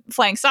of the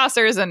flying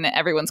saucers and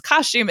everyone's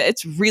costume.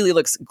 It really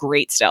looks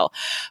great still.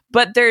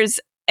 But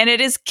and it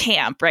is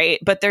camp, right?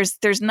 But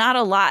there's not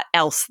a lot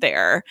else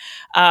there.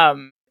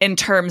 In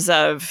terms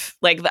of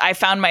like, I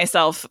found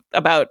myself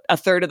about a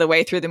third of the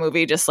way through the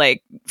movie, just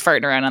like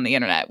farting around on the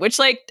internet, which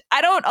like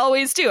I don't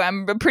always do.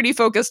 I'm a pretty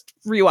focused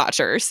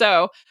rewatcher.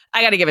 So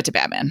I got to give it to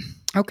Batman.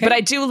 Okay. But I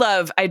do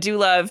love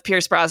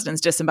Pierce Brosnan's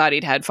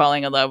disembodied head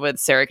falling in love with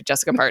Sarah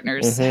Jessica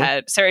Parker's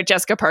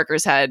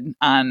head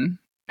on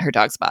her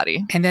dog's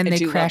body. And then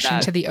they crash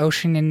into the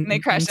ocean and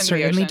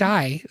certainly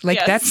die.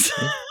 Like that's...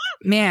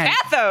 Man,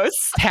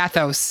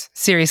 pathos.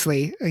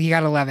 Seriously, you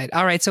gotta love it.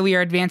 All right, so we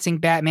are advancing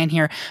Batman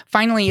here.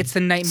 Finally, it's the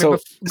nightmare.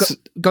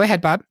 Go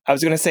ahead, Bob. I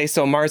was gonna say,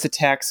 so Mars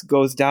Attacks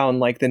goes down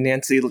like the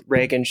Nancy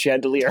Reagan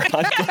chandelier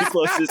on Glenn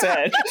Close's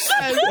head.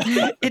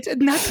 It's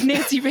not the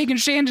Nancy Reagan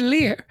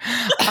chandelier.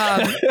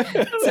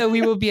 So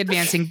we will be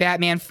advancing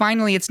Batman.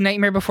 Finally, it's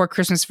Nightmare Before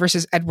Christmas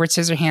versus Edward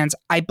Scissorhands.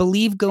 I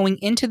believe going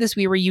into this,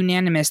 we were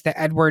unanimous that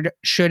Edward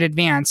should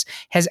advance.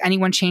 Has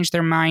anyone changed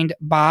their mind,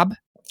 Bob?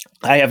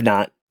 I have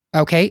not.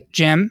 Okay,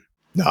 Jim?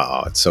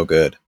 No, it's so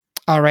good.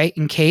 All right,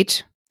 and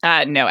Kate?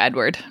 No,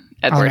 Edward.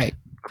 All right,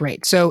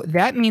 great. So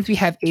that means we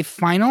have a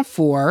final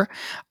four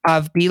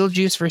of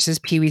Beetlejuice versus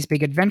Pee-wee's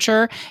Big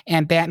Adventure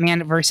and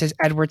Batman versus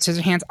Edward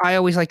Scissorhands. I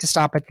always like to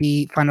stop at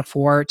the final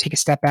four, take a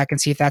step back and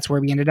see if that's where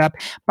we ended up.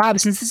 Bob,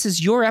 since this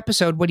is your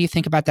episode, what do you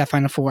think about that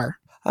final four?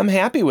 I'm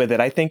happy with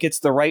it. I think it's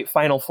the right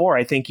final four.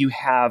 I think you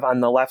have on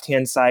the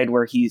left-hand side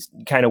where he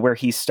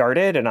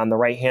started, and on the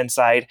right-hand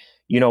side,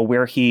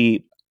 where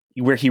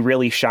he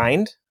really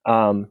shined,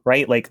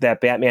 right? Like that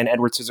Batman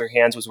Edward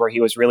Scissorhands was where he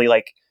was really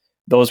like,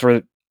 those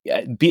were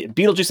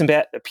Beetlejuice and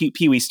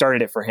Pee-wee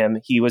started it for him.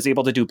 He was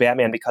able to do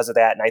Batman because of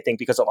that. And I think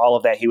because of all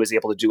of that, he was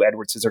able to do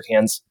Edward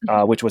Scissorhands,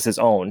 which was his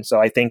own. So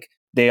I think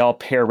they all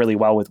pair really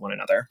well with one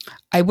another.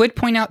 I would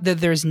point out that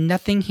there's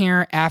nothing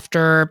here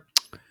after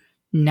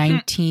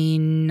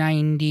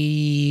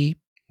 1990.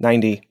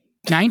 90.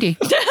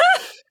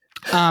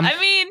 I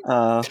mean,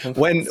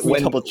 when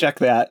double check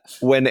that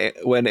when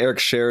Eric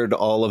shared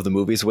all of the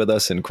movies with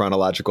us in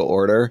chronological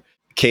order,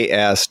 Kate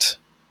asked,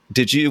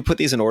 "Did you put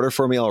these in order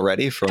for me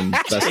already from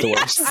best to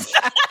worst?"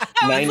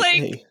 I was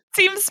like,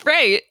 seems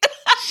right.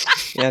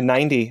 Yeah,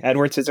 90.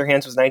 Edward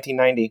Scissorhands was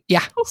 1990.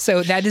 Yeah,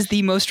 so that is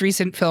the most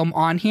recent film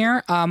on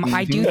here.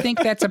 I do think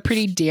that's a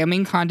pretty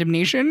damning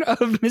condemnation of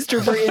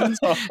Mr. Burton's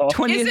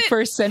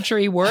 21st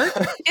century work.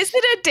 Is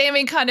it a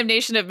damning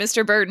condemnation of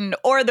Mr. Burton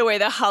or the way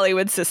the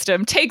Hollywood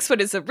system takes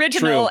what is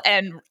original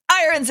and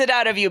irons it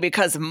out of you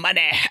because of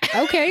money?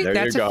 Okay,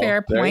 that's a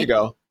fair point. There you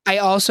go. I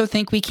also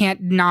think we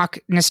can't knock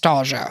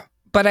nostalgia.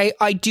 But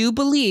I do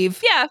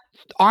believe,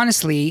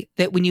 honestly,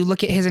 that when you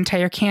look at his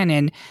entire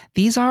canon,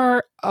 these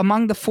are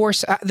among the four.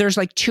 There's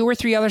like two or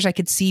three others I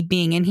could see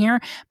being in here.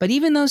 But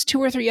even those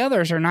two or three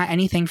others are not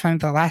anything from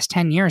the last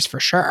 10 years for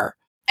sure.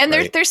 And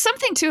there's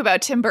something, too,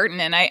 about Tim Burton.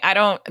 And I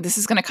don't, this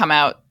is going to come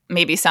out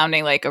maybe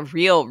sounding like a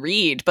real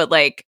read, but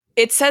like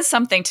it says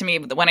something to me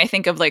when I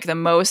think of like the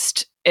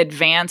most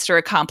advanced or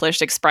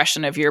accomplished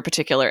expression of your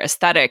particular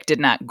aesthetic did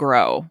not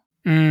grow.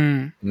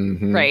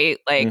 Right?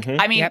 Like,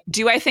 I mean,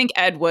 do I think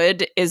Ed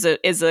Wood is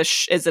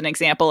an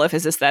example of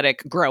his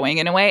aesthetic growing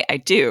in a way? I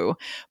do.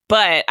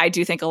 But I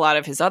do think a lot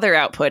of his other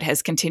output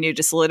has continued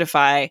to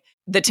solidify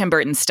the Tim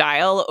Burton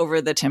style over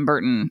the Tim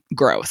Burton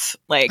growth.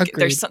 Like,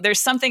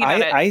 there's something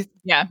about it.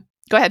 Yeah.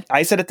 Go ahead.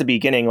 I said at the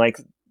beginning, like,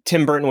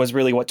 Tim Burton was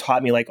really what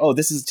taught me, like, oh,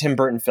 this is a Tim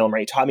Burton film,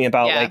 right? He taught me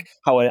about like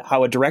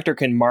how a director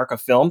can mark a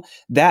film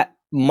that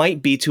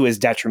might be to his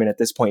detriment at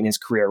this point in his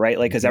career, right?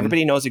 Like, because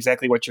everybody knows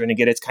exactly what you're going to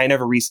get. It's kind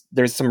of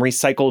there's some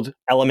recycled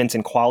elements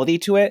and quality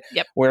to it.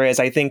 Yep. Whereas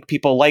I think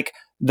people like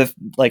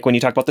when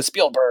you talk about the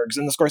Spielbergs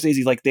and the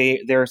Scorseses, like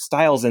their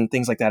styles and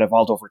things like that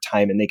evolved over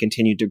time and they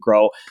continued to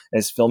grow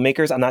as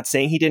filmmakers. I'm not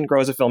saying he didn't grow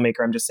as a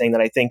filmmaker. I'm just saying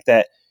that I think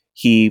that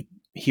he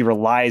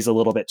relies a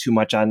little bit too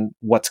much on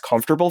what's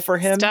comfortable for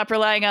him. Stop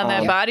relying on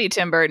that body,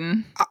 Tim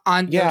Burton.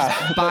 On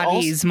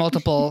bodies,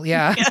 multiple,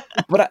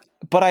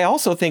 But I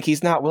also think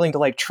he's not willing to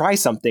like try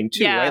something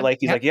too, right? Like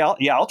he's like,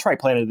 I'll try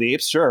Planet of the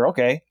Apes, sure,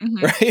 okay,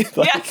 right?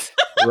 Like, Yes,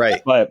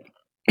 right. But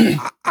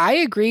I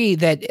agree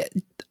that,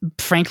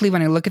 frankly,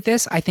 when I look at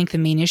this, I think the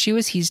main issue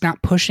is he's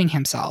not pushing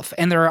himself.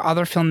 And there are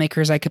other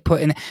filmmakers I could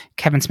put in,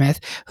 Kevin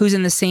Smith, who's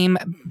in the same,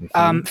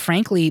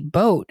 frankly,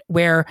 boat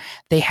where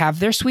they have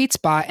their sweet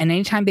spot. And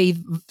anytime they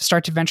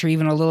start to venture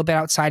even a little bit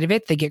outside of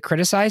it, they get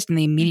criticized and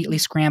they immediately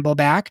scramble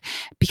back,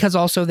 because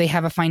also they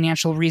have a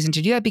financial reason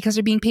to do that because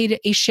they're being paid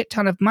a shit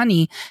ton of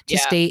money to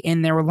stay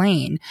in their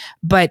lane.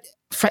 But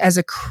as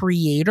a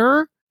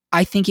creator,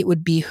 I think it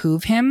would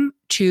behoove him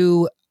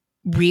to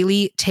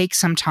really take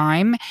some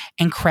time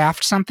and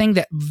craft something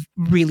that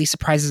really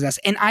surprises us.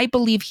 And I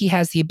believe he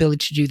has the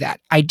ability to do that.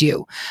 I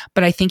do.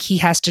 But I think he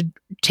has to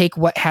take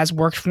what has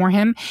worked for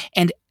him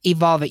and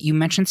evolve it. You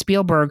mentioned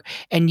Spielberg,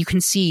 and you can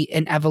see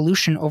an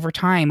evolution over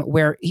time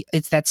where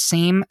it's that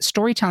same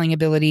storytelling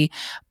ability,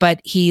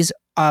 but he's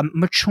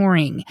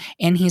maturing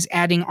and he's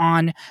adding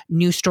on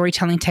new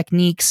storytelling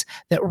techniques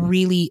that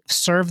really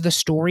serve the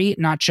story,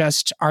 not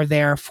just are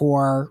there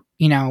for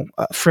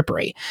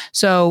frippery.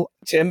 So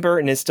Tim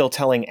Burton is still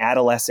telling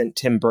adolescent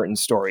Tim Burton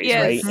stories,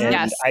 right?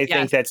 And I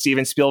think that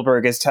Steven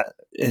Spielberg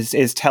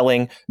is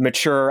telling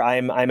mature,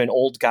 I'm an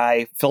old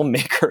guy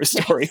filmmaker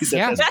stories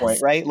at this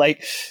point, right?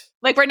 Like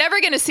we're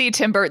never going to see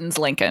Tim Burton's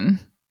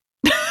Lincoln.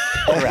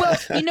 Well,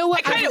 you know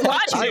what? I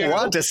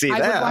want to see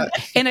that.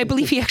 And I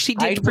believe he actually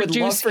did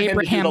produce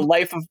Abraham. The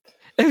life of.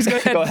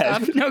 Go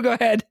ahead. No, go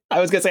ahead. I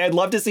was going to say, I'd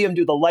love to see him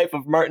do the life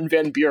of Martin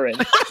Van Buren.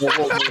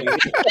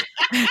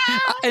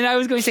 And I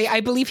was going to say, I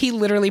believe he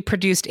literally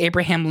produced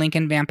Abraham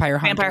Lincoln Vampire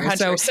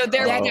Hunter. So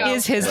there that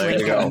is his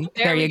Lincoln.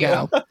 There you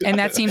go. And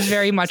that seems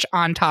very much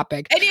on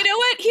topic. And you know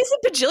what? He's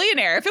a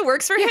bajillionaire. If it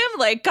works for him,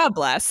 like, God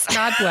bless.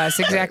 God bless.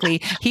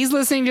 Exactly. He's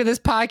listening to this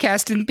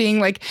podcast and being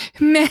like,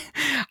 meh.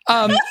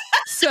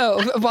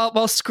 So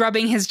while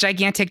scrubbing his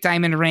gigantic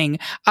diamond ring,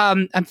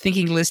 I'm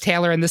thinking Liz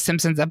Taylor in the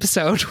Simpsons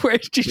episode where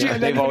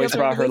they've always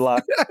brought her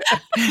luck.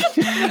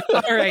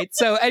 All right.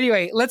 So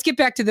anyway, let's get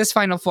back to this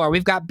final four.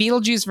 We've got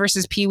Beetlejuice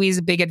versus Pee-wee's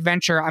Big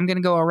Adventure. I'm going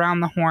to go around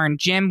the horn.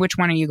 Jim, which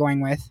one are you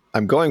going with?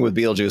 I'm going with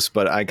Beetlejuice,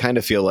 but I kind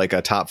of feel like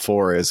a top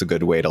four is a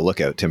good way to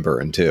look at Tim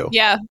Burton too.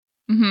 Yeah.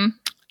 Mm-hmm.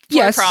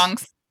 Yes.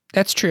 Prongs.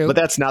 That's true. But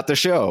that's not the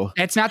show.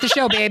 That's not the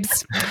show,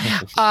 babes.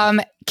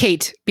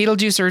 Kate,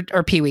 Beetlejuice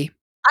or Pee-wee?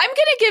 I'm going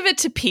to give it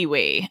to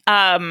Pee-wee.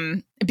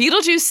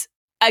 Beetlejuice,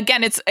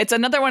 again, it's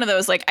another one of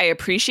those, like, I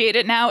appreciate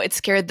it now. It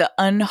scared the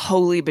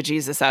unholy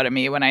bejesus out of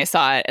me when I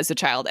saw it as a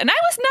child. And I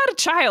was not a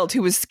child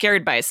who was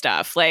scared by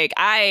stuff. Like,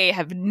 I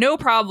have no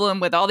problem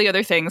with all the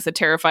other things that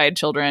terrified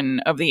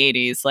children of the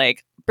 80s.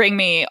 Like, bring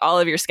me all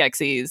of your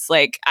Skeksis.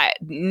 Like,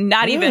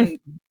 not even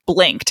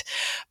blinked.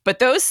 But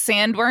those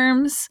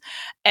sandworms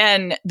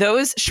and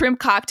those shrimp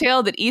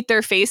cocktail that eat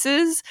their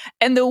faces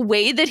and the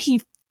way that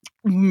he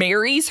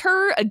marries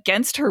her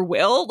against her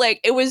will, like,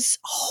 it was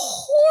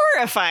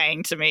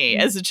horrifying to me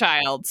as a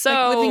child. So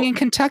like living in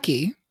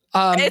Kentucky,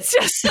 it's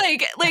just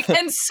like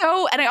and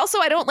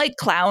I don't like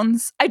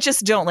clowns. I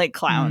just don't like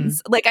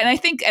clowns. Like, and I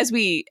think as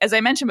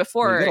I mentioned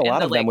before, you get a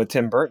lot of them with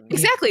Tim Burton.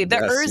 Exactly, the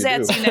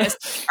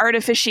ersatziness,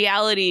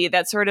 artificiality,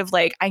 that sort of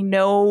like, I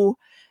know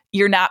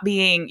you're not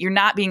being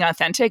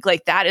authentic.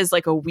 Like, that is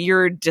like a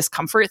weird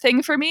discomfort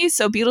thing for me.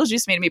 So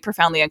Beetlejuice made me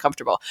profoundly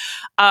uncomfortable.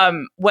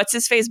 What's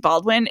his face?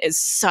 Baldwin is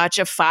such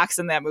a fox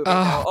in that movie.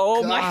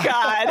 Oh my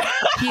God.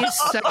 He is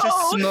such a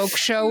smoke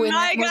show in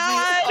that movie.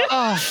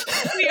 Oh.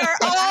 We are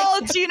all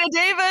Gina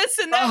Davis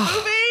in that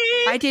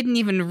movie. I didn't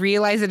even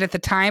realize it at the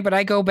time, but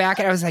I go back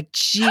and I was like,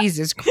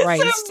 Jesus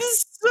Christ. It's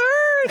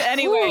absurd.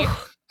 Anyway,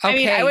 okay. I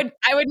mean,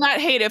 I would not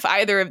hate if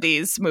either of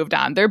these moved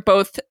on. They're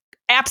both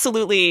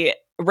absolutely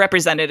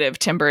representative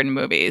Tim Burton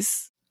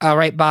movies. All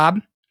right,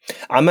 Bob.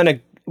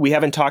 We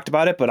haven't talked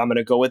about it, but I'm going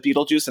to go with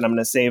Beetlejuice, and I'm going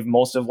to save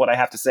most of what I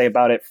have to say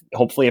about it,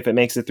 hopefully, if it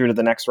makes it through to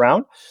the next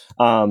round.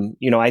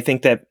 I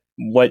think that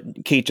what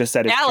Kate just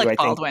said is Alec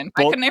true. Baldwin.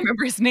 I couldn't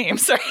remember his name.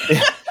 Sorry.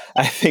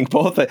 I think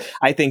both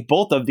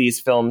of these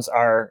films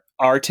are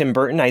Tim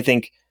Burton. I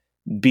think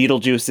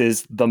Beetlejuice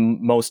is the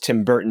most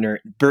Tim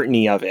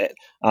Burton-y of it.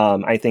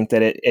 I think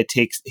that it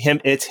takes him.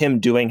 It's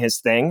him doing his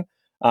thing,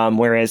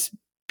 whereas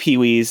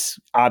Pee-wee's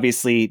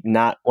obviously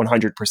not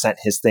 100%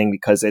 his thing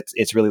because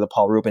it's really the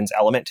Paul Rubens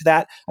element to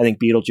that. I think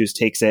Beetlejuice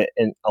takes it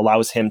and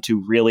allows him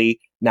to really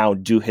now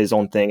do his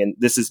own thing. And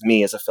this is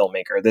me as a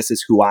filmmaker. This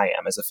is who I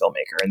am as a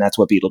filmmaker. And that's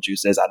what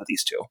Beetlejuice is out of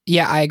these two.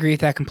 Yeah, I agree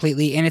with that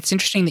completely. And it's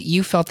interesting that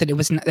you felt that it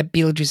was not, that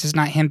Beetlejuice is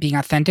not him being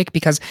authentic,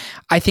 because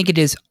I think it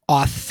is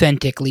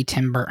authentically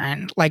Tim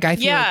Burton. Like, I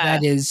feel like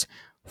that is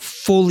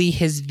fully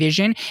his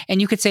vision. And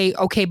you could say,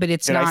 okay, but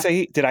it's not.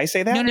 Did I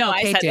say that? No,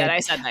 I said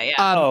that.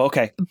 Yeah.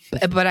 Okay.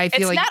 But I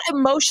feel it's not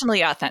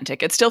emotionally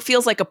authentic. It still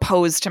feels like a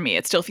pose to me.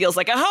 It still feels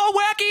like how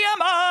wacky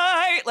am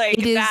I? Like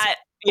it is, that.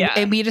 Yeah.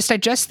 And we just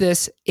digest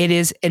this. It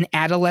is an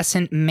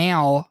adolescent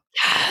male.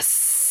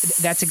 Yes.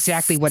 That's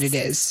exactly what it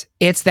is.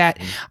 It's that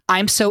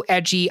I'm so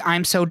edgy,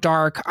 I'm so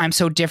dark, I'm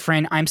so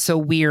different, I'm so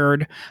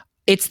weird.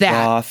 It's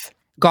that.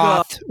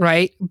 Goth,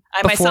 right?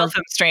 I myself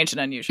am strange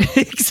and unusual.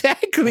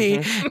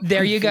 Exactly.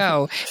 There you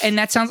go. And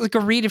that sounds like a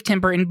read of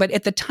Tim Burton, but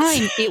at the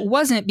time it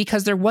wasn't,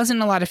 because there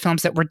wasn't a lot of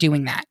films that were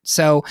doing that.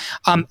 So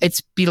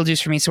it's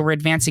Beetlejuice for me. So we're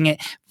advancing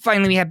it.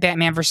 Finally, we have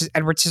Batman versus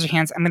Edward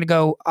Scissorhands. I'm going to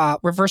go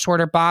reverse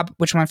order. Bob,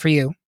 which one for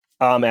you?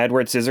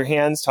 Edward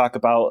Scissorhands, talk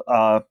about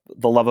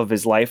the love of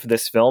his life.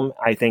 This film,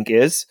 I think,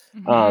 is.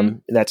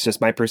 That's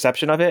just my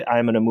perception of it.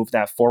 I'm going to move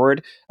that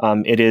forward.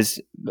 It is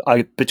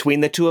between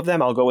the two of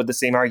them. I'll go with the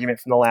same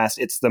argument from the last.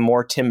 It's the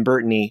more Tim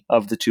Burton-y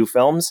of the two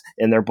films,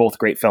 and they're both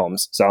great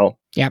films. So,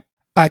 yep.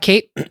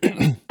 Kate?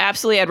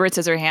 Absolutely, Edward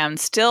Scissorhands.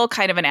 Still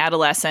kind of an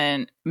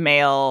adolescent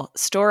male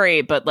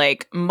story, but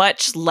like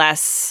much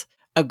less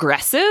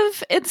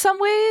aggressive in some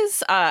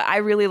ways. I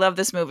really love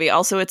this movie.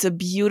 Also, it's a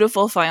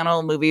beautiful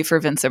final movie for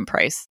Vincent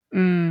Price.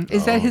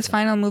 Is that his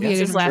final movie? It's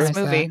his last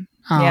movie.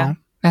 Yeah.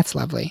 That's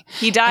lovely.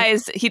 He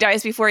dies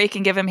before he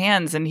can give him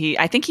hands, and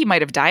I think he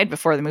might have died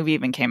before the movie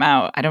even came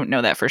out. I don't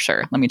know that for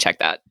sure. Let me check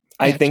that.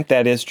 I think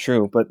that is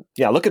true, but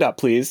yeah, look it up,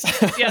 please.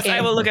 Yes,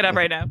 I will look it up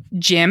right now.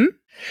 Jim?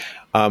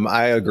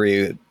 I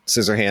agree.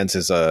 Scissorhands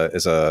is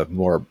a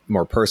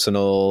more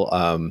personal,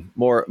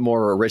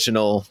 more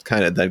original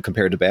kind of than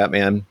compared to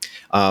Batman.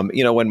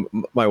 When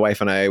my wife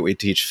and we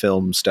teach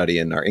film study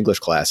in our English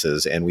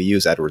classes, and we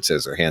use Edward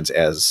Scissorhands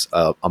as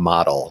a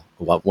model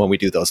when we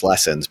do those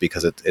lessons,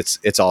 because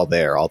it's all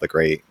there, all the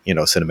great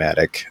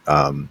cinematic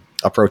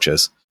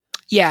approaches.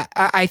 Yeah,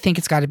 I think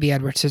it's got to be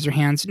Edward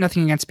Scissorhands.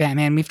 Nothing against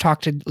Batman. We've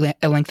talked at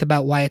length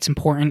about why it's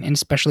important, and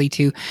especially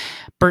to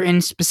Burton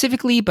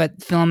specifically,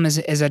 but film and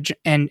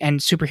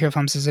superhero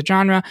films as a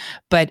genre.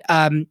 But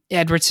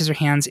Edward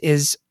Scissorhands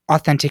is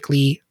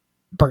authentically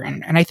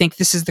Burton, and I think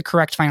this is the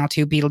correct final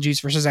two: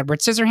 Beetlejuice versus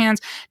Edward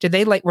Scissorhands.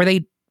 Were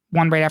they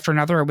one right after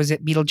another, or was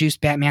it Beetlejuice,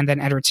 Batman, then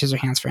Edward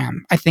Scissorhands for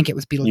him? I think it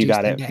was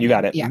Beetlejuice. You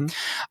got it.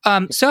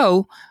 Yeah.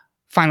 So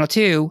final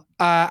two.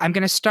 I'm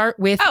going to start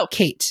with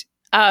Kate.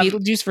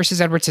 Beetlejuice versus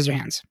Edward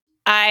Scissorhands.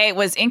 I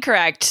was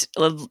incorrect.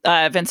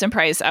 Vincent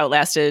Price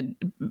outlasted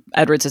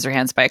Edward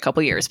Scissorhands by a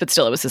couple years, but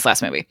still, it was his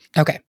last movie.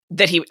 Okay.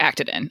 That he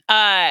acted in.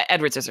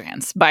 Edward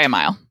Scissorhands by a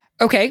mile.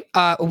 Okay.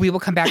 We will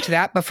come back to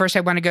that. But first,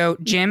 I want to go,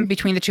 Jim,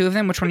 between the two of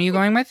them. Which one are you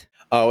going with?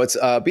 Oh, it's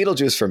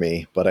Beetlejuice for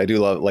me, but I do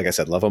love, like I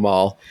said, love them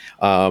all.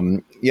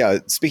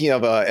 Speaking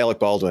of Alec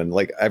Baldwin,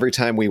 like every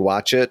time we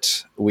watch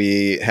it,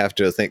 we have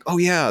to think, oh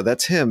yeah,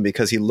 that's him,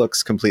 because he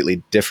looks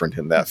completely different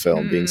in that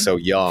film, being so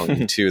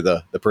young to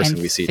the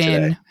person we see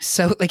today.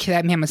 So like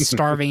that man was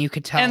starving, you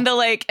could tell. And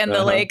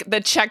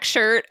the check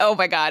shirt. Oh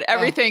my God,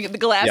 everything, the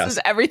glasses,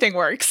 everything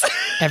works.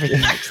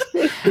 Everything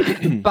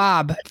works.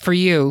 Bob, for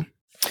you.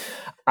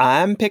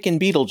 I'm picking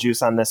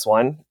Beetlejuice on this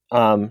one.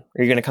 Are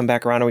you going to come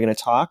back around? Are we going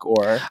to talk,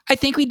 or? I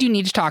think we do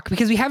need to talk,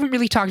 because we haven't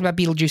really talked about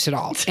Beetlejuice at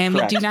all, and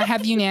we do not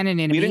have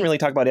unanimity. We didn't really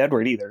talk about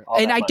Edward either.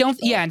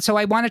 And so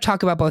I want to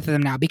talk about both of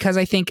them now, because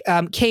I think,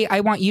 Kate,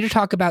 I want you to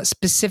talk about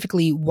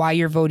specifically why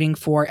you're voting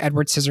for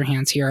Edward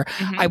Scissorhands here.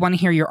 I want to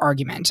hear your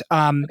argument,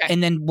 and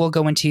then we'll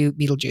go into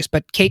Beetlejuice.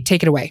 But Kate,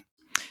 take it away.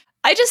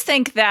 I just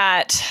think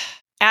that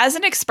as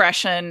an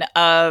expression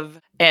of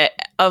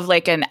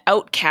like an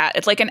outcast,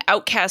 it's like an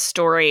outcast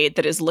story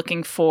that is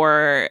looking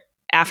for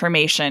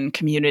affirmation,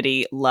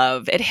 community,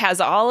 love. It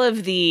has all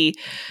of the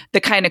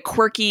kind of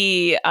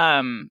quirky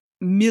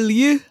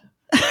milieu,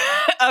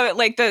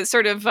 like the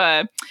sort of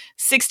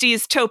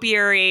 60s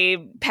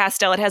topiary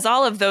pastel. It has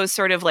all of those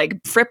sort of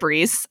like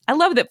fripperies. I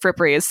love that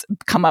fripperies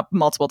come up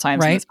multiple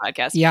times in this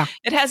podcast. Yeah.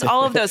 It has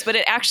all of those, but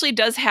it actually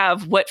does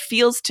have what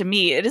feels to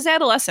me, it is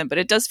adolescent, but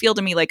it does feel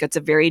to me like it's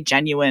a very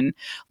genuine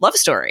love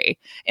story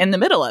in the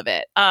middle of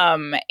it.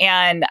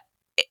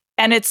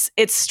 And it's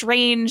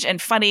strange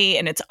and funny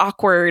and it's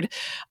awkward,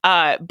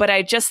 but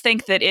I just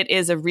think that it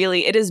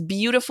is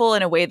beautiful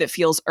in a way that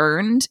feels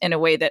earned, in a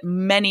way that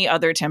many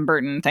other Tim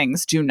Burton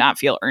things do not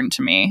feel earned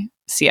to me.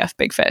 CF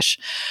Big Fish.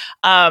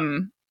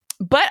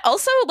 But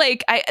also,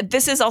 like,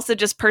 this is also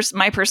just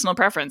my personal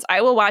preference.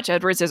 I will watch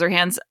Edward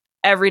Scissorhands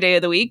every day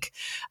of the week.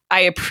 I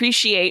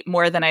appreciate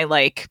more than I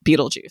like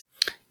Beetlejuice.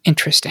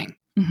 Interesting.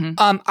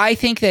 I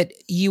think that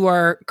you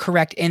are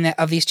correct in that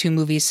of these two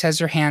movies,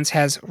 Scissorhands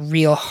has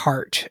real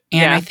heart.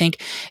 And I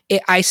think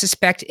I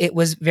suspect it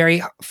was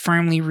very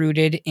firmly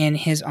rooted in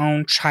his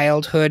own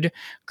childhood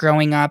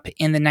growing up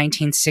in the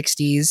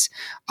 1960s.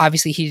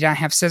 Obviously, he did not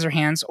have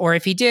Scissorhands, or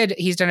if he did,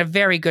 he's done a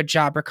very good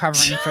job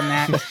recovering from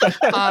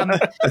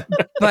that.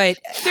 But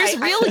there's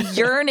real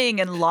yearning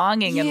and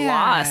longing and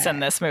loss in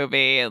this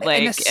movie.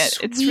 Like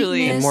it's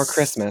really and more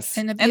Christmas,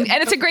 and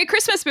it's a great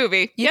Christmas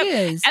movie. It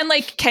is. And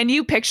like, can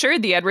you picture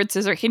the Edward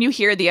Scissorhands? Can you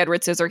hear the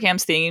Edward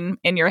Scissorhands theme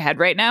in your head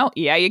right now?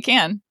 Yeah, you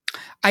can.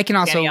 I can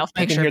also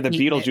picture the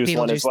Beetlejuice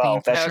one as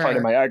well. That's part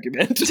of my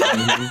argument.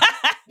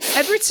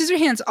 Edward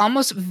Scissorhands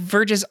almost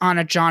verges on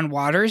a John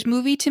Waters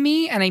movie to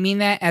me, and I mean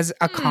that as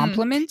a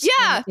compliment.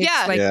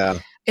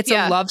 It's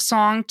a love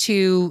song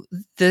to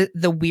the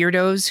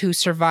weirdos who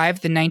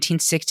survived the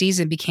 1960s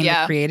and became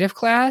the creative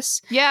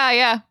class.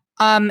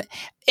 And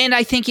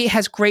I think it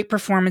has great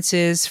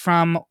performances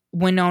from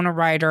Winona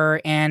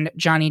Ryder and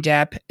Johnny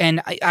Depp.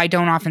 And I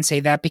don't often say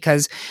that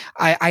because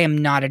I am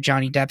not a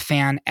Johnny Depp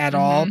fan at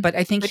all. But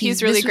I think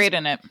he's really great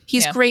in it.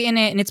 He's great in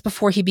it. And it's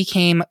before he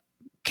became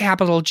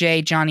capital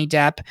J Johnny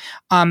Depp.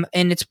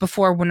 And it's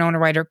before Winona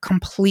Ryder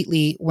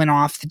completely went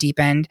off the deep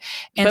end.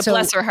 And but so,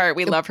 bless her heart,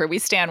 we love her. We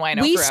stand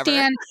Wino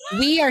forever.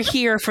 We are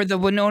here for the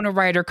Winona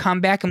Ryder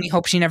comeback, and we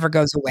hope she never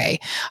goes away.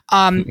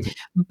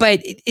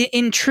 But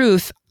in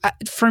truth,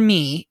 for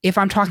me, if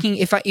I'm talking,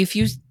 if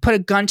you put a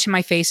gun to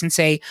my face and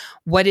say,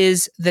 what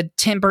is the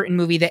Tim Burton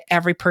movie that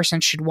every person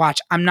should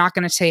watch? I'm not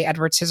going to say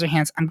Edward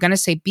Scissorhands. I'm going to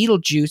say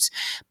Beetlejuice,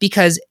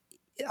 because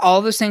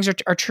all those things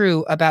are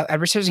true about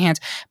Edward Scissorhands,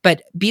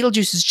 but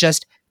Beetlejuice is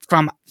just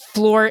from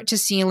floor to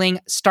ceiling,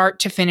 start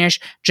to finish,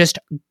 just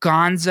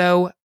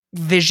gonzo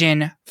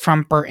vision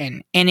from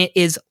Burton. And it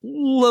is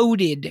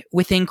loaded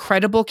with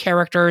incredible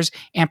characters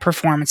and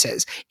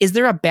performances. Is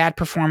there a bad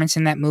performance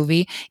in that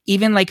movie?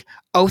 Even like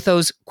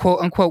Otho's quote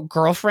unquote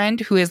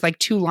girlfriend, who has like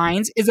 2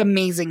 lines, is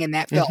amazing in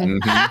that film.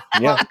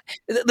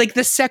 Like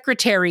the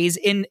secretaries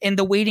in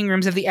the waiting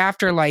rooms of the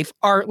afterlife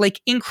are like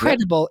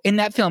incredible in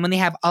that film, and they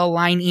have a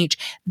line each.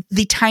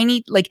 The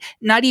tiny, like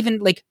not even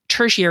like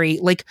tertiary,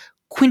 like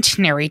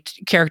quintenary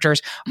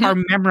characters are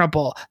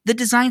memorable. The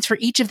designs for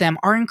each of them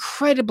are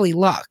incredibly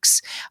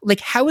luxe.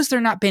 Like, how has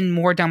there not been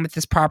more done with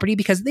this property?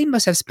 Because they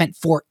must have spent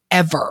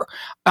forever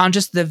on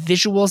just the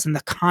visuals and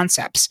the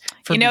concepts.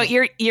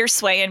 You're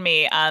swaying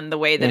me on the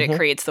way that it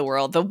creates the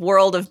world. The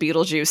world of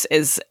Beetlejuice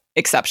is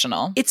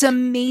exceptional. It's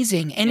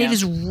amazing, and it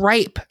is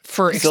ripe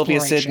for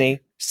exploration.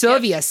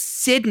 Sylvia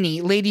Sidney,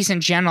 ladies and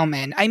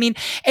gentlemen. I mean,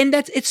 and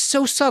it's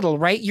so subtle,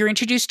 right? You're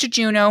introduced to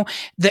Juno.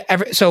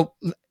 So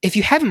if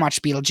you haven't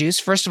watched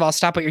Beetlejuice, first of all,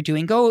 stop what you're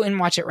doing. Go and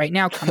watch it right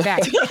now. Come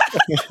back.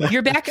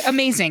 You're back.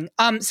 Amazing.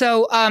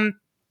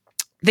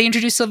 They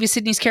introduce Sylvia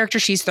Sidney's character.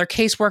 She's their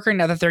caseworker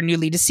now that they're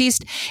newly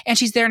deceased. And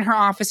she's there in her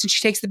office, and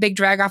she takes the big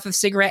drag off of the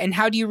cigarette. And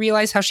how do you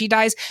realize how she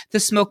dies? The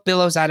smoke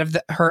billows out of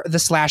the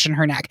slash in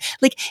her neck.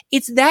 Like,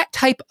 it's that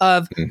type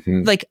of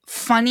like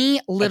funny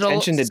little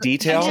attention to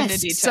detail,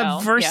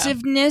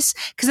 subversiveness,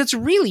 because it's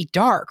really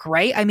dark,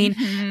 right? I mean,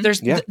 there's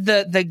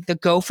the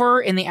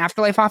gopher in the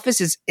afterlife office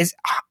is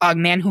a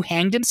man who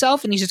hanged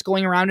himself, and he's just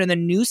going around in the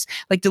noose,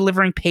 like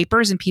delivering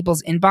papers in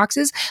people's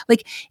inboxes.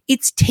 Like,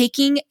 it's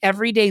taking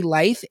everyday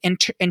life and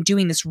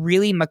doing this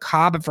really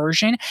macabre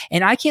version.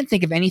 And I can't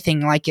think of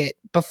anything like it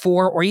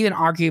before, or even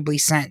arguably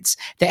since,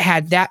 that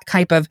had that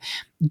type of.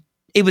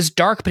 It was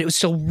dark, but it was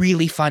still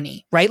really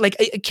funny, right? Like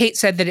Kate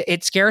said that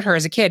it scared her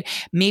as a kid.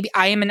 Maybe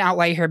I am an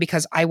outlier here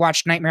because I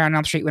watched Nightmare on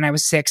Elm Street when I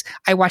was 6.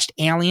 I watched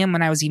Alien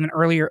when I was even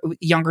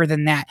younger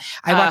than that.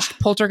 I watched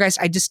Poltergeist.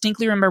 I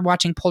distinctly remember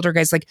watching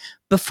Poltergeist like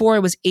before I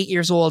was 8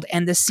 years old.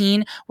 And the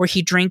scene where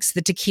he drinks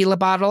the tequila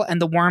bottle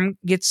and the worm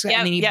gets.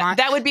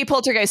 That would be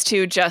Poltergeist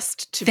 2.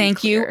 Just to thank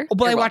be clear. you.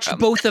 Well, I watched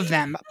both of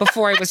them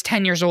before I was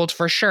 10 years old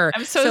for sure.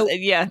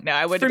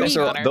 I would.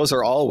 Those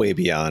are all way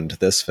beyond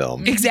this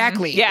film.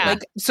 Exactly. Yeah.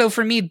 Like, so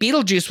for me,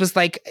 Beetlejuice was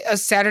like a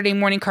Saturday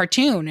morning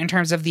cartoon in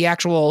terms of the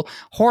actual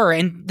horror,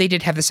 and they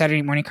did have the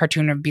Saturday morning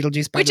cartoon of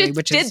Beetlejuice, by the way,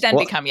 which did then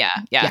become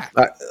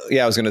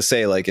I was going to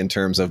say, like, in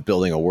terms of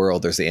building a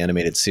world, there's the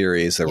animated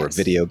series, there were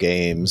video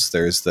games,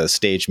 there's the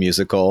stage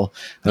musical.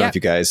 I don't know if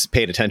you guys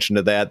paid attention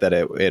to that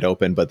it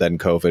opened, but then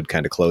COVID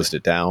kind of closed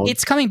it down.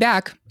 It's coming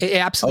back. It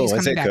absolutely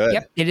is coming back. Good?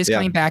 Yep, it is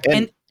coming back.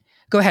 And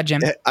go ahead,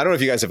 Jim. I don't know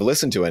if you guys have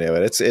listened to any of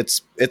it.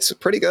 It's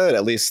pretty good.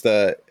 At least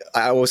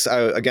I was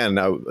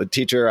a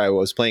teacher. I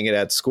was playing it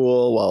at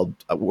school while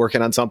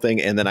working on something,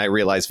 and then I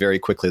realized very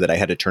quickly that I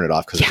had to turn it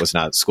off because it was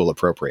not school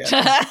appropriate.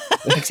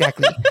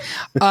 Exactly.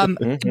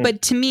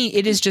 But to me,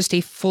 it is just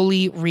a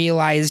fully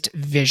realized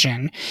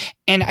vision,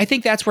 and I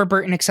think that's where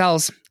Burton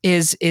excels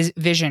is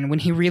vision. When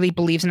he really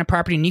believes in a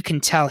property, and you can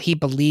tell he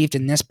believed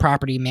in this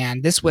property.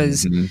 Man, this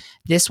was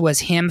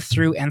him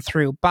through and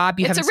through. Bob,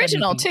 it's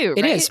original too. Right?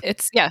 It is.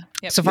 It's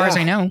so far as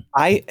I know.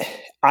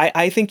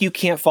 I think you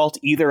can't fault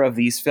either of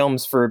these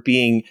films for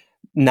being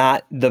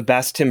not the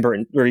best Tim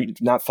Burton, or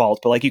not fault,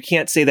 but like you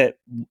can't say that.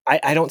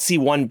 I don't see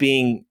one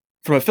being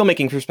from a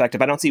filmmaking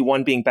perspective, I don't see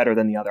one being better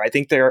than the other. I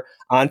think they're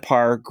on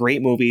par,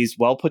 great movies,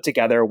 well put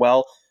together,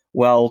 well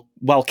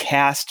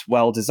cast,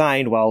 well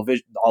designed, all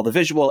the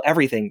visual,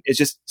 everything is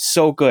just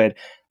so good.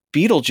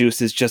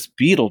 Beetlejuice is just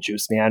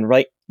Beetlejuice, man,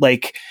 right?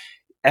 Like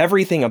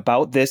everything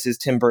about this is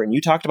Tim Burton.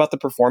 You talked about the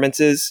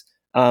performances,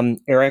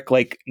 Eric,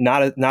 like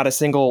not a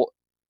single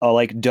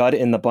like dud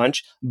in the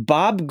bunch.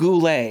 Bob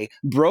Goulet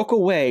broke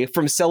away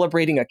from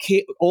celebrating a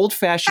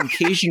old-fashioned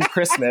Cajun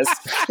Christmas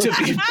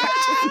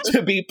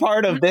to be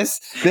part of this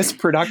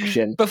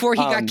production. Before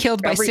he got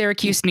killed by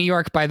Syracuse, New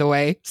York, by the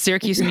way.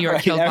 Syracuse, New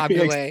York killed Bob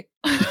Goulet.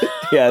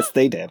 Yes,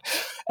 they did.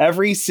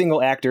 Every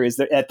single actor is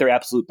at their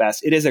absolute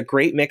best. It is a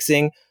great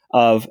mixing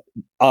of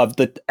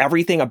the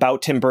everything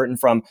about Tim Burton,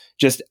 from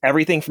just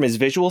everything from his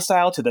visual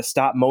style to the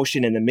stop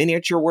motion and the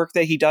miniature work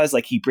that he does.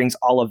 Like he brings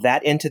all of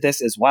that into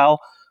this as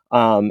well.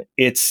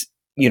 It's,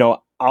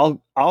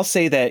 I'll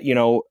say that,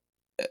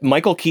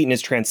 Michael Keaton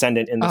is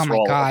transcendent in this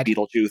role of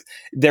Beetlejuice.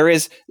 There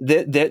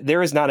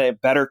is not a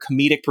better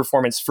comedic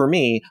performance for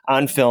me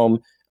on film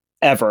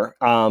ever.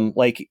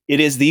 Like it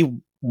is the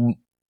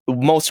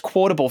most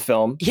quotable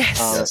film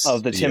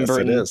of the Tim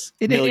Burton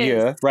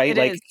milieu, right?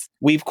 Like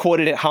we've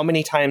quoted it how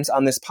many times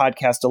on this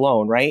podcast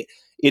alone, right?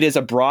 It is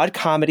a broad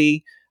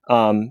comedy.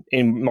 And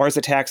Mars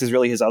Attacks is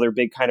really his other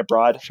big kind of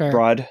broad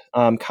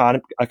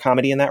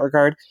comedy in that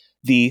regard.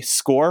 The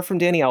score from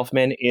Danny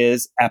Elfman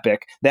is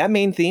epic. That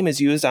main theme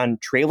is used on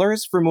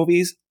trailers for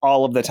movies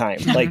all of the time.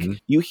 Like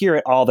you hear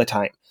it all the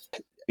time.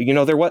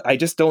 I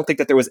just don't think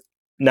that there was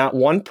not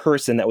one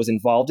person that was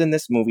involved in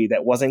this movie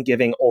that wasn't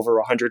giving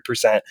over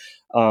 100%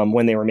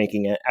 when they were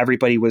making it.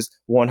 Everybody was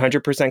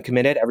 100%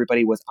 committed.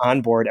 Everybody was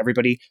on board.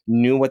 Everybody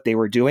knew what they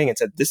were doing and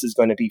said, this is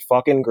going to be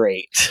fucking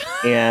great.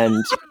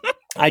 And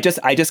I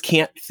just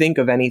can't think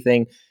of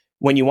anything.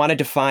 When you want to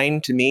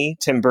define, to me,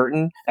 Tim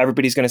Burton,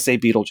 everybody's going to say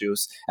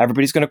Beetlejuice.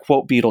 Everybody's going to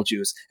quote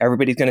Beetlejuice.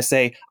 Everybody's going to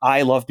say,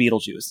 I love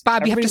Beetlejuice.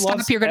 Bob, you have to stop.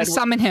 You're going to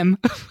summon him.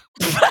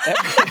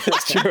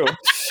 That's true.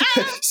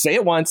 Say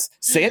it once,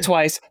 say it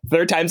twice,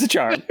 third time's a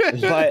charm.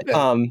 But,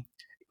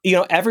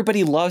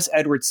 everybody loves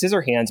Edward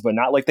Scissorhands, but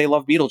not like they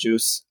love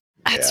Beetlejuice.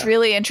 That's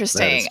really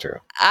interesting. That is true.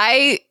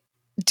 I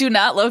do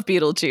not love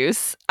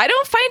Beetlejuice. I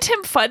don't find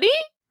him funny.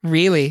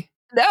 Really?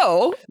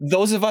 No.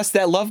 Those of us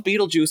that love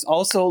Beetlejuice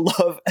also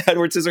love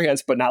Edward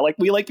Scissorhands, but not like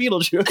we like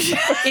Beetlejuice.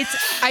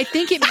 I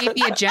think it may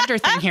be a gender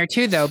thing here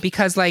too, though,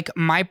 because like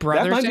my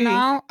brothers and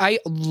all, I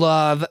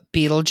love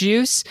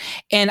Beetlejuice,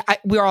 and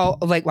we're all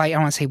like, well, I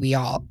don't want to say we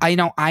all. I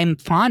know I'm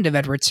fond of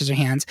Edward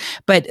Scissorhands,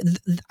 but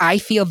I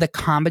feel the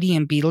comedy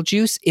in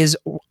Beetlejuice is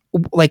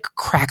like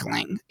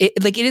crackling.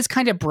 It is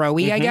kind of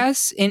bro-y, I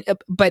guess.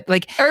 But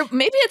like, or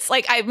maybe it's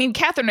like,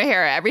 Catherine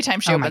O'Hara, every time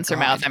she opens her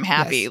mouth, I'm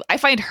happy. Yes. I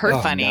find her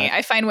funny. God.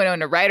 I find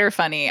Winona Ryder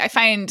funny. I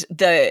find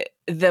the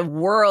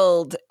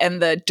world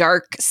and the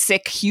dark,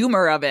 sick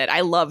humor of it.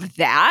 I love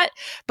that.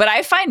 But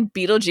I find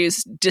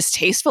Beetlejuice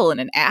distasteful and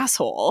an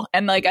asshole.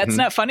 And like, that's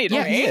not funny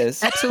to me. He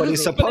is. Absolutely. But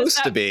he's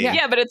supposed to be.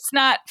 Yeah, but it's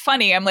not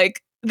funny. I'm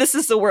like, this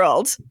is the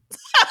world.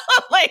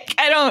 Like,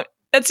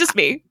 that's just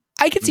me.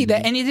 I can see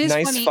that, and it is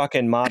nice funny.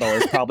 Fucking model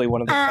is probably one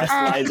of the best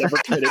lines ever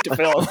put into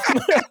film.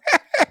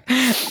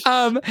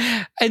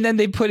 And then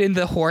they put in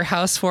the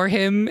whorehouse for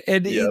him,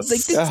 and it's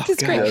like this is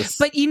great.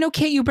 But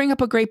Kate, you bring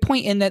up a great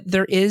point in that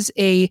there is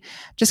a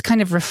just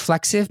kind of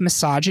reflexive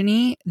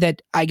misogyny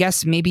that I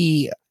guess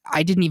maybe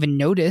I didn't even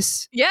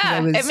notice.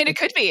 Yeah, it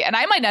could be, and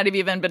I might not have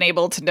even been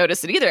able to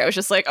notice it either. I was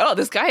just like, oh,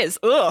 this guy is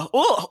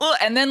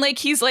and then like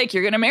he's like,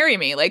 you're gonna marry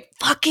me, like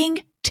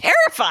fucking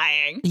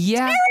terrifying.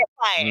 Yeah.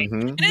 Terrifying.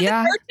 And in the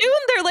cartoon,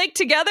 they're like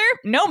together.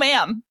 No,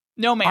 ma'am.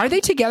 Are they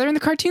together in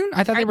the cartoon?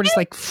 I thought they were just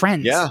like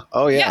friends. Yeah.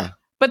 Oh, yeah.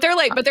 But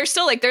they're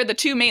still like, they're the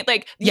two main,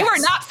 like, you are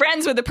not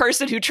friends with the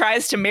person who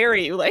tries to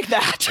marry you like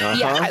that.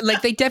 Yeah.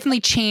 Like they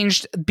definitely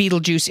changed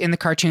Beetlejuice in the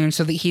cartoon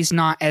so that he's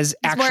not as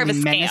actually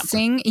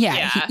menacing.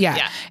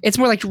 Yeah. It's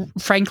more like,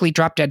 frankly,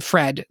 Drop Dead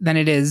Fred than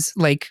it is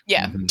like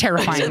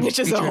terrifying. Which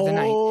is a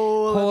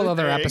whole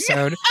other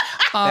episode.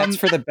 That's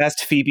for the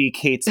best Phoebe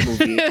Cates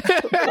movie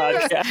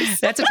podcast.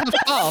 That's a tough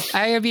call.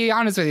 I gotta be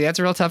honest with you. That's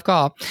a real tough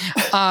call.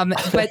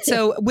 But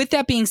so with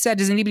that being said,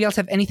 does anybody else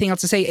have anything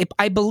else to say?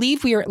 I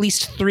believe we are at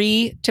least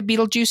 3 to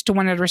Beetlejuice to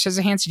 1 Edward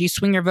Scissorhands. Did you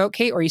swing your vote,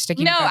 Kate, or are you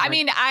sticking with Edward? I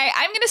mean,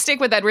 I'm going to stick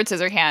with Edward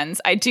Scissorhands.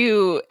 I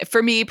do.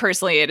 For me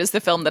personally, it is the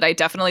film that I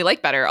definitely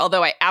like better,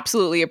 although I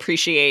absolutely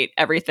appreciate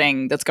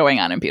everything that's going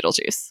on in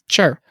Beetlejuice.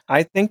 Sure.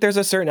 I think there's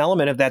a certain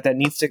element of that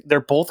needs to, they're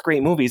both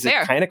great movies. It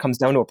kind of comes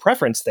down to a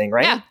preference thing,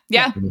 right?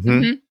 Yeah.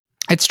 Mm-hmm.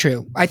 It's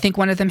true. I think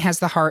one of them has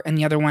the heart and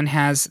the other one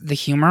has the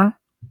humor,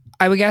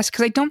 I would guess,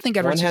 because I don't think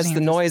Edward One has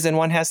the noise and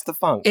one has the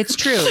funk. It's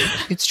true.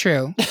 It's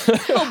true.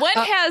 Well, one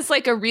has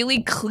like a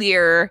really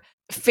clear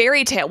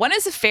fairy tale. One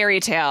is a fairy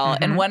tale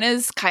and one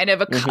is kind of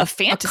a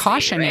fantasy. A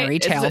cautionary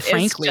tale,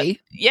 frankly.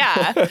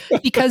 Yeah.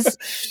 Because,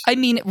 I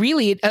mean,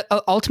 really,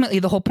 ultimately,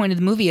 the whole point of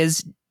the movie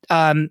is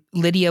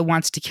Lydia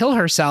wants to kill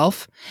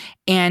herself,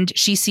 and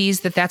she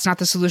sees that that's not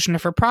the solution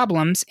of her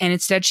problems, and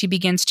instead she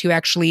begins to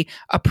actually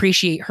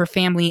appreciate her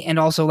family and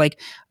also like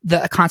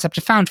the concept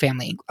of found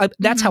family.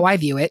 That's how I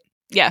view it.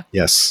 Yeah.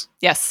 Yes.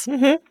 Yes.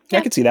 Yeah.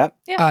 I could see that.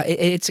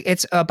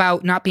 It's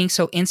about not being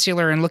so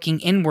insular and looking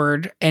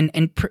inward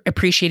and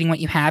appreciating what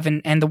you have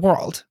and the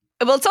world.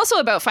 Well, it's also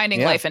about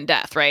finding life and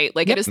death, right?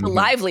 Like, it is the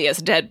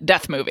liveliest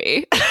death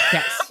movie.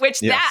 Yes. Which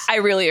that I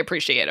really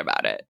appreciate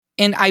about it.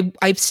 And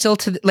I still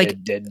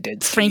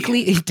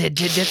frankly,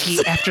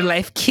 the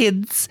afterlife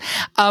kids.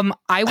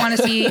 I want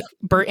to see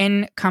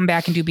Burton come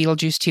back and do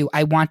Beetlejuice 2.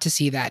 I want to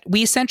see that.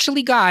 We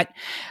essentially got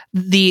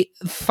the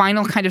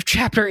final kind of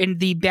chapter in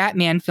the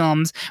Batman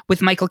films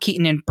with Michael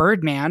Keaton and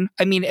Birdman.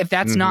 I mean, if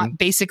that's not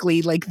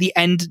basically like the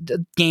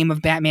end game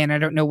of Batman, I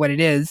don't know what it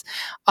is.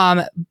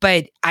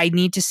 But I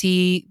need to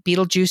see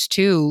Beetlejuice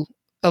 2,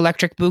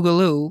 Electric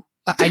Boogaloo.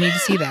 I need to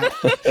see that.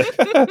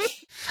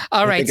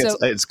 All right, so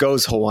it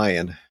goes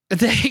Hawaiian.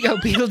 There you go.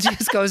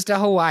 Beetlejuice goes to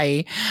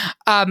Hawaii.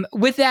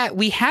 With that,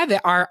 we have it.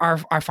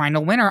 Our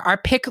final winner. Our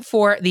pick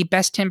for the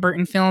best Tim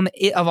Burton film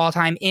of all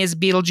time is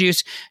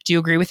Beetlejuice. Do you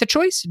agree with the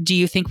choice? Do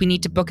you think we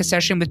need to book a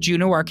session with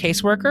Juno, our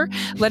caseworker?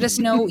 Let us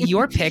know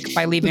your pick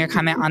by leaving a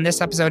comment on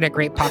this episode at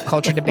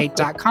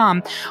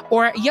greatpopculturedebate.com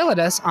or yell at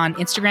us on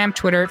Instagram,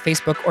 Twitter,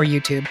 Facebook, or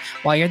YouTube.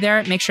 While you're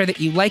there, make sure that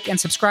you like and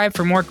subscribe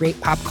for more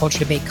Great Pop Culture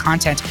Debate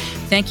content.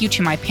 Thank you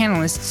to my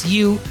panelists.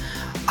 You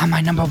are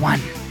my number one.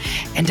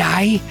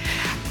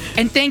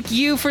 And thank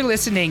you for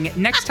listening.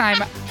 Next time,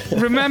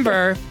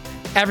 remember,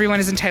 everyone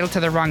is entitled to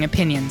their wrong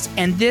opinions.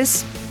 And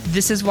this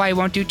is why I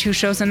won't do 2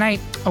 shows a night.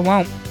 I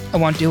won't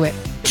do it.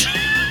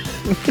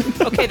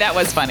 Okay, that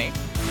was funny.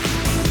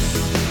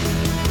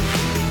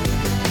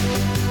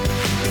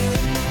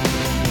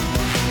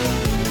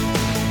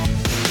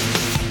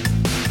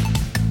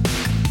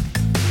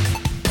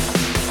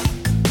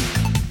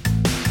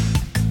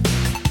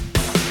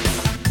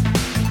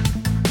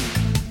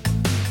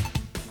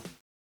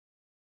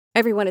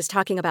 Everyone is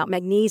talking about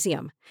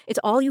magnesium. It's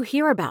all you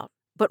hear about.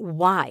 But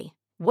why?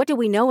 What do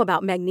we know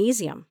about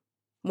magnesium?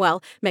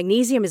 Well,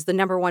 magnesium is the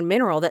number one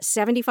mineral that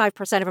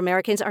 75% of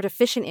Americans are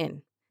deficient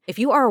in. If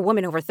you are a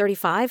woman over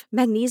 35,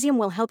 magnesium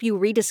will help you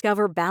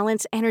rediscover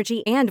balance,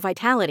 energy, and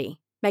vitality.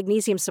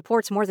 Magnesium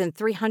supports more than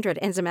 300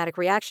 enzymatic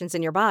reactions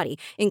in your body,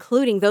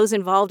 including those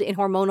involved in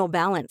hormonal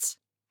balance.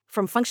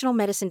 From functional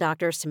medicine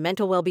doctors to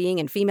mental well-being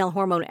and female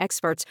hormone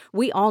experts,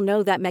 we all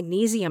know that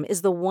magnesium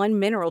is the one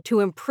mineral to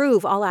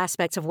improve all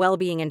aspects of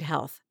well-being and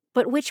health.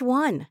 But which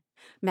one?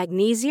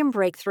 Magnesium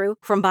Breakthrough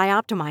from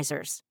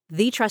Bioptimizers,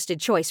 the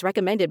trusted choice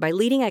recommended by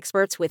leading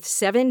experts with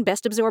 7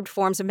 best-absorbed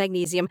forms of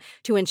magnesium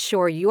to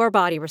ensure your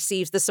body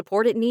receives the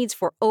support it needs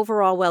for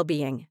overall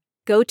well-being.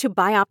 Go to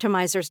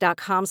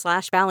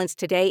bioptimizers.com/balance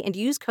today and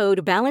use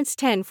code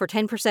BALANCE10 for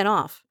 10%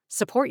 off.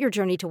 Support your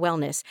journey to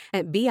wellness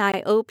at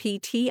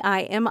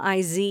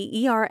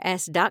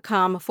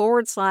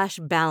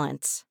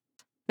bioptimizers.com/balance.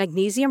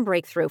 Magnesium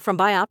Breakthrough from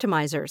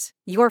Bioptimizers,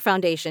 your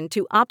foundation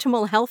to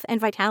optimal health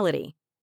and vitality.